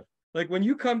appreciative. Like when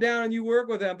you come down and you work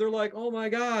with them, they're like, oh my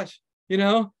gosh,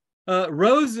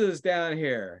 Rosa's down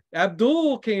here.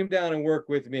 Abdul came down and worked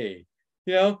with me.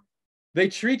 They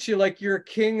treat you like you're a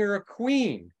king or a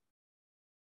queen.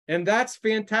 And that's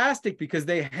fantastic because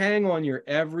they hang on your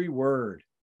every word.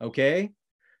 Okay.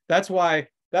 That's like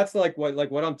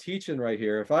what I'm teaching right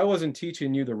here. If I wasn't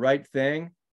teaching you the right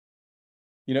thing,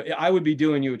 I would be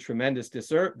doing you a tremendous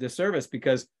disservice,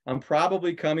 because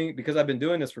because I've been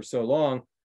doing this for so long,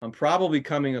 I'm probably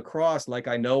coming across like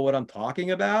I know what I'm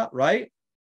talking about, right?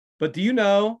 But do you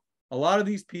know, a lot of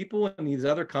these people in these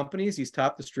other companies, these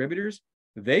top distributors,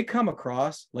 they come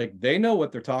across like they know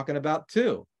what they're talking about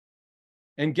too.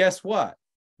 And guess what?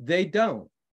 They don't.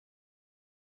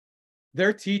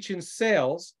 They're teaching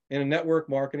sales in a network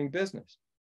marketing business.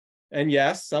 And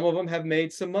yes, some of them have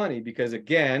made some money, because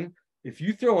again, if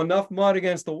you throw enough mud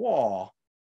against the wall,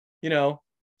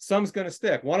 some's going to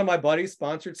stick. One of my buddies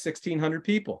sponsored 1,600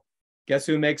 people. Guess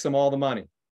who makes them all the money?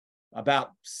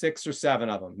 About 6 or 7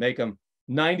 of them make him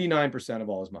 99% of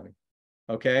all his money.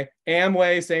 Okay.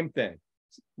 Amway, same thing.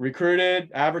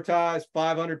 Recruited, advertised,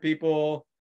 500 people,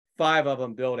 5 of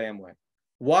them build Amway.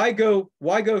 Why go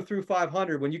through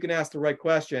 500 when you can ask the right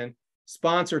question,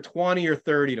 sponsor 20 or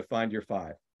 30 to find your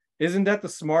 5? Isn't that the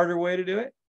smarter way to do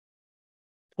it?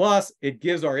 Plus, it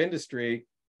gives our industry,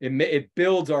 it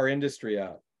builds our industry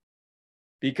up.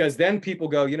 Because then people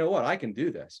go, you know what, I can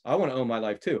do this. I want to own my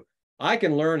life too. I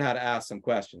can learn how to ask some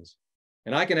questions.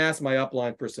 And I can ask my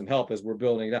upline for some help as we're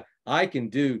building it up. I can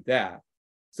do that.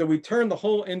 So we turn the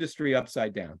whole industry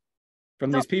upside down from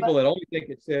these people that only think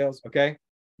it's sales. Okay.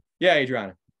 Yeah,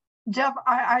 Adriana. Jeff,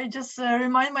 I just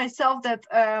remind myself that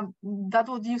that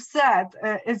what you said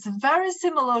is very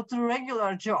similar to a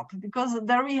regular job, because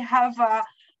there we have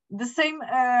the same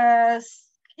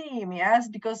scheme, yes,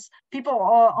 because people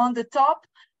are on the top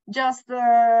just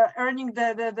earning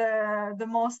the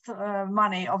most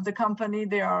money of the company.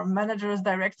 They are managers,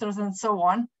 directors, and so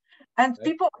on. And Right.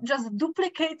 people just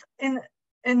duplicate in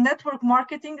network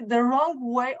marketing the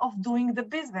wrong way of doing the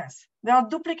business. They are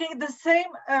duplicating the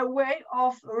same way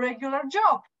of regular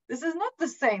job. This is not the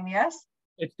same, yes?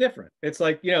 It's different. It's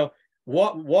like, you know,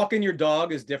 walking your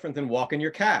dog is different than walking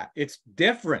your cat. It's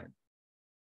different.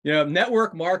 You know,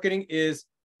 network marketing is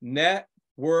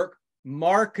network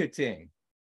marketing.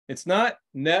 It's not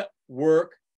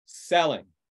network selling.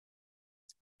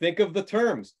 Think of the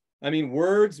terms. I mean,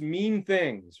 words mean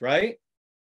things, right?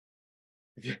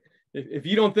 If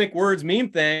you don't think words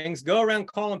mean things, go around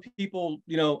calling people,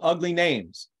 you know, ugly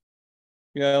names.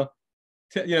 You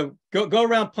know, go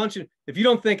around punching. If you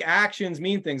don't think actions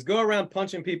mean things, go around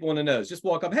punching people in the nose. Just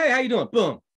walk up, hey, how you doing?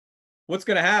 Boom. What's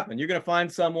going to happen? You're going to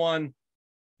find someone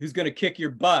who's going to kick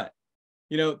your butt.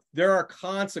 You know, there are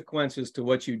consequences to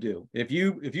what you do. If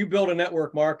you build a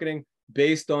network marketing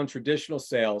based on traditional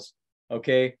sales,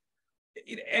 okay,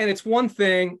 and it's one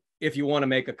thing if you want to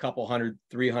make a couple $100,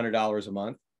 $300 a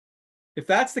month. If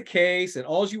that's the case, and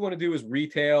all you want to do is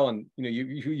retail, and you know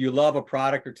you love a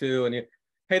product or two, and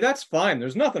hey, that's fine.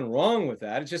 There's nothing wrong with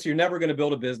that. It's just you're never going to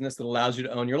build a business that allows you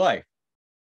to own your life.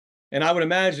 And I would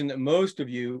imagine that most of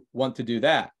you want to do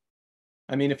that.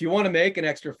 I mean, if you want to make an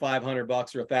extra $500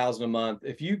 or $1,000 a month,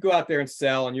 if you go out there and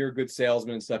sell and you're a good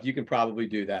salesman and stuff, you can probably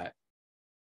do that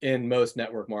in most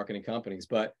network marketing companies.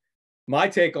 But my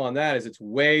take on that is it's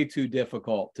way too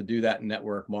difficult to do that in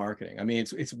network marketing. I mean,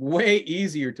 it's way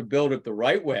easier to build it the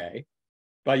right way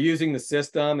by using the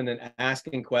system and then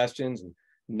asking questions and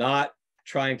not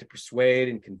trying to persuade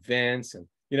and convince. And,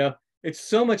 you know, it's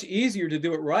so much easier to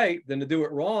do it right than to do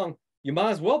it wrong. You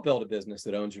might as well build a business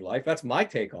that owns your life. That's my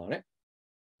take on it.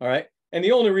 All right. And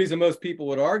the only reason most people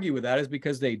would argue with that is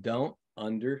because they don't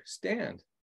understand.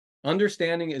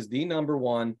 Understanding is the number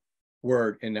one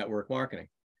word in network marketing.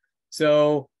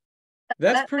 So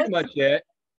that's pretty much it.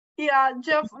 Yeah,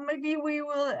 Jeff, maybe we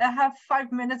will have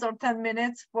 5 minutes or 10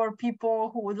 minutes for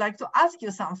people who would like to ask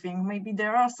you something. Maybe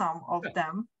there are some of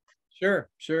them. Sure.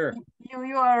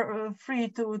 You are free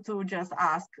to just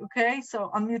ask, okay? So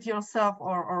unmute yourself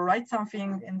or write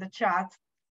something in the chat.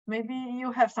 Maybe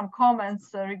you have some comments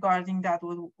regarding that,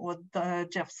 what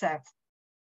Jeff said.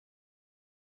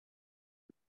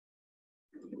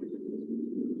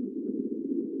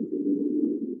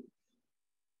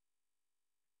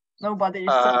 Nobody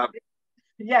is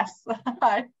yes.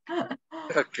 Hi.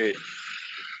 Okay.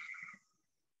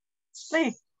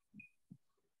 Please.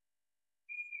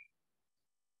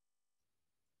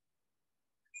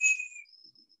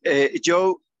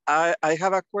 Joe, I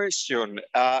have a question.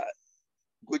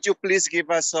 Could you please give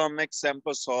us some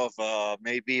examples of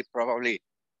maybe probably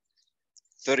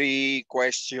 3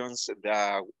 questions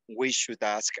that we should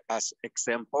ask as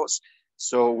examples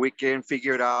so we can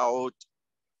figure out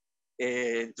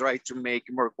and try to make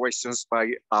more questions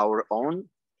by our own?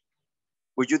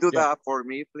 Would you do that for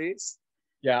me, please?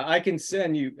 Yeah, I can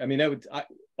send you. I mean,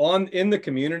 in the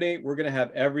community, we're going to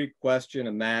have every question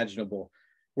imaginable.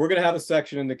 We're going to have a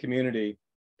section in the community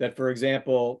that, for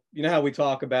example, you know how we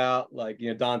talk about, like, you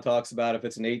know, Don talks about if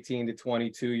it's an 18 to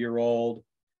 22-year-old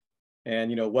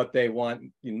and, you know, what they want,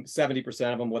 you know,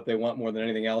 70% of them, what they want more than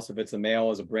anything else, if it's a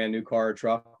male, is a brand new car or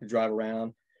truck to drive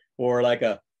around, or like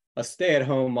a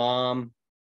stay-at-home mom.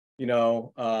 You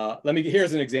know,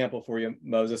 here's an example for you,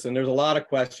 Moses. And there's a lot of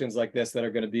questions like this that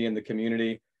are going to be in the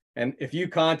community. And if you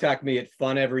contact me at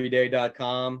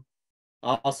funeveryday.com,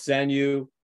 I'll send you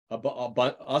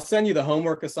the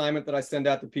homework assignment that I send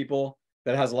out to people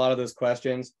that has a lot of those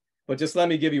questions. But just let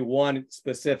me give you one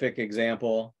specific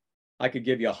example. I could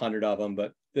give you 100 of them,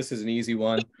 but this is an easy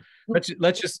one.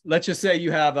 Let's just say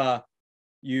you have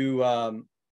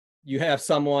you have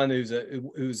someone who's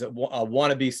a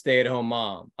wannabe stay-at-home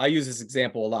mom. I use this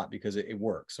example a lot because it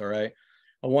works. All right,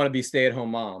 a wannabe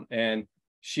stay-at-home mom, and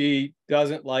she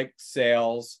doesn't like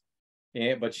sales,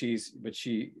 but she's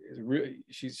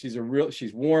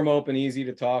warm, open, easy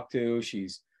to talk to.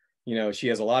 She's, you know, she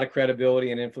has a lot of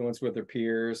credibility and influence with her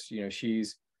peers. You know,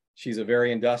 she's a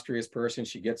very industrious person.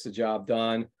 She gets the job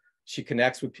done. She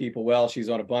connects with people well. She's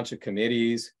on a bunch of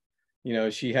committees. You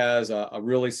know, she has a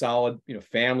really solid, you know,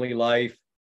 family life.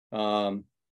 You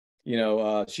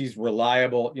know, she's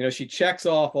reliable. You know, she checks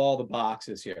off all the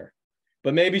boxes here.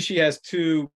 But maybe she has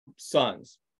 2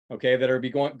 sons, okay, that are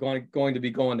going to be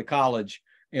going to college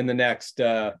in the next,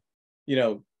 you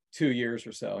know, 2 years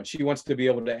or so. And she wants to be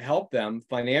able to help them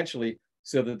financially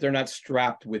so that they're not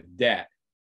strapped with debt.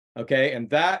 Okay. And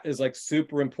that is like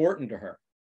super important to her.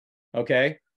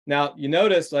 Okay. Now, you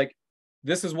notice, like,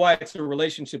 this is why it's a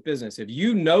relationship business. If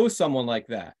you know someone like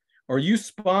that, or you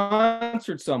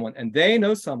sponsored someone and they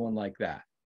know someone like that,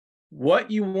 what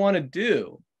you want to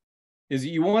do is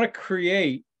you want to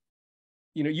create,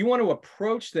 you want to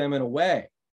approach them in a way.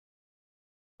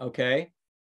 Okay.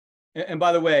 And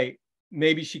by the way,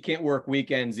 maybe she can't work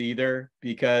weekends either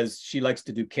because she likes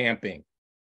to do camping,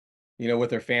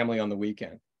 with her family on the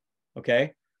weekend.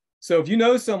 Okay. So if you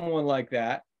know someone like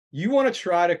that, you want to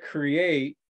try to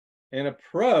create an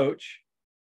approach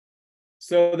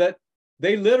so that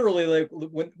they literally, like,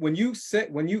 when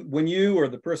you or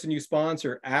the person you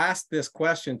sponsor ask this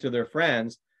question to their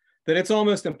friends, that it's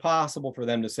almost impossible for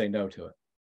them to say no to it.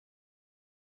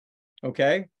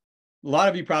 Okay. A lot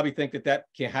of you probably think that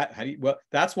can't, well,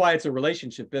 that's why it's a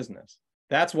relationship business.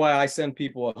 That's why I send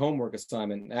people a homework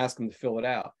assignment and ask them to fill it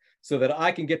out so that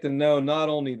I can get to know not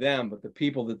only them, but the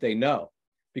people that they know.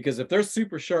 Because if they're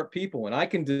super sharp people and I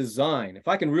can design, if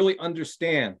I can really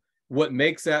understand what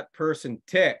makes that person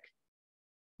tick,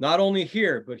 not only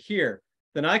here, but here,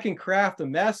 then I can craft a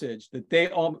message that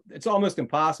it's almost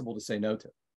impossible to say no to.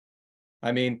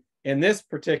 I mean, in this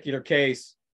particular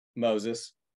case,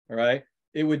 Moses, all right,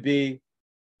 it would be,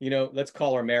 let's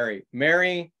call her Mary.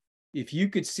 Mary, if you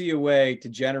could see a way to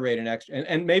generate an extra,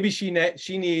 and maybe she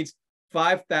needs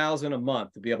 $5,000 a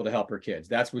month to be able to help her kids.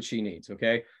 That's what she needs.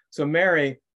 Okay. So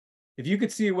Mary, if you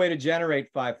could see a way to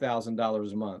generate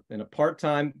 $5,000 a month in a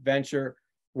part-time venture,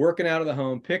 working out of the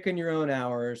home, picking your own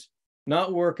hours,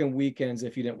 not working weekends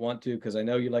if you didn't want to, because I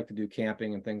know you like to do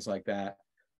camping and things like that.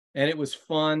 And it was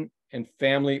fun and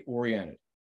family oriented.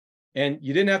 And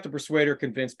you didn't have to persuade or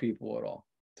convince people at all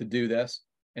to do this.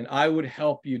 And I would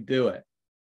help you do it.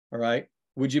 All right.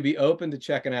 Would you be open to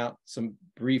checking out some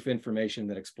brief information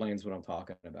that explains what I'm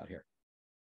talking about here?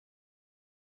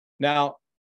 Now,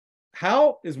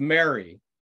 how is Mary,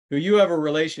 who you have a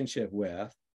relationship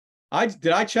with,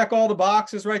 did I check all the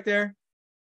boxes right there?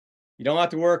 You don't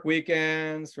have to work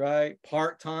weekends, right?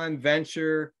 Part-time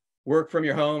venture, work from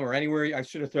your home or anywhere. I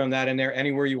should have thrown that in there,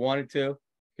 anywhere you wanted to,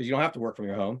 because you don't have to work from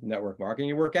your home, network marketing,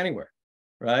 you work anywhere,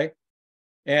 right?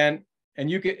 And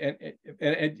you can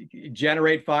and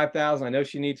generate 5,000. I know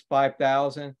she needs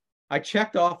 5,000. I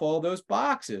checked off all those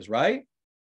boxes, right?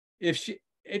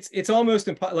 It's almost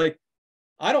impossible. Like,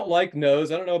 I don't like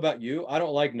no's. I don't know about you. I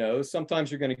don't like no's.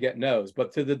 Sometimes you're going to get no's,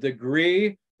 but to the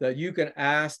degree that you can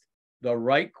ask the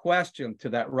right question to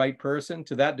that right person,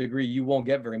 to that degree, you won't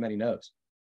get very many no's.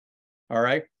 All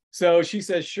right. So she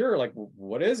says, sure. Like, well,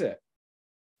 what is it?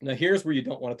 Now, here's where you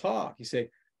don't want to talk. You say,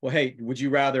 well, hey, would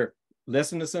you rather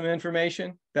listen to some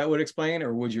information that would explain,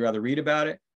 or would you rather read about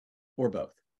it, or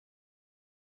both?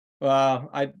 How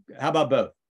about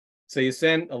both? So you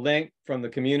send a link from the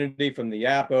community, from the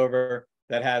app over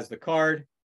that has the card,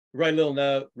 write a little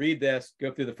note, read this,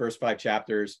 go through the first 5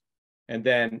 chapters, and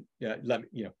then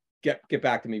get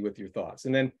back to me with your thoughts.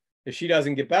 And then if she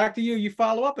doesn't get back to you, you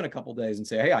follow up in a couple of days and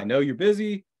say, hey, I know you're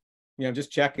busy.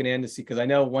 Just checking in to see, because I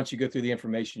know once you go through the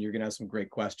information, you're going to have some great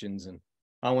questions, and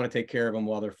I want to take care of them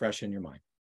while they're fresh in your mind.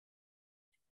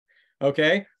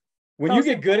 Okay. When you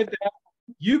get good at that,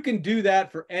 you can do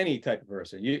that for any type of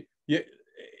person.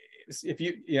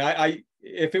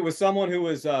 If it was someone who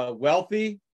was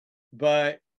wealthy,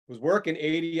 but was working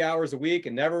 80 hours a week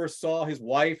and never saw his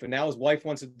wife, and now his wife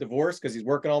wants a divorce because he's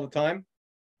working all the time,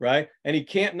 right? And he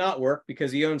can't not work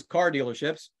because he owns car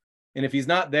dealerships. And if he's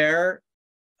not there,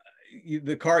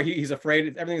 he's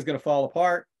afraid everything's going to fall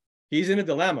apart. He's in a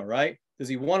dilemma, right? Does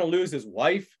he want to lose his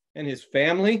wife and his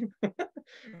family?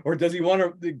 Or does he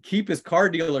want to keep his car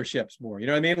dealerships more? You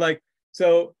know what I mean? Like,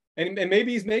 so, and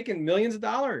maybe he's making millions of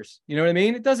dollars. You know what I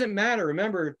mean? It doesn't matter.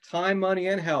 Remember, time, money,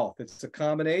 and health. It's a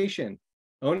combination.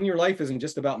 Owning your life isn't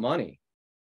just about money.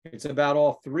 It's about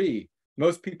all three.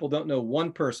 Most people don't know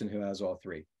one person who has all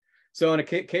three. So in a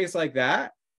case like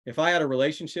that, if I had a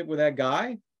relationship with that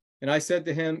guy and I said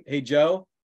to him, hey, Joe,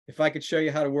 if I could show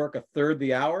you how to work 1/3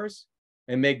 the hours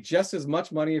and make just as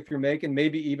much money if you're making,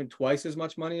 maybe even twice as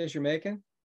much money as you're making,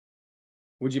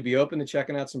 would you be open to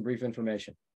checking out some brief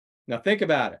information? Now think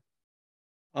about it.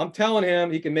 I'm telling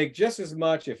him he can make just as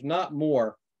much, if not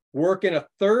more, working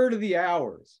 1/3 of the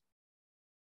hours,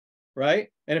 right?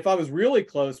 And if I was really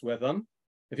close with him,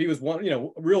 if he was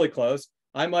really close,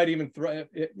 I might even throw,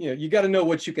 you got to know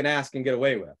what you can ask and get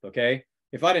away with, okay?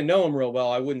 If I didn't know him real well,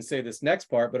 I wouldn't say this next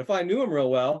part, but if I knew him real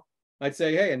well, I'd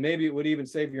say, hey, and maybe it would even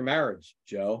save your marriage,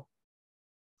 Joe.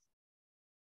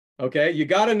 Okay, you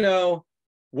got to know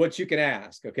what you can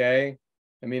ask, okay?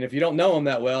 I mean, if you don't know him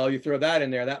that well, you throw that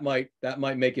in there, that might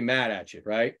make him mad at you,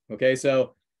 right? Okay,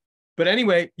 so, but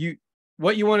anyway,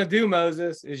 what you want to do,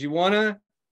 Moses, is you want to,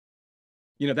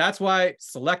 that's why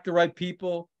select the right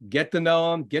people, get to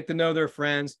know them, get to know their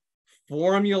friends,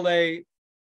 formulate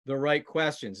the right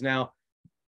questions. Now,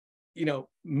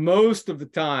 most of the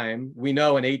time we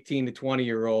know an 18 to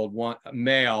 20-year-old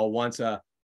male wants a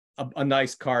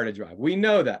nice car to drive. We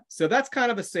know that. So that's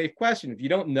kind of a safe question. If you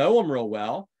don't know them real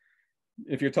well,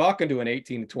 if you're talking to an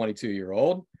 18 to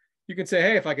 22-year-old, you can say,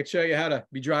 hey, if I could show you how to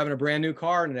be driving a brand new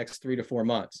car in the next 3 to 4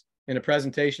 months in a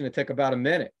presentation that took about a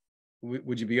minute,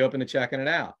 would you be open to checking it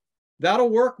out? That'll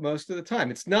work most of the time.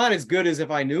 It's not as good as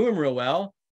if I knew him real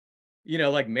well,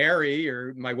 like Mary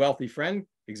or my wealthy friend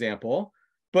example,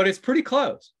 but it's pretty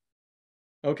close.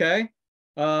 Okay.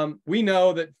 We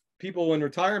know that people in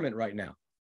retirement right now,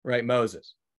 right,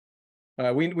 Moses?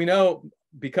 We know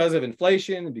because of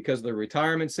inflation and because of the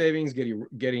retirement savings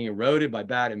getting eroded by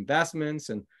bad investments,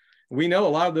 and we know a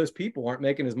lot of those people aren't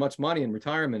making as much money in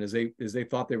retirement as they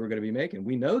thought they were going to be making.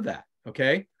 We know that.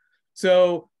 Okay.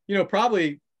 So,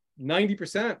 probably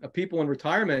 90% of people in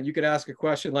retirement, you could ask a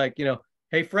question like,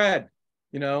 hey, Fred,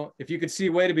 if you could see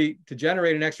a way to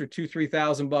generate an extra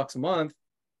 $2,000-3,000 a month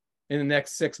in the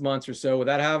next 6 months or so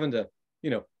without having to,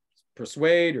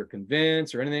 persuade or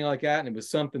convince or anything like that, and it was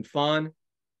something fun,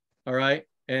 all right,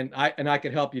 and I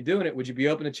could help you doing it, would you be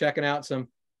open to checking out some,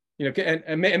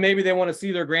 and maybe they want to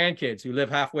see their grandkids who live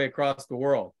halfway across the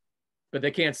world, but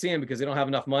they can't see them because they don't have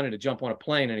enough money to jump on a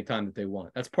plane anytime that they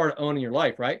want. That's part of owning your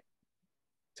life, right?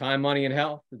 Time, money, and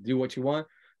health, do what you want.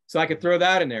 So I could throw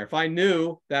that in there. If I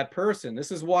knew that person,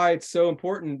 this is why it's so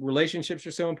important. Relationships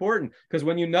are so important, because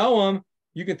when you know them,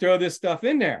 you can throw this stuff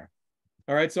in there.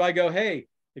 All right. So I go, hey,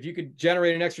 if you could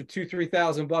generate an extra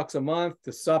 $2,000-3,000 a month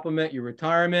to supplement your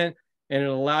retirement, and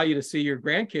it'll allow you to see your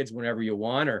grandkids whenever you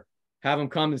want, or have them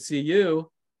come and see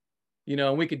you,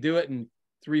 and we could do it in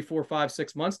 3, 4, 5,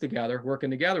 6 months together,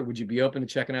 working together. Would you be open to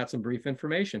checking out some brief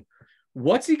information?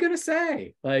 What's he going to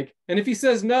say? And if he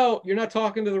says no, you're not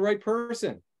talking to the right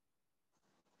person.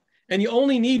 And you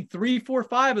only need 3, 4,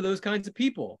 5 of those kinds of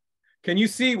people. Can you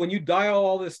see when you dial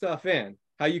all this stuff in,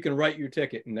 how you can write your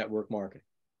ticket in network marketing?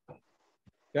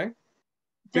 Okay.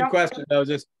 Good question, though.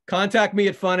 Just contact me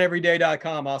at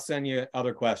funeveryday.com. I'll send you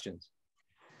other questions.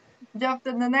 Jeff,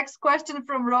 the next question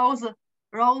from Rosa,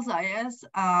 yes.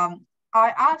 I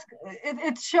ask,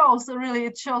 it shows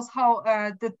how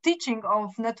the teaching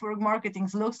of network marketing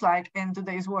looks like in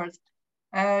today's world.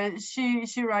 She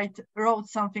wrote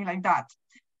something like that.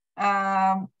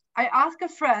 I asked a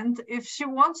friend if she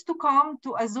wants to come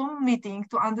to a Zoom meeting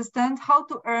to understand how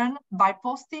to earn by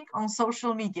posting on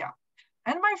social media.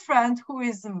 And my friend, who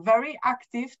is very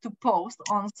active to post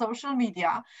on social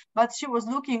media, but she was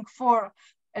looking for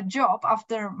a job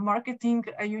after marketing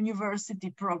a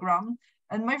university program.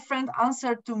 And my friend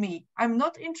answered to me, I'm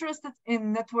not interested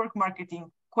in network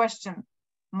marketing. Question.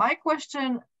 My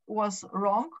question was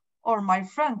wrong, or my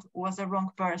friend was a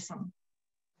wrong person?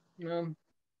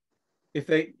 If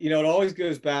they, it always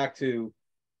goes back to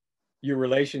your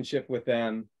relationship with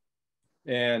them,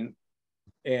 and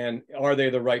are they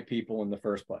the right people in the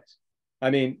first place? I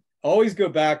mean, always go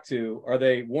back to, are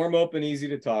they warm, open, easy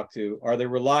to talk to? Are they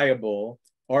reliable?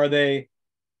 Are they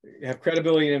have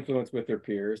credibility and influence with their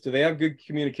peers? Do they have good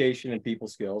communication and people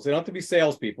skills? They don't have to be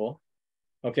salespeople,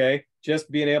 okay?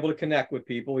 Just being able to connect with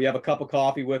people. You have a cup of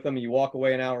coffee with them and you walk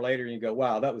away an hour later and you go,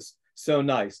 wow, that was so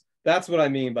nice. That's what I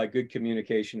mean by good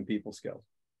communication and people skills.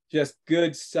 Just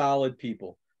good, solid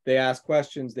people. They ask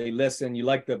questions, they listen, you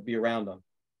like to be around them.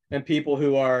 And people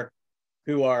who are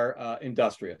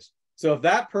industrious. So if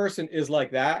that person is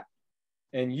like that,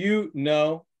 and you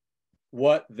know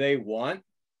what they want,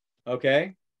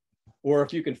 okay, or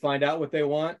if you can find out what they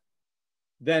want,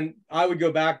 then I would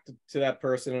go back to that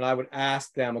person and I would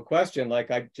ask them a question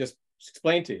like I just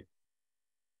explained to you,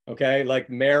 okay, like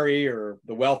Mary or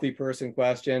the wealthy person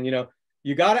question.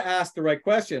 You got to ask the right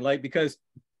question, because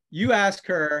you ask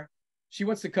her, she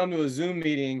wants to come to a Zoom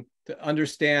meeting to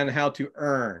understand how to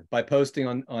earn by posting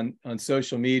on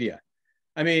social media.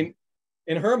 I mean,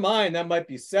 in her mind, that might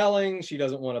be selling. She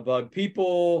doesn't want to bug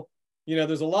people.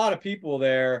 There's a lot of people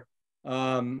there.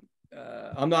 I'm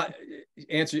not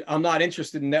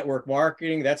interested in network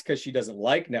marketing. That's because she doesn't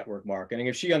like network marketing.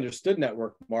 If she understood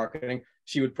network marketing,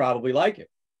 she would probably like it,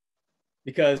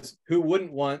 because who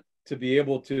wouldn't want to be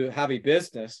able to have a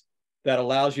business that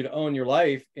allows you to own your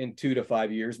life in 2 to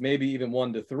 5 years, maybe even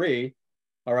 1 to 3,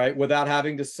 all right, without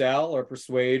having to sell or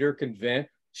persuade or convince.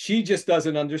 She just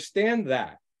doesn't understand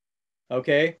that.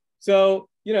 Okay. So,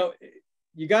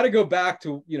 you got to go back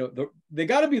to, they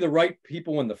got to be the right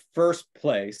people in the first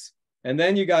place. And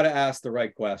then you got to ask the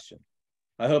right question.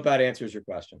 I hope that answers your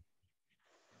question.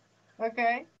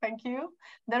 Okay, thank you.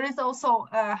 There is also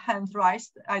a hand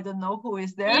raised. I don't know who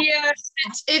is there. Yes,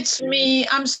 it's me.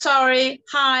 I'm sorry.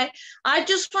 Hi. I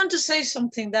just want to say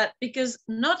something that because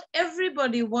not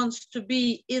everybody wants to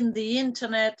be in the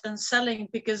internet and selling,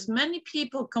 because many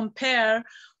people compare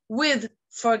with,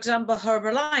 for example,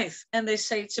 Herbalife, and they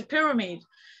say it's a pyramid.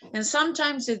 And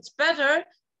sometimes it's better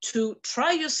to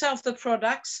try yourself the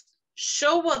products,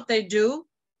 show what they do,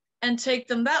 and take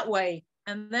them that way,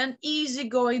 and then easy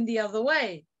going the other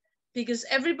way, because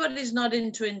everybody's not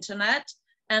into internet.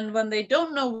 And when they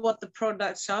don't know what the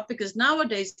products are, because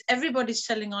nowadays everybody's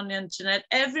selling on the internet,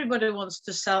 everybody wants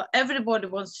to sell, everybody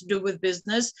wants to do with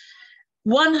business.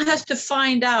 One has to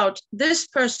find out this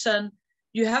person,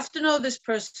 you have to know this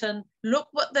person, look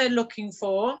what they're looking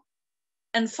for,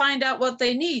 and find out what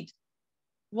they need.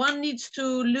 One needs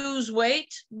to lose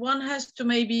weight, one has to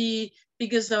maybe,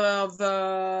 because of,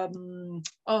 the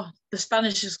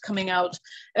Spanish is coming out,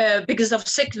 because of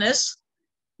sickness,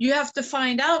 you have to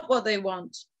find out what they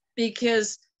want.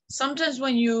 Because sometimes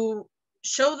when you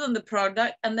show them the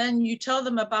product and then you tell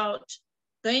them about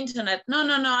the internet, no,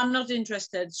 I'm not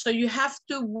interested. So you have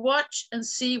to watch and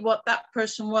see what that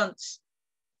person wants.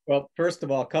 Well, first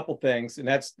of all, a couple things, and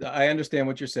I understand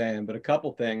what you're saying, but a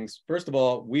couple things. First of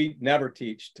all, we never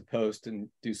teach to post and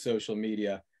do social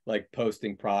media, like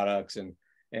posting products and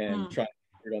trying to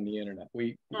put it on the internet.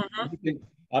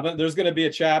 There's going to be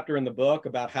a chapter in the book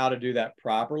about how to do that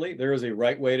properly. There is a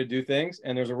right way to do things,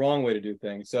 and there's a wrong way to do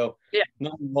things. So,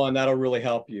 number one, that'll really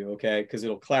help you, okay? Because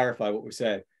it'll clarify what we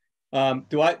said. How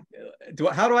do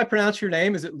I pronounce your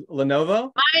name? Is it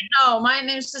Lenovo? My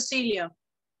name's Cecilia.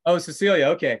 Oh, Cecilia.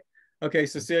 Okay. Okay,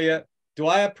 Cecilia, do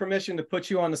I have permission to put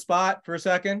you on the spot for a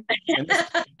second? Go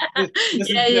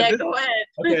ahead.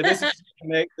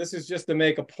 Okay, this is just to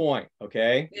make a point,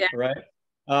 okay? Yeah. Right?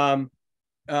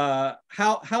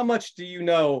 How much do you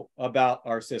know about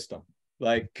our system?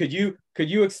 Like, could you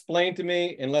explain to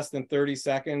me in less than 30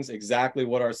 seconds exactly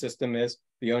what our system is,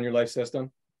 the Own Your Life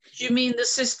system? Do you mean the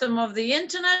system of the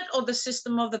internet or the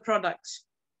system of the products?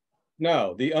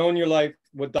 No, the Own Your Life,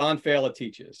 what Don Faila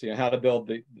teaches, how to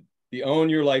build the Own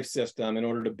Your Life system in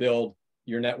order to build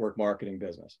your network marketing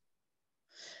business.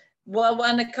 Well,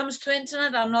 when it comes to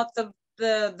internet, I'm not the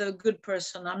good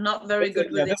person. I'm not very good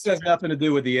with it. This has nothing to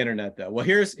do with the internet, though. Well,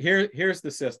 here's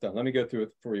the system. Let me go through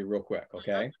it for you real quick,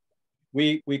 okay?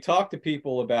 We talk to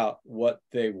people about what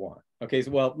they want. Okay,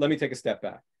 so let me take a step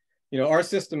back. Our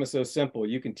system is so simple.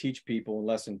 You can teach people in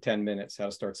less than 10 minutes how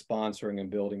to start sponsoring and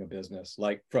building a business,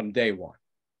 like from day one.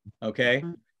 Okay.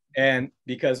 And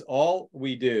because all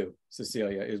we do,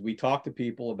 Cecilia, is we talk to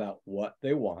people about what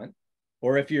they want,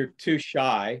 or if you're too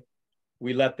shy,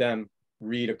 we let them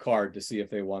read a card to see if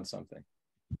they want something.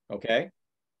 Okay.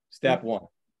 Step one.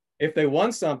 If they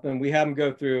want something, we have them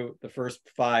go through the first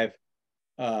 5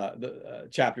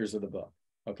 chapters of the book.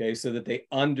 Okay. So that they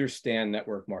understand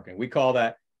network marketing. We call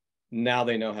that, now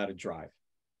they know how to drive.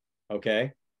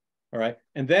 Okay. All right.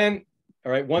 And then,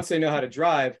 all right, once they know how to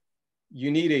drive,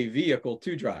 you need a vehicle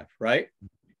to drive, right?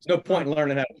 There's no point in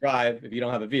learning how to drive if you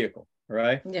don't have a vehicle, all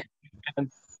right? Yeah.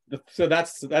 And so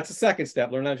that's the second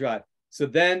step, learn how to drive. So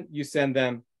then you send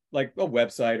them like a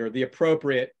website or the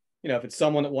appropriate, if it's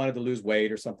someone that wanted to lose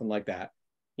weight or something like that,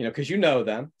 because you know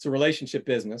them, it's a relationship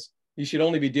business. You should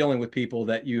only be dealing with people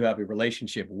that you have a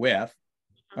relationship with,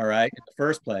 all right, in the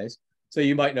first place. So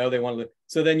you might know they want to,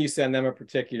 so then you send them a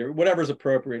particular, whatever's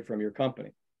appropriate from your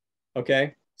company.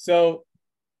 Okay. So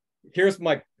here's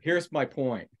my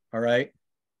point. All right.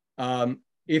 When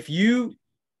you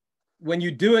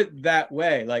do it that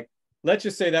way, like, let's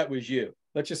just say that was you.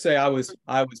 Let's just say I was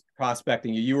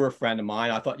prospecting you. You were a friend of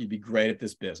mine. I thought you'd be great at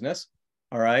this business.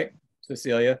 All right,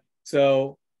 Cecilia.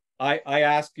 So I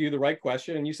asked you the right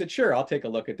question and you said, sure, I'll take a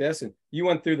look at this. And you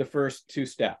went through the first 2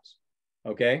 steps.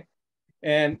 Okay.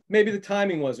 And maybe the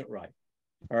timing wasn't right.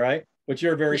 All right. But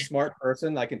you're a very smart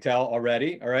person. I can tell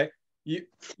already. All right. You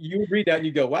read that and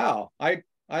you go, wow, I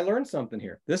learned something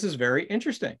here. This is very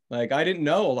interesting. Like, I didn't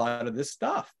know a lot of this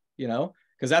stuff,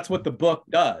 because that's what the book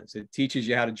does. It teaches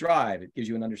you how to drive. It gives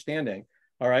you an understanding.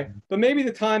 All right. But maybe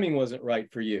the timing wasn't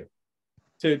right for you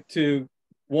to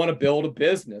want to build a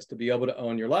business, to be able to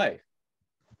own your life.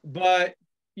 But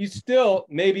you still,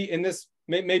 maybe in this,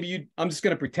 I'm just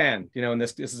going to pretend, and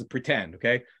this is a pretend.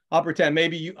 Okay. I'll pretend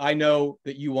I know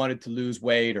that you wanted to lose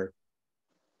weight or,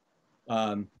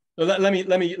 let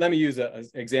me use an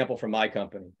example from my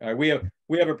company. All right, we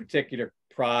have a particular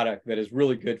product that is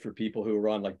really good for people who are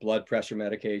on like blood pressure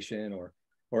medication or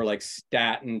like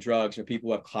statin drugs, people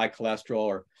who have high cholesterol,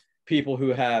 or people who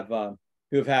have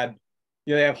had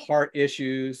they have heart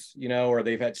issues, or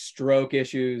they've had stroke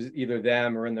issues, either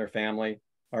them or in their family.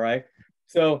 All right.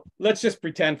 So let's just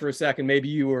pretend for a second, maybe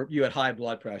you had high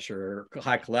blood pressure or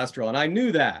high cholesterol, and I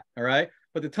knew that. All right.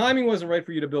 But the timing wasn't right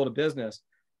for you to build a business.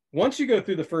 Once you go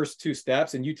through the first 2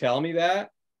 steps and you tell me that,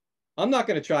 I'm not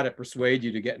going to try to persuade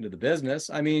you to get into the business.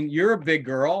 I mean, you're a big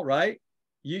girl, right?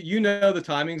 You know the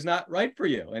timing's not right for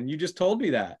you, and you just told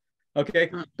me that.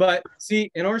 Okay. But see,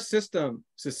 in our system,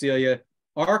 Cecilia,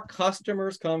 our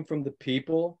customers come from the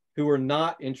people who are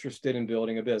not interested in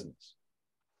building a business.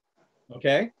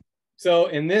 Okay. So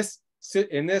in this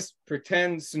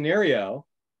pretend scenario,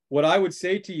 what I would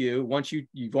say to you, once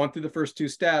you've gone through the first 2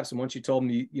 steps, and once you told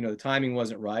me, the timing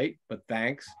wasn't right, but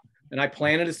thanks, and I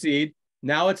planted a seed,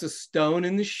 now it's a stone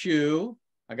in the shoe.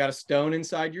 I got a stone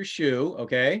inside your shoe,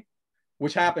 okay?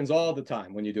 Which happens all the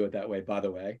time when you do it that way, by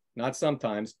the way, not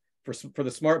sometimes. For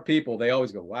the smart people, they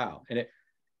always go, wow. And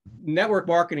network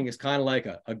marketing is kind of like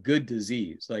a good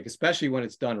disease, like especially when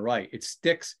it's done right. It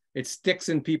sticks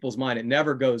in people's mind. It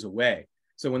never goes away.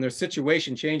 So when their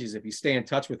situation changes, if you stay in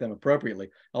touch with them appropriately,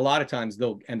 a lot of times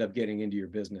they'll end up getting into your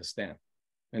business then.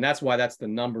 And that's why that's the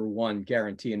 #1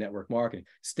 guarantee in network marketing.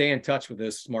 Stay in touch with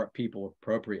those smart people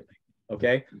appropriately.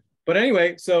 Okay. But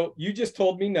anyway, so you just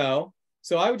told me no.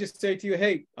 So I would just say to you,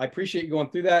 hey, I appreciate you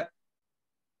going through that.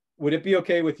 Would it be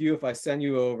okay with you if I send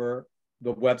you over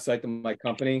the website to my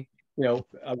company?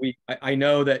 I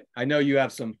know you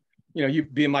have some, you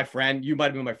being my friend, you might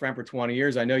have been my friend for 20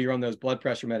 years. I know you're on those blood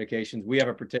pressure medications. We have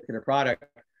a particular product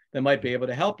that might be able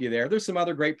to help you there. There's some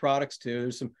other great products too.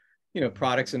 There's some,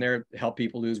 products in there to help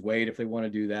people lose weight if they want to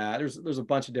do that. There's a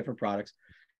bunch of different products.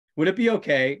 Would it be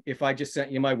okay if I just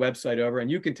sent you my website over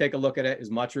and you can take a look at it as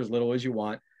much or as little as you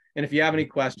want? And if you have any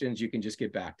questions, you can just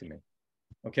get back to me.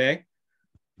 Okay.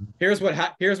 Here's what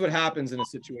happens in a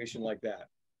situation like that.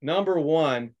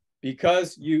 #1,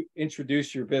 because you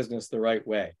introduced your business the right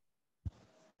way.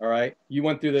 All right. You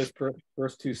went through those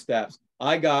first 2 steps.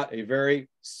 I got a very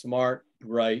smart,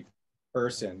 bright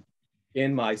person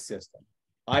in my system.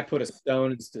 I put a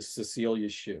stone into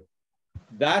Cecilia's shoe.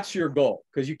 That's your goal,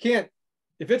 because you can't,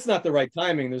 if it's not the right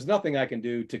timing, there's nothing I can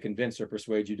do to convince or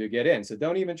persuade you to get in. So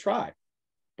don't even try.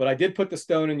 But I did put the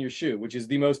stone in your shoe, which is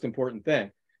the most important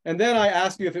thing. And then I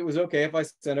asked you if it was okay if I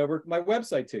sent over my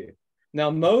website to you. Now,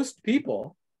 most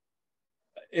people,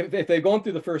 if they've gone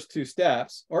through the first 2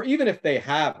 steps, or even if they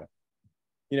haven't,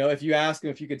 if you ask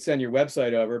them if you could send your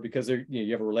website over because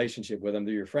you have a relationship with them,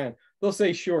 they're your friend, they'll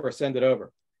say, sure, send it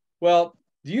over. Well,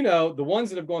 do you know the ones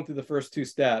that have gone through the first 2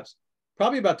 steps,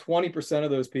 probably about 20%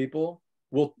 of those people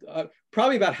will,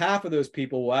 probably about half of those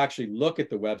people will actually look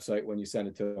at the website when you send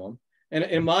it to them. And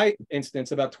in my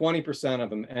instance, about 20%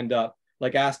 of them end up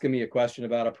like asking me a question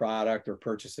about a product or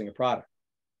purchasing a product.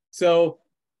 So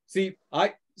see,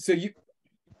 that's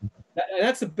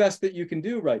the best that you can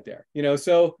do right there,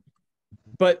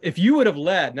 but if you would have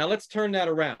led, now let's turn that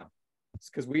around,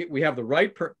 because we have the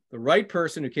right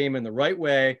person who came in the right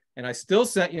way, and I still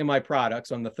sent you my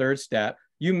products on the 3rd step.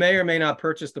 You may or may not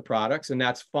purchase the products, and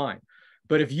that's fine.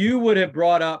 But if you would have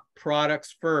brought up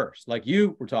products first, like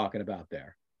you were talking about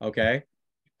there, okay,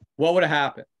 what would have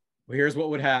happened? Well, here's what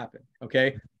would happen,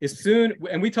 okay?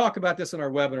 And we talk about this in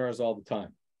our webinars all the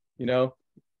time, 100%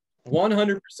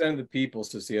 of the people,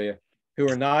 Cecilia, who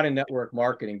are not in network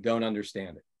marketing don't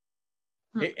understand it.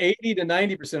 80 to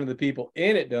 90% of the people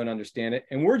in it don't understand it.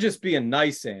 And we're just being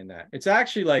nice saying that. It's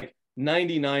actually like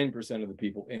 99% of the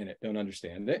people in it don't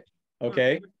understand it,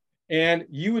 okay? And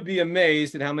you would be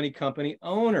amazed at how many company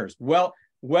owners,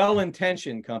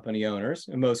 well-intentioned company owners,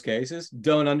 in most cases,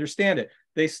 don't understand it.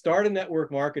 They start a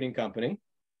network marketing company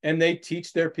and they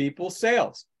teach their people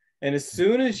sales. And as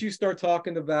soon as you start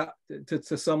talking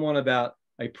to someone about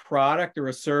a product or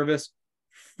a service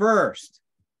first,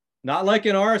 not like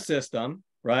in our system,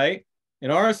 right? In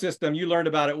our system, you learned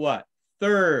about it what?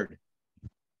 3rd.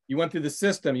 You went through the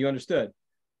system, you understood.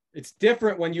 It's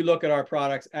different when you look at our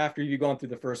products after you've gone through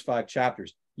the first 5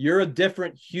 chapters. You're a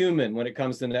different human when it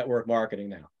comes to network marketing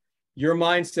now. Your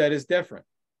mindset is different,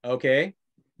 okay?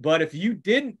 But if you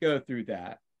didn't go through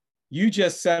that, you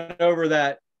just sent over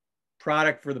that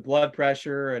product for the blood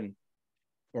pressure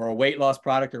or a weight loss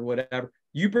product or whatever,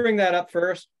 you bring that up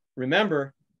first.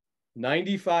 Remember,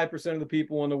 95% of the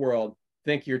people in the world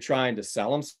think you're trying to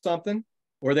sell them something,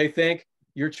 or they think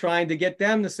you're trying to get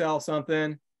them to sell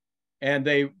something, and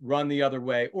they run the other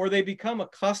way, or they become a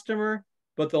customer,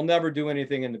 but they'll never do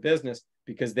anything in the business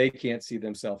because they can't see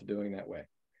themselves doing that way.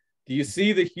 Do you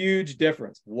see the huge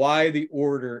difference? Why the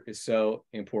order is so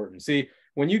important? See,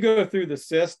 when you go through the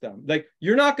system, like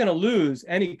you're not going to lose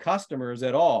any customers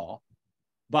at all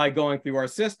by going through our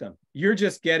system. You're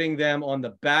just getting them on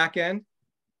the back end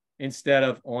instead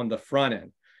of on the front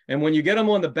end. And when you get them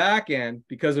on the back end,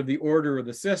 because of the order of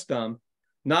the system,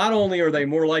 not only are they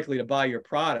more likely to buy your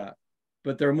product,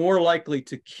 but they're more likely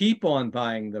to keep on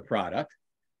buying the product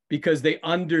because they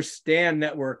understand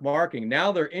network marketing.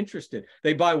 Now they're interested.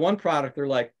 They buy one product, they're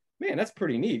like, man, that's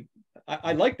pretty neat.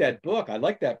 I like that book. I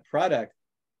like that product.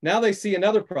 Now they see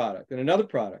another product and another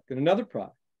product and another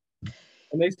product.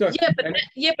 And they start.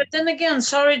 But then again,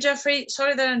 sorry, Jeffrey,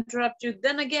 sorry that I interrupt you.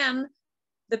 Then again,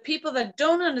 the people that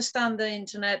don't understand the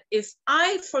internet, if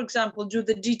I, for example, do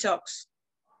the detox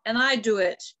and I do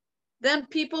it, then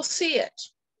people see it.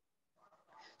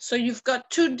 So you've got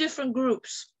two different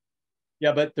groups.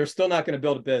 Yeah, but they're still not going to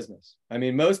build a business. I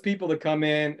mean, most people that come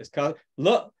in,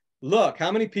 look,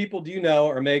 how many people do you know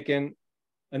are making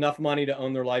enough money to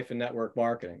own their life in network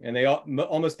marketing? And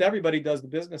almost everybody does the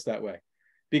business that way,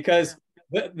 because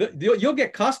you'll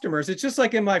get customers. It's just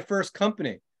like in my first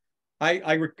company.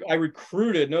 I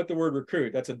recruited, note the word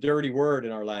recruit. That's a dirty word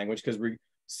in our language, because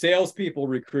salespeople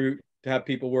recruit to have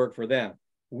people work for them.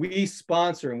 We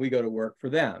sponsor and we go to work for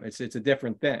them. It's a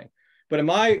different thing. But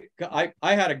I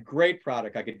had a great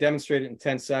product. I could demonstrate it in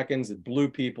 10 seconds. It blew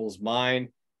people's mind.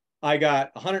 I got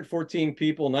 114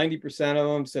 people, 90% of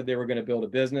them said they were going to build a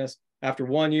business. After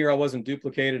 1 year, I wasn't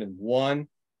duplicated in one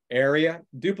area.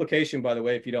 Duplication, by the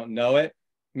way, if you don't know it,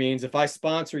 means if I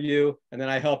sponsor you and then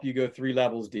I help you go 3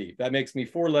 levels deep, that makes me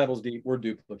 4 levels deep. We're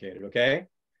duplicated, okay?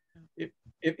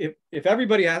 If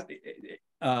everybody has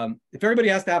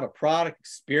to have a product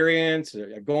experience,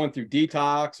 or going through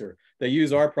detox, or they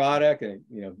use our product, and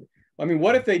I mean,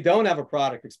 what if they don't have a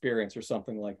product experience or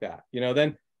something like that?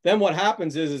 Then what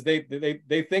happens is they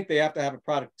think they have to have a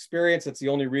product experience. That's the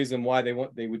only reason why they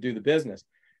would do the business.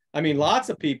 I mean, lots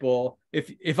of people,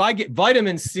 if I get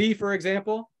vitamin C, for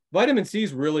example, vitamin C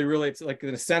is really, it's like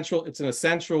an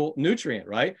essential nutrient,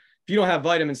 right? If you don't have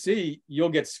vitamin C, you'll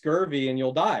get scurvy and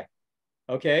you'll die.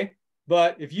 Okay.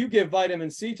 But if you give vitamin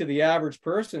C to the average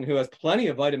person who has plenty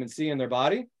of vitamin C in their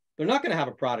body, they're not going to have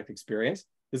a product experience.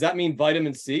 Does that mean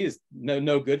vitamin C is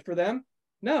no good for them?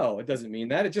 No, it doesn't mean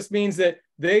that. It just means that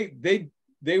they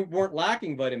weren't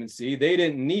lacking vitamin C. They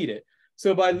didn't need it.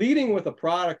 So by leading with a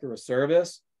product or a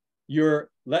service, you're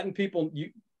letting people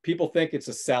think it's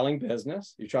a selling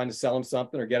business. You're trying to sell them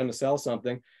something or get them to sell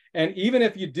something. And even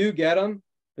if you do get them,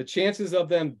 the chances of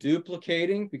them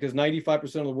duplicating, because 95%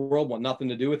 of the world want nothing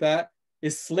to do with that,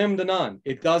 is slim to none.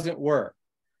 It doesn't work.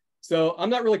 So I'm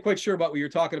not really quite sure about what you're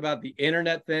talking about, the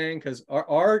internet thing, because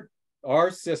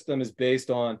our system is based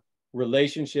on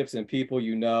relationships and people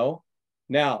you know.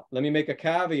 Now, let me make a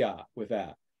caveat with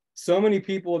that. So many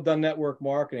people have done network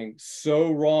marketing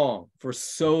so wrong for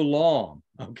so long,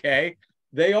 okay?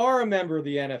 They are a member of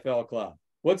the NFL club.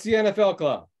 What's the NFL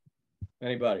club?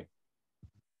 Anybody?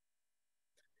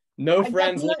 No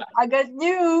friends left. I got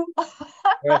you.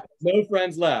 No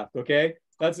friends left, okay?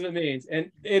 That's what it means.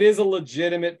 And it is a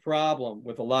legitimate problem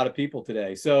with a lot of people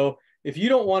today. So if you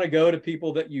don't want to go to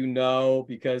people that you know,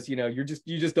 because you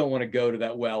just don't want to go to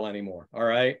that well anymore, all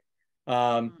right?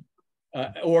 Or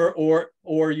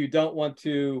you don't want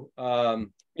to,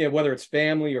 whether it's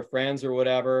family or friends or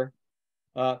whatever,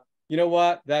 you know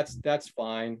what? That's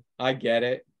fine. I get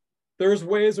it. There's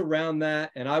ways around that,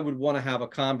 and I would want to have a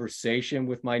conversation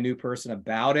with my new person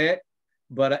about it.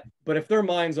 But if their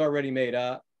mind's already made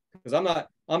up, because I'm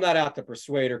not out to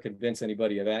persuade or convince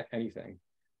anybody of anything.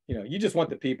 You just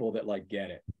want the people that get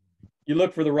it. You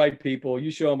look for the right people. You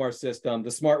show them our system.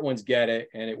 The smart ones get it,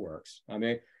 and it works. I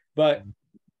mean, but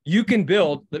you can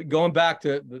build. Going back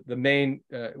to the main,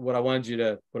 the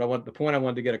point I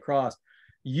wanted to get across.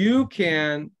 You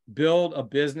can build a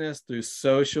business through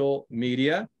social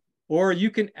media, or you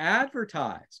can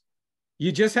advertise.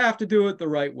 You just have to do it the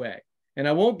right way. And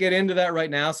I won't get into that right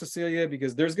now, Cecilia,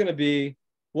 because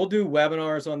we'll do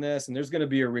webinars on this, and there's going to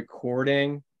be a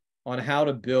recording on how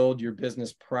to build your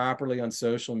business properly on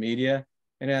social media.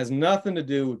 And it has nothing to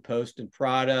do with posting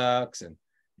products and,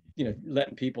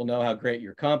 letting people know how great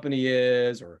your company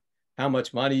is or how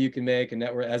much money you can make and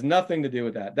network. It has nothing to do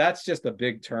with that. That's just a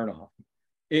big turnoff.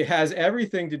 It has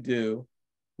everything to do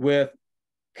with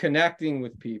connecting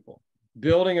with people,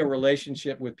 building a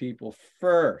relationship with people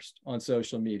first on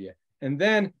social media. And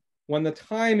then when the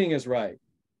timing is right,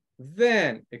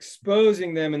 then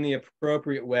exposing them in the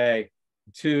appropriate way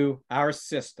to our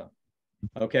system.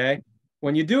 Okay.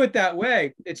 When you do it that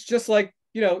way, it's just like,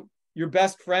 your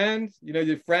best friend,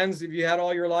 your friends, if you had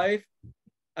all your life,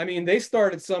 I mean, they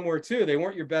started somewhere too. They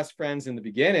weren't your best friends in the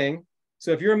beginning.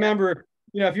 So if you're a member,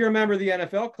 if you're a member of the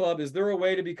NFL club, is there a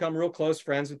way to become real close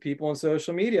friends with people on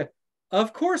social media?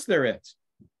 Of course there is.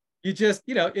 You just,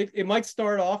 it might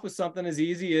start off with something as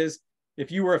easy as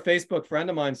if you were a Facebook friend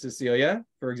of mine, Cecilia,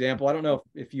 for example, I don't know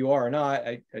if you are or not,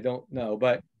 I don't know,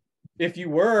 but if you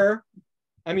were,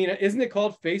 I mean, isn't it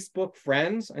called Facebook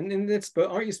friends? And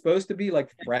aren't you supposed to be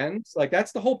like friends? Like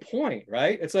that's the whole point,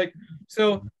 right? It's like,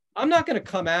 so I'm not going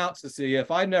to come out, Cecilia, if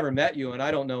I've never met you and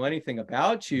I don't know anything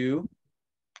about you.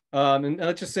 And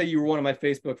let's just say you were one of my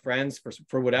Facebook friends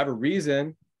for whatever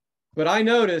reason, but I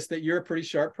noticed that you're a pretty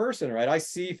sharp person, right? I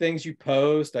see things you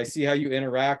post, I see how you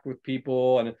interact with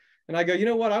people, and I go, you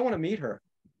know what? I want to meet her.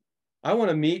 I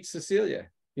want to meet Cecilia,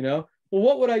 you know? Well,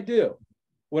 what would I do?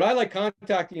 Would I like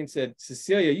contact you and said,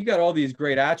 Cecilia, you got all these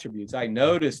great attributes. I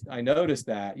noticed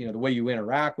that, you know, the way you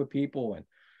interact with people and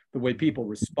the way people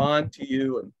respond to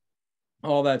you and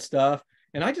all that stuff.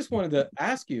 And I just wanted to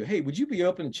ask you, hey, would you be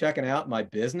open to checking out my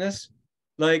business?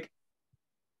 Like,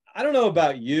 I don't know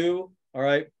about you, all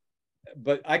right,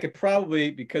 but I could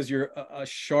probably, because you're a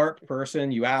sharp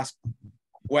person, you ask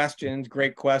questions,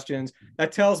 great questions.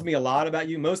 That tells me a lot about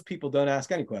you. Most people don't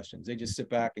ask any questions. They just sit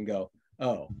back and go,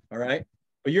 oh, all right.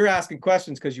 But you're asking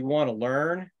questions because you want to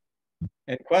learn.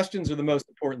 And questions are the most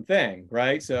important thing,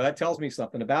 right? So that tells me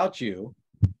something about you,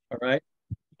 all right?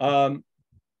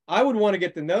 I would want to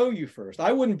get to know you first.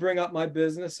 I wouldn't bring up my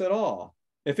business at all.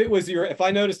 If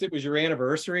I noticed it was your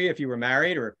anniversary, if you were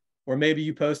married, or maybe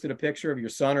you posted a picture of your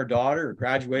son or daughter or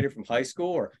graduated from high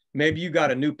school, or maybe you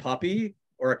got a new puppy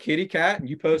or a kitty cat and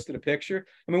you posted a picture.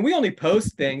 I mean, we only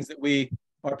post things that we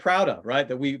are proud of, right?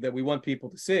 That we want people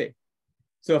to see.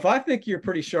 So if I think you're a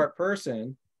pretty sharp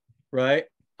person, right,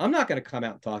 I'm not going to come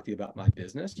out and talk to you about my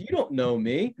business. You don't know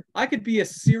me. I could be a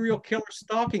serial killer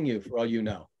stalking you for all you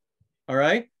know. All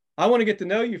right. I want to get to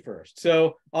know you first.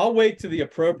 So I'll wait to the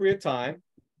appropriate time.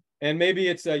 And maybe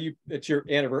it's your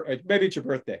anniversary, maybe it's your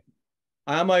birthday.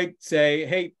 I might say,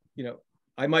 hey, you know,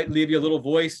 I might leave you a little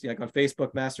voice, like on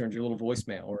Facebook Messenger, a little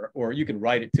voicemail, or you can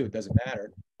write it too. It doesn't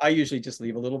matter. I usually just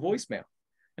leave a little voicemail.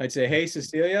 I'd say, hey,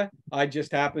 Cecilia, I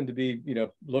just happened to be, you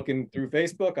know, looking through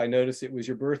Facebook. I noticed it was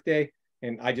your birthday,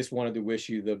 and I just wanted to wish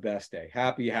you the best day.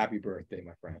 Happy birthday,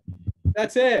 my friend.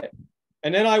 That's it.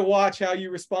 And then I watch how you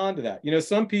respond to that. You know,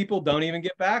 some people don't even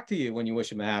get back to you when you wish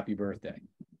them a happy birthday,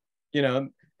 you know,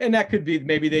 and that could be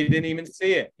maybe they didn't even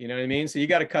see it. You know what I mean? So you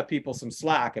got to cut people some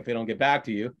slack if they don't get back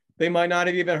to you. They might not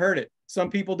have even heard it.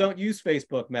 Some people don't use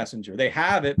Facebook Messenger. They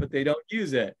have it, but they don't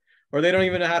use it. Or they don't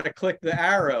even know how to click the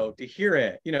arrow to hear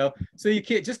it, you know? So you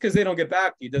can't, just because they don't get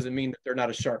back to you doesn't mean that they're not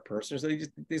a sharp person.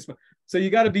 So you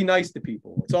got to be nice to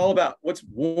people. It's all about what's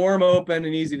warm, open,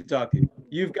 and easy to talk to.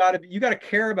 You got to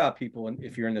care about people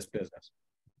if you're in this business.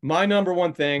 My number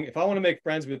one thing, if I want to make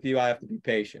friends with you, I have to be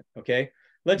patient, okay?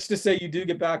 Let's just say you do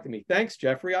get back to me. Thanks,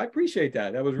 Jeffrey. I appreciate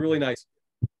that. That was really nice.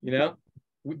 You know,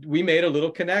 we made a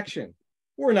little connection.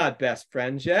 We're not best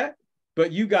friends yet,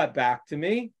 but you got back to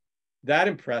me. That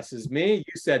impresses me.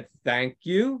 You said, thank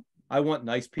you. I want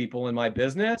nice people in my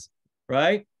business,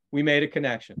 right? We made a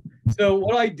connection. So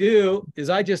what I do is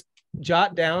I just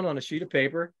jot down on a sheet of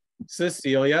paper,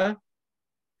 Cecilia,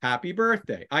 happy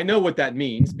birthday. I know what that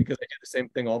means because I do the same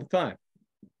thing all the time.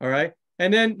 All right.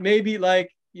 And then maybe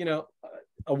like, you know,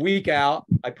 a week out,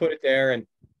 I put it there and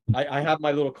I have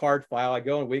my little card file. I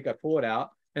go in a week, I pull it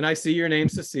out and I see your name,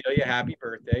 Cecilia, happy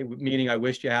birthday, meaning I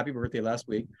wished you happy birthday last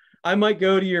week. I might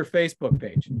go to your Facebook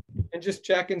page and just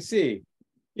check and see,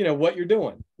 you know, what you're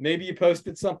doing. Maybe you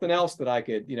posted something else that I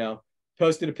could, you know,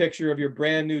 posted a picture of your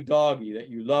brand new doggy that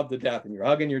you love to death and you're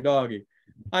hugging your doggy.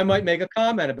 I might make a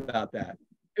comment about that.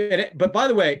 But by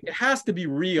the way, it has to be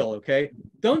real, okay?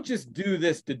 Don't just do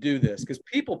this to do this because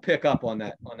people pick up on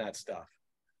that stuff.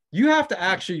 You have to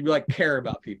actually like care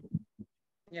about people.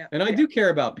 Yeah. And I do care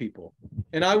about people.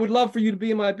 And I would love for you to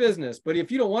be in my business. But if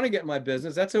you don't want to get in my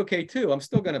business, that's okay too. I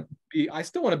still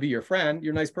want to be your friend.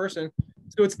 You're a nice person.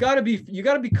 So you got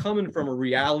to be coming from a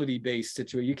reality-based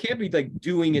situation. You can't be like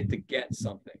doing it to get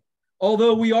something.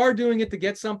 Although we are doing it to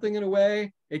get something in a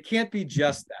way, it can't be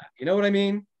just that. You know what I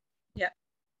mean? Yeah.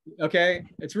 Okay.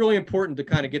 It's really important to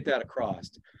kind of get that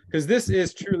across because this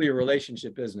is truly a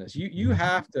relationship business. You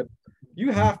have to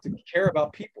care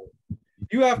about people.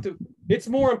 It's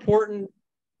more important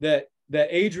that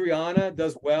Adriana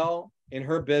does well in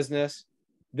her business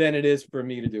than it is for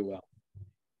me to do well.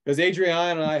 Because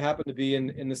Adriana and I happen to be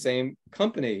in the same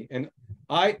company. And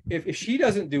if she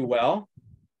doesn't do well,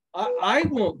 I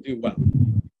won't do well.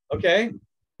 Okay.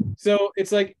 So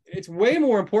it's like, it's way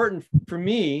more important for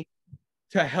me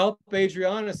to help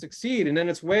Adriana succeed. And then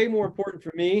it's way more important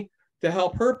for me to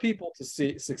help her people to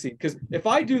succeed. Because if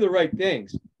I do the right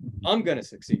things, I'm going to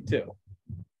succeed too.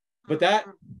 But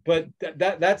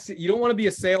that's, you don't want to be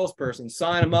a salesperson,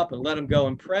 sign them up and let them go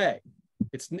and pray.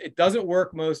 It doesn't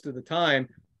work most of the time.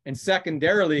 And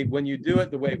secondarily, when you do it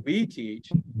the way we teach,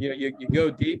 you go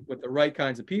deep with the right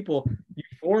kinds of people, you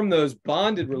form those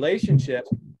bonded relationships.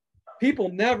 People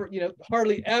never,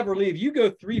 hardly ever leave. You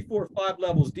go 3, 4, 5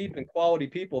 levels deep in quality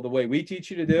people the way we teach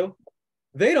you to do,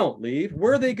 they don't leave.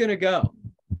 Where are they going to go?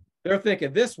 They're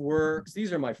thinking, this works.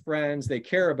 These are my friends. They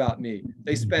care about me.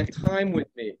 They spent time with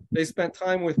me. They spent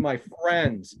time with my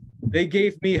friends. They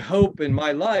gave me hope in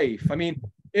my life. I mean,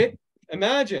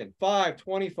 imagine 5,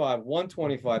 25,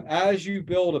 125, as you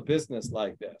build a business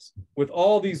like this with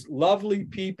all these lovely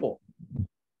people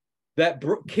that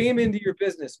came into your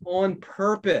business on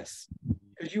purpose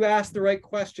because you asked the right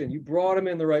question. You brought them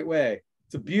in the right way.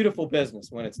 It's a beautiful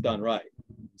business when it's done right.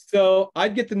 So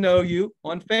I'd get to know you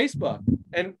on Facebook,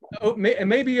 and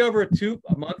maybe over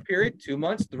a month period, 2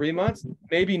 months, 3 months,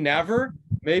 maybe never,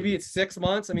 maybe it's 6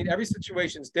 months. I mean, every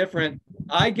situation is different.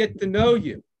 I get to know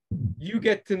you. You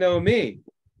get to know me.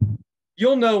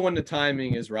 You'll know when the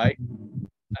timing is right,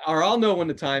 or I'll know when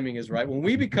the timing is right. When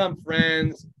we become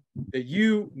friends, that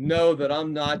you know that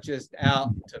I'm not just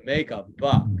out to make a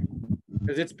buck,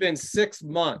 because it's been 6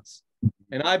 months.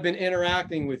 And I've been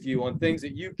interacting with you on things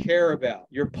that you care about,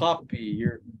 your puppy,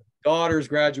 your daughter's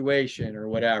graduation, or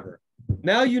whatever.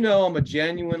 Now you know I'm a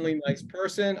genuinely nice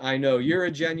person. I know you're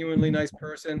a genuinely nice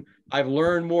person. I've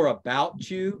learned more about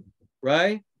you,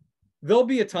 right? There'll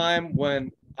be a time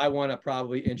when I want to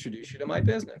probably introduce you to my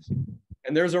business.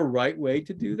 And there's a right way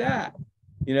to do that,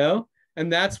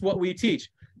 and that's what we teach.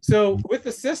 So with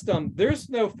the system, there's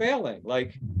no failing.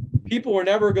 Like, people are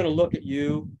never going to look at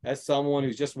you as someone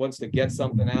who just wants to get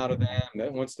something out of them,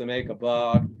 that wants to make a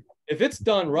buck. If it's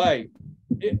done right,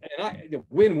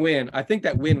 win-win. I think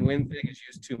that win-win thing is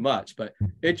used too much, but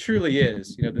it truly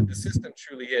is. The system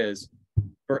truly is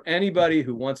for anybody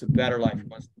who wants a better life, who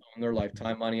wants to own their life,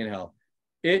 time, money, and health.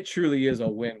 It truly is a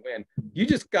win-win. You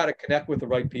just got to connect with the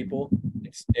right people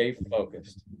and stay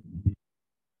focused.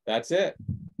 That's it.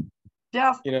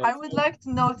 Jeff, I would like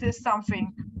to notice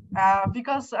something.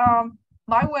 Because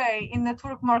my way in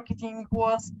network marketing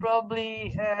was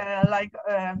probably like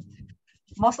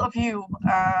most of you.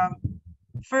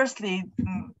 Firstly,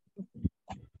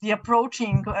 the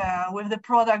approaching with the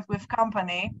product, with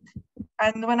company.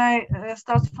 And when I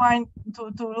start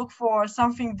to look for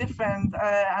something different,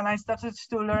 and I started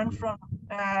to learn from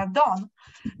Don,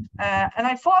 and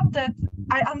I thought that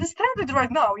I understand it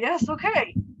right now. Yes,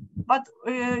 okay. But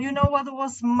you know what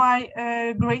was my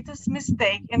greatest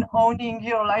mistake in owning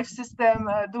your life system,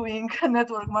 doing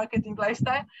network marketing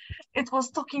lifestyle? It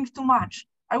was talking too much.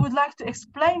 I would like to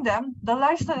explain them the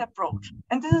lifestyle approach.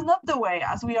 And this is not the way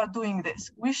as we are doing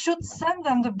this. We should send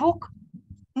them the book,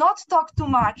 not talk too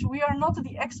much. We are not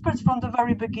the experts from the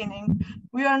very beginning.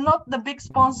 We are not the big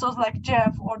sponsors like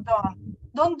Jeff or Don.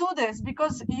 Don't do this,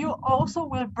 because you also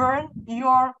will burn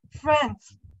your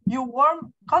friends, your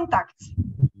warm contacts.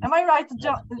 Am I right,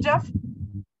 Jeff?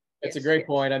 It's a great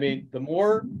point. I mean, the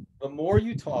more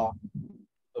you talk,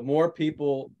 the more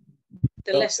people,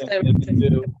 the less they will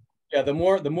do. Yeah, the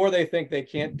more they think they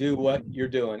can't do what you're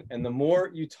doing, and the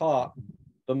more you talk,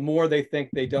 the more they think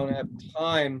they don't have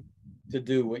time to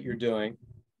do what you're doing.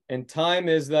 And time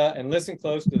is and listen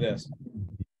close to this.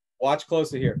 Watch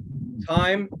closely here.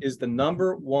 Time is the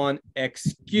 #1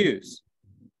 excuse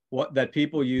that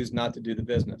people use not to do the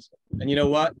business. And you know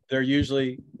what? They're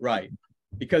usually right,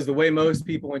 because the way most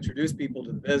people introduce people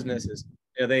to the business is,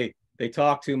 they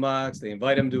talk too much. They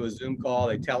invite them to a Zoom call.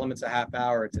 They tell them it's a half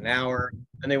hour, it's an hour,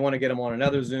 and they want to get them on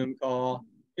another Zoom call.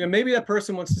 Maybe that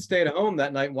person wants to stay at home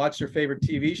that night and watch their favorite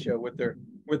TV show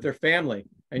with their family,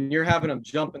 and you're having them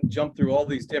jump through all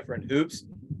these different hoops.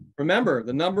 Remember,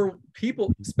 the number of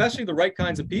people, especially the right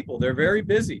kinds of people, they're very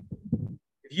busy.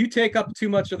 If you take up too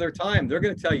much of their time, they're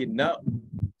going to tell you no.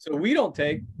 So we don't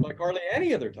take like hardly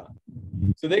any of their time.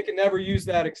 So they can never use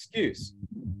that excuse,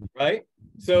 right?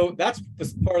 So that's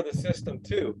part of the system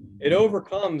too. It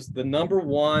overcomes the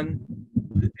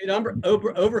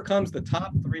overcomes the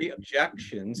top 3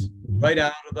 objections right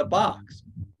out of the box.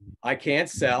 I can't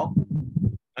sell.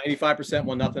 95%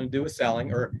 want nothing to do with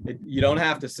selling, or you don't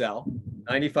have to sell.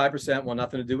 95% want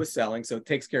nothing to do with selling. So it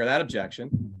takes care of that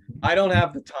objection. I don't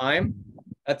have the time.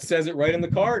 That says it right in the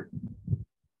card.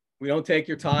 We don't take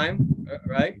your time,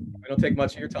 right? We don't take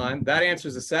much of your time. That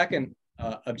answers the second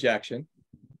objection.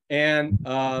 And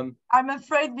I'm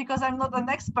afraid because I'm not an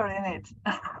expert in it.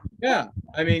 Yeah,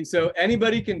 I mean, so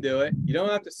anybody can do it. You don't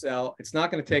have to sell. It's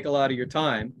not going to take a lot of your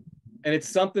time. And it's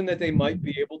something that they might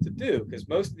be able to do, because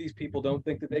most of these people don't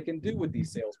think that they can do what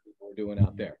these salespeople are doing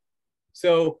out there.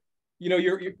 So,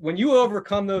 when you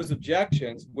overcome those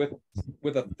objections with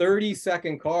a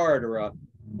 30-second card or a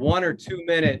 1 or 2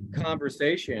 minute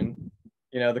conversation,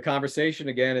 You know, the conversation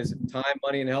again is time,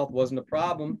 money, and health wasn't a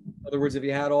problem. In other words, if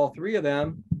you had all three of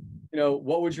them, you know,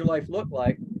 what would your life look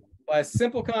like? By a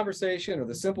simple conversation or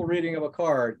the simple reading of a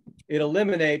card, it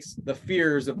eliminates the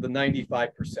fears of the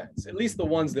 95%, at least the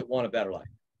ones that want a better life.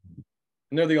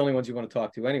 And they're the only ones you want to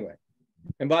talk to anyway.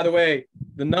 And by the way,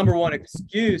 the number one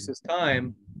excuse is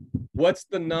time. What's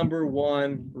the number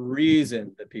one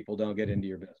reason that people don't get into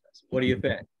your business? What do you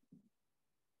think?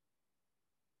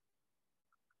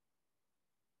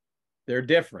 They're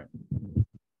different.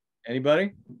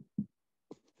 Anybody?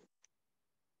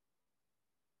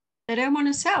 They don't want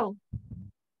to sell.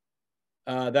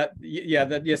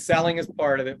 Selling is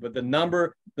part of it, but the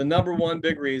number one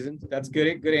big reason, that's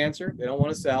good answer. They don't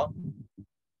want to sell.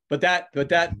 But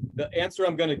the answer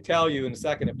I'm going to tell you in a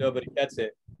second, if nobody gets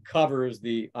it, covers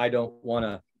the I don't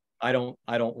want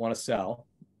to sell.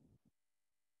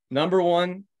 Number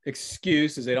one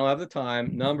excuse is they don't have the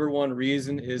time. Number one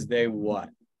reason is they what?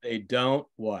 They don't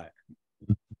what?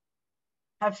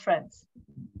 Have friends.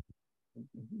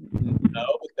 No,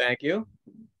 thank you.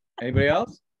 Anybody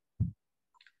else?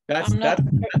 By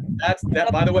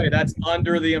the way, that's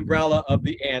under the umbrella of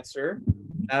the answer,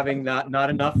 having not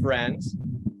enough friends.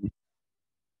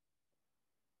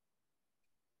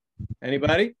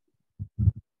 Anybody?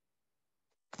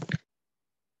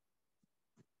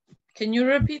 Can you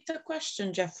repeat the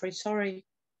question, Jeffrey? Sorry.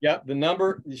 Yep,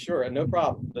 sure, no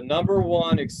problem. The number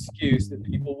one excuse that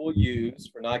people will use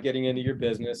for not getting into your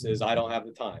business is I don't have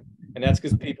the time. And that's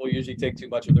because people usually take too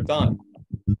much of their time.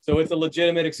 So it's a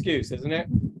legitimate excuse, isn't it?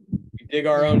 We dig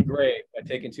our own grave by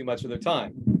taking too much of their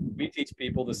time. We teach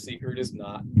people the secret is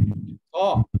not to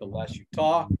talk. The less you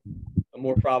talk, the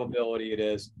more probability it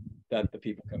is that the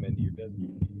people come into your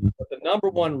business. But the number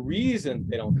one reason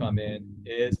they don't come in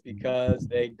is because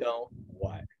they don't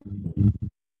what?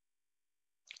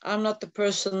 I'm not the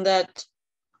person that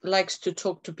likes to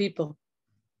talk to people.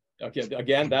 Okay,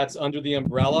 again, that's under the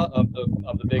umbrella of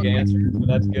the big answer. So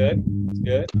that's good. That's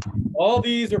good. All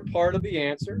these are part of the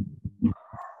answer.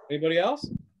 Anybody else?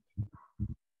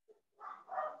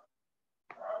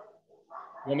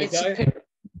 Want me to tell you?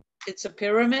 It's a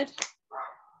pyramid.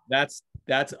 That's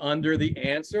under the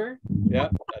answer.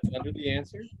 Yep, that's under the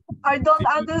answer. I don't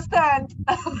understand.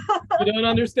 You don't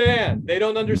understand. They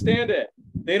don't understand it.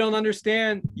 They don't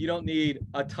understand you don't need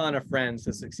a ton of friends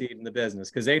to succeed in the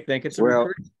business because they think it's a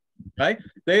recruiting, right?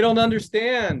 They don't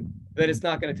understand that it's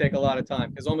not going to take a lot of time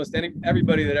because almost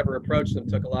everybody that ever approached them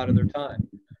took a lot of their time.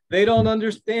 They don't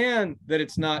understand that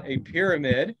it's not a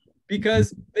pyramid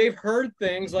because they've heard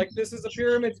things like this is a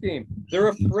pyramid scheme. They're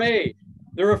afraid.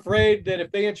 They're afraid that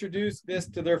if they introduce this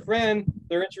to their friend,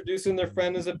 they're introducing their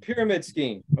friend as a pyramid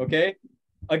scheme, okay?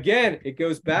 Again, it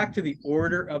goes back to the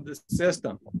order of the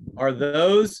system. Are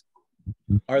those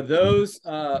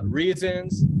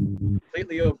reasons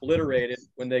completely obliterated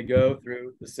when they go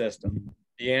through the system?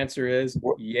 The answer is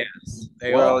yes.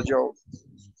 They are. Joe.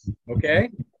 Okay?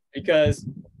 Because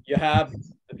you have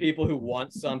the people who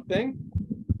want something.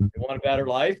 They want a better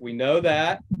life. We know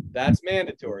that. That's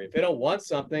mandatory. If they don't want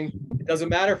something, it doesn't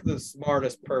matter if they're the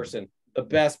smartest person, the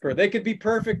best person. They could be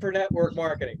perfect for network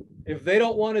marketing. If they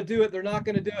don't want to do it, they're not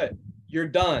going to do it. You're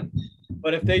done.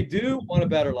 But if they do want a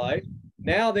better life,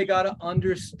 now they got to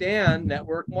understand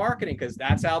network marketing because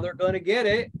that's how they're going to get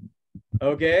it.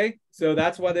 Okay? So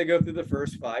that's why they go through the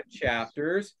first 5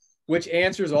 chapters, which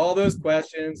answers all those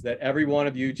questions that every one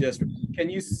of you just, can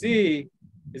you see,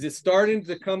 is it starting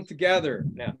to come together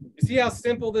now? You see how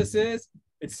simple this is?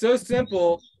 It's so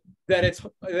simple that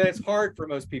it's hard for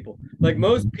most people. Like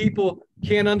most people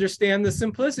can't understand the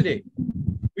simplicity.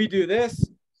 We do this,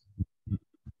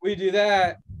 we do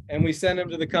that, and we send them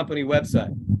to the company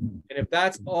website. And if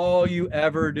that's all you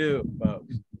ever do,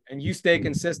 folks, and you stay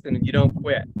consistent and you don't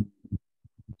quit,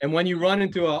 and when you run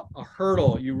into a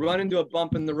hurdle, you run into a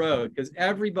bump in the road, because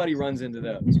everybody runs into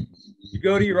those. You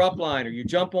go to your upline or you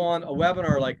jump on a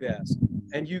webinar like this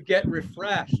and you get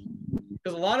refreshed.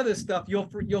 Because a lot of this stuff, you'll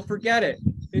forget it.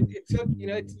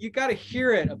 You got to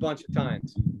hear it a bunch of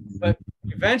times, but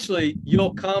eventually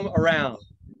you'll come around.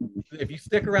 If you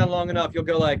stick around long enough, you'll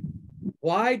go like,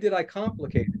 why did I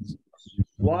complicate this?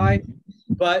 Why?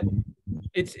 But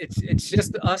it's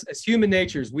just us as human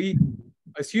natures.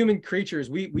 As human creatures,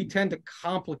 we tend to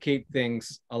complicate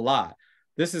things a lot.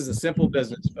 This is a simple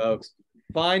business, folks.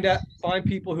 Find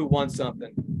people who want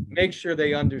something. Make sure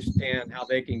they understand how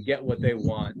they can get what they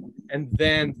want. And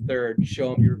then third,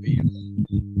 show them your view.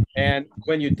 And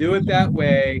when you do it that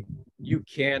way, you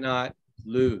cannot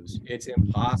lose. It's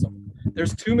impossible.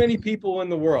 There's too many people in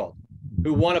the world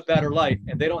who want a better life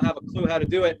and they don't have a clue how to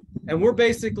do it. And we're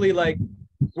basically like,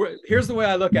 here's the way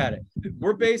I look at it.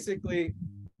 We're basically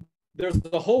there's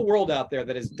a whole world out there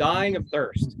that is dying of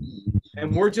thirst.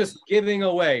 And we're just giving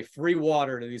away free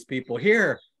water to these people.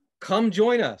 Here, come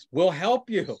join us. We'll help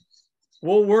you.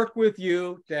 We'll work with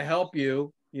you to help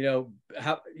you, you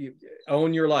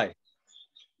own your life.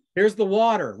 Here's the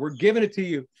water. We're giving it to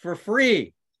you for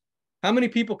free. How many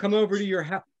people come over to your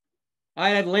house? I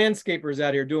had landscapers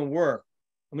out here doing work.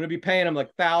 I'm going to be paying them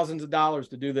like thousands of dollars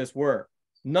to do this work.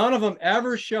 None of them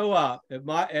ever show up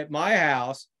at my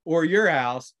house or your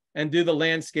house and do the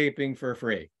landscaping for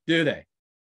free, do they?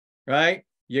 Right?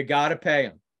 You got to pay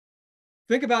them.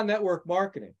 Think about network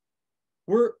marketing.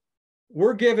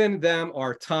 We're giving them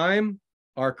our time,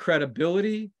 our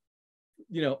credibility,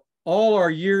 all our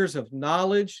years of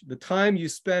knowledge, the time you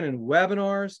spend in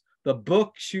webinars, the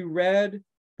books you read,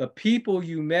 the people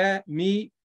you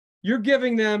meet. You're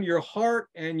giving them your heart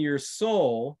and your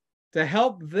soul to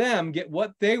help them get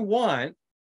what they want,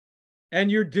 and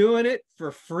you're doing it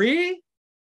for free?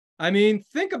 I mean,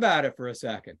 think about it for a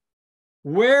second.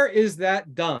 Where is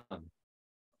that done?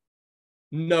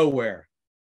 Nowhere.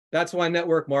 That's why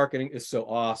network marketing is so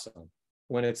awesome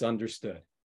when it's understood.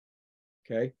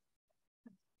 Okay.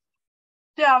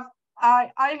 Yeah,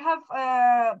 I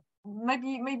have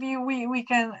maybe we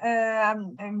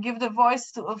can give the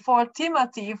voice for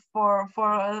Timothy for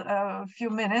a few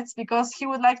minutes, because he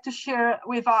would like to share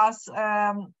with us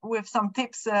with some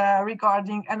tips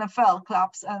regarding NFL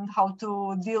clubs and how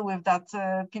to deal with that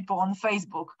people on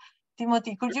Facebook.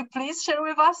 Timothy, could you please share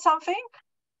with us something?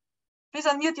 Please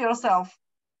unmute yourself.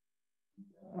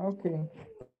 Okay.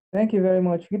 Thank you very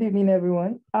much. Good evening,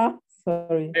 everyone.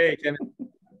 Sorry. Hey, Tim.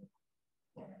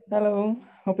 Hello.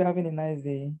 Hope you're having a nice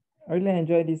day. I really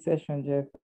enjoyed this session, Jeff.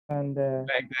 And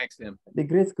Thanks, Tim. the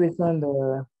great question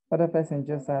the other person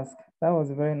just asked, that was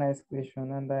a very nice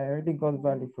question, and I really got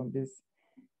value from this.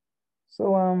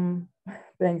 So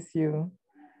thanks you.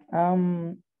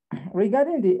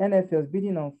 Regarding the NFL's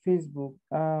bidding on Facebook,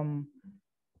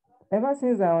 ever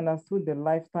since I understood the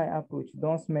lifestyle approach,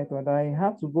 DON'Ts method, I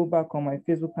had to go back on my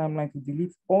Facebook timeline to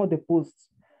delete all the posts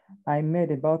I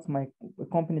made about my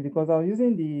company, because I was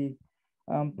using the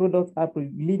product approach,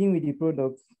 leading with the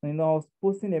products. I was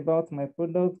posting about my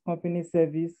product, company,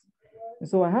 service.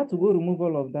 So I had to go remove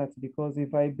all of that, because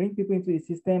if I bring people into the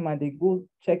system and they go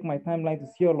check my timeline to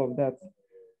see all of that,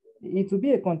 it will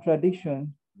be a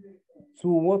contradiction to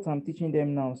what I'm teaching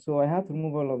them now. So I had to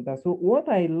remove all of that. So what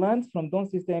I learned from DON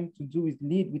system to do is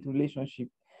lead with relationship.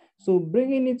 So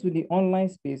bringing it to the online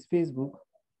space, Facebook,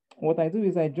 what I do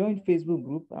is I joined Facebook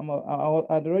group.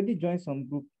 I'd already joined some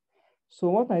group. So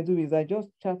what I do is I just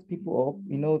chat people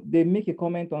up. They make a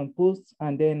comment on posts,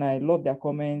 and then I love their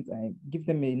comments. I give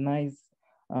them a nice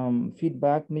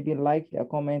feedback, maybe like their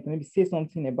comment, maybe say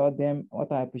something about them,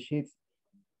 what I appreciate.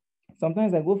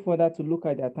 Sometimes I go further to look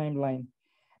at their timeline,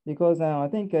 because I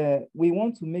think we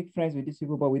want to make friends with these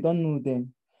people, but we don't know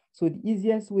them. So the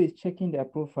easiest way is checking their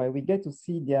profile. We get to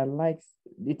see their likes,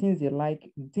 the things they like,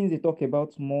 the things they talk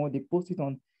about more. They post it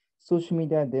on social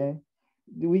media there.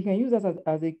 We can use that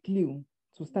as a clue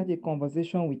to start a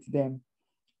conversation with them.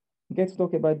 Get to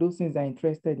talk about those things they're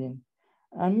interested in.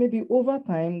 And maybe over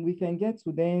time, we can get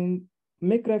to then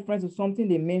make reference to something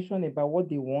they mention about what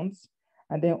they want,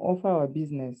 and then offer our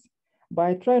business. But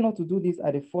I try not to do this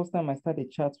at the first time I start a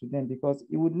chat with them, because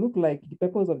it would look like the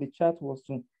purpose of the chat was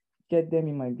to get them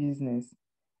in my business.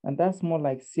 And that's more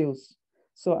like sales.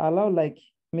 So I allow like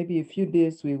maybe a few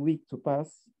days to a week to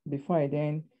pass before I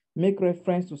then make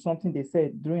reference to something they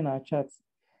said during our chats.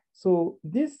 So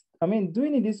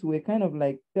doing it this way kind of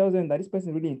like tells them that this person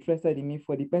is really interested in me,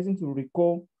 for the person to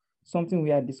recall something we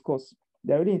had discussed.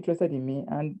 They're really interested in me.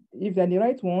 And if they're the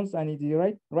right ones and it's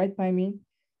the right timing,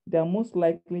 they're most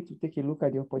likely to take a look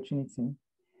at the opportunity.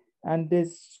 And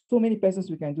there's so many persons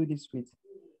we can do this with.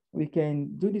 We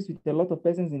can do this with a lot of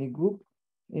persons in a group.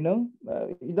 You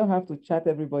don't have to chat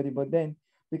everybody, but then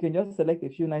we can just select a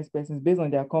few nice persons based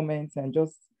on their comments and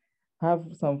just have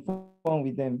some fun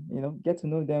with them, get to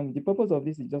know them. The purpose of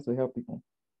this is just to help people.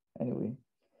 Anyway,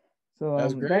 so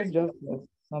that's just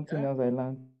something else I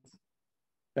learned.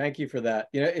 Thank you for that.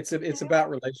 It's about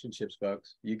relationships,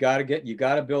 folks. You got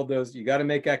to build those. You got to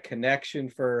make that connection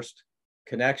first.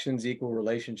 Connections equal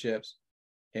relationships.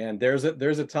 And there's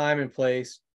a time and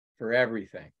place for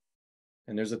everything.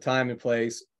 And there's a time and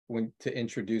place to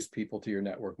introduce people to your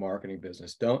network marketing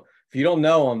business. If you don't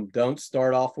know them, don't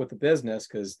start off with the business,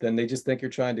 because then they just think you're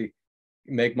trying to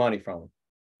make money from them.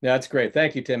 Yeah, that's great.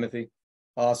 Thank you, Timothy.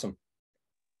 Awesome.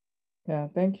 Yeah,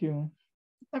 thank you.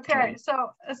 Okay,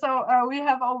 so we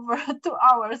have over 2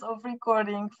 hours of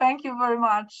recording. Thank you very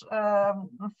much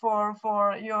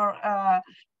for your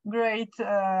great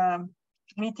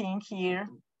meeting here.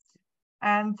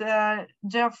 And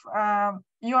Jeff,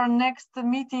 your next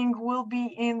meeting will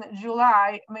be in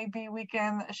July. Maybe we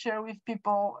can share with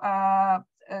people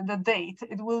the date.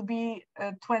 It will be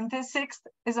 26th.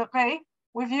 Is okay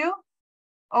with you?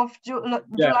 Of July?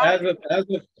 Yeah,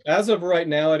 as of right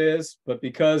now it is, but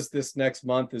because this next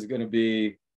month is going to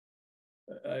be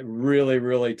really,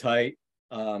 really tight,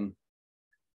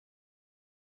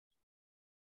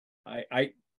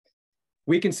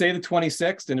 we can say the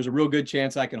 26th, and there's a real good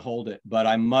chance I can hold it, but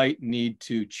I might need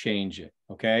to change it.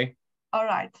 Okay. All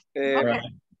right. Okay.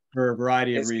 For a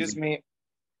variety of reasons. Excuse me.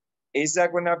 Is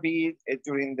that gonna be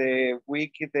during the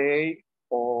weekday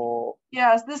or?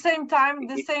 Yes, the same time,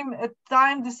 the same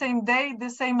time, the same day, the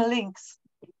same links.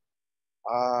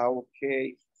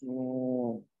 Okay.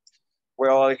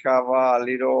 Well, I have a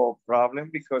little problem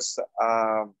because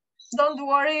don't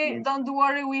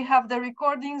worry, we have the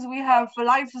recordings, we have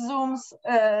live Zooms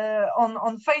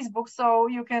on Facebook, so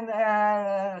you can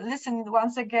listen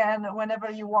once again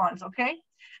whenever you want. Okay,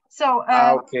 so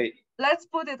okay, let's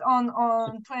put it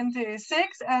on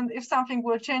 26, and if something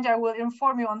will change, I will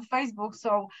inform you on Facebook.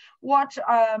 So watch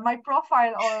my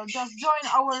profile or just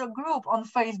join our group on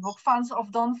Facebook, Fans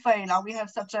of Don't Faila. We have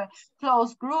such a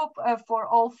close group for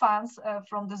all fans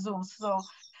from the Zooms. So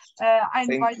I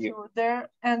invite you there,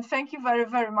 and thank you very,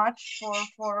 very much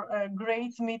for a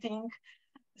great meeting.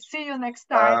 See you next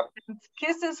time. And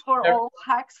kisses for all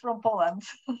hacks from Poland.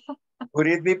 Would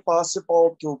it be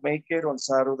possible to make it on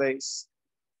Saturdays?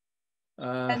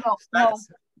 No.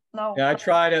 Yeah, I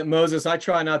try to, Moses, I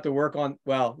try not to work on,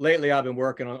 well, lately I've been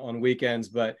working on weekends,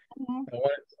 but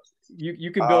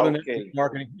you can build an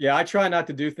marketing. Yeah, I try not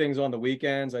to do things on the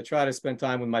weekends. I try to spend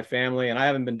time with my family, and I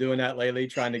haven't been doing that lately,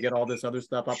 trying to get all this other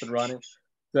stuff up and running.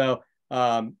 So,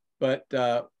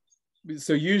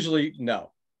 so usually,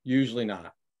 no, usually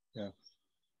not. Yeah.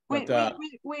 But,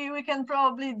 we can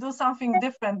probably do something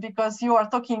different because you are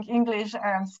talking English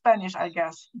and Spanish, I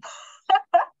guess.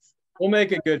 We'll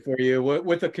make it good for you.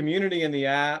 With the community in the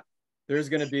app, there's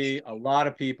going to be a lot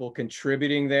of people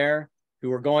contributing there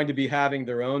who are going to be having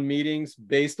their own meetings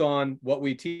based on what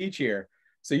we teach here.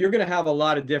 So you're going to have a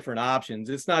lot of different options.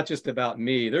 It's not just about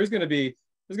me. There's going to be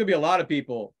a lot of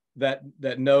people that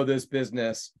know this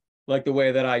business like the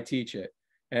way that I teach it.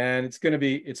 And it's going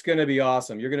to be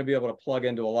awesome. You're going to be able to plug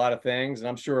into a lot of things, and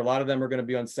I'm sure a lot of them are going to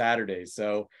be on Saturdays.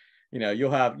 So,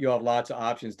 you'll have lots of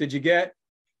options. Did you get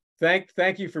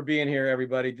Thank you for being here,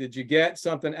 everybody. Did you get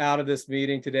something out of this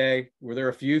meeting today? Were there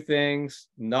a few things,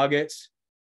 nuggets,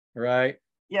 right?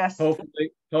 Yes.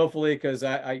 Hopefully, because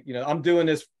I'm doing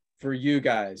this for you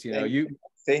guys.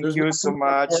 Thank you so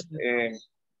much, and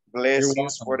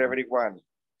blessings for everyone.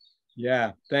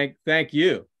 Yeah. Thank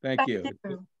you. Thank you.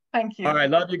 Thank you. All right.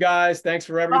 Love you guys. Thanks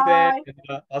for everything.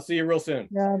 I'll see you real soon.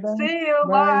 Yeah, see you.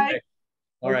 Bye.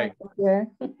 All right. Yeah.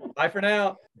 Bye for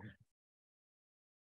now.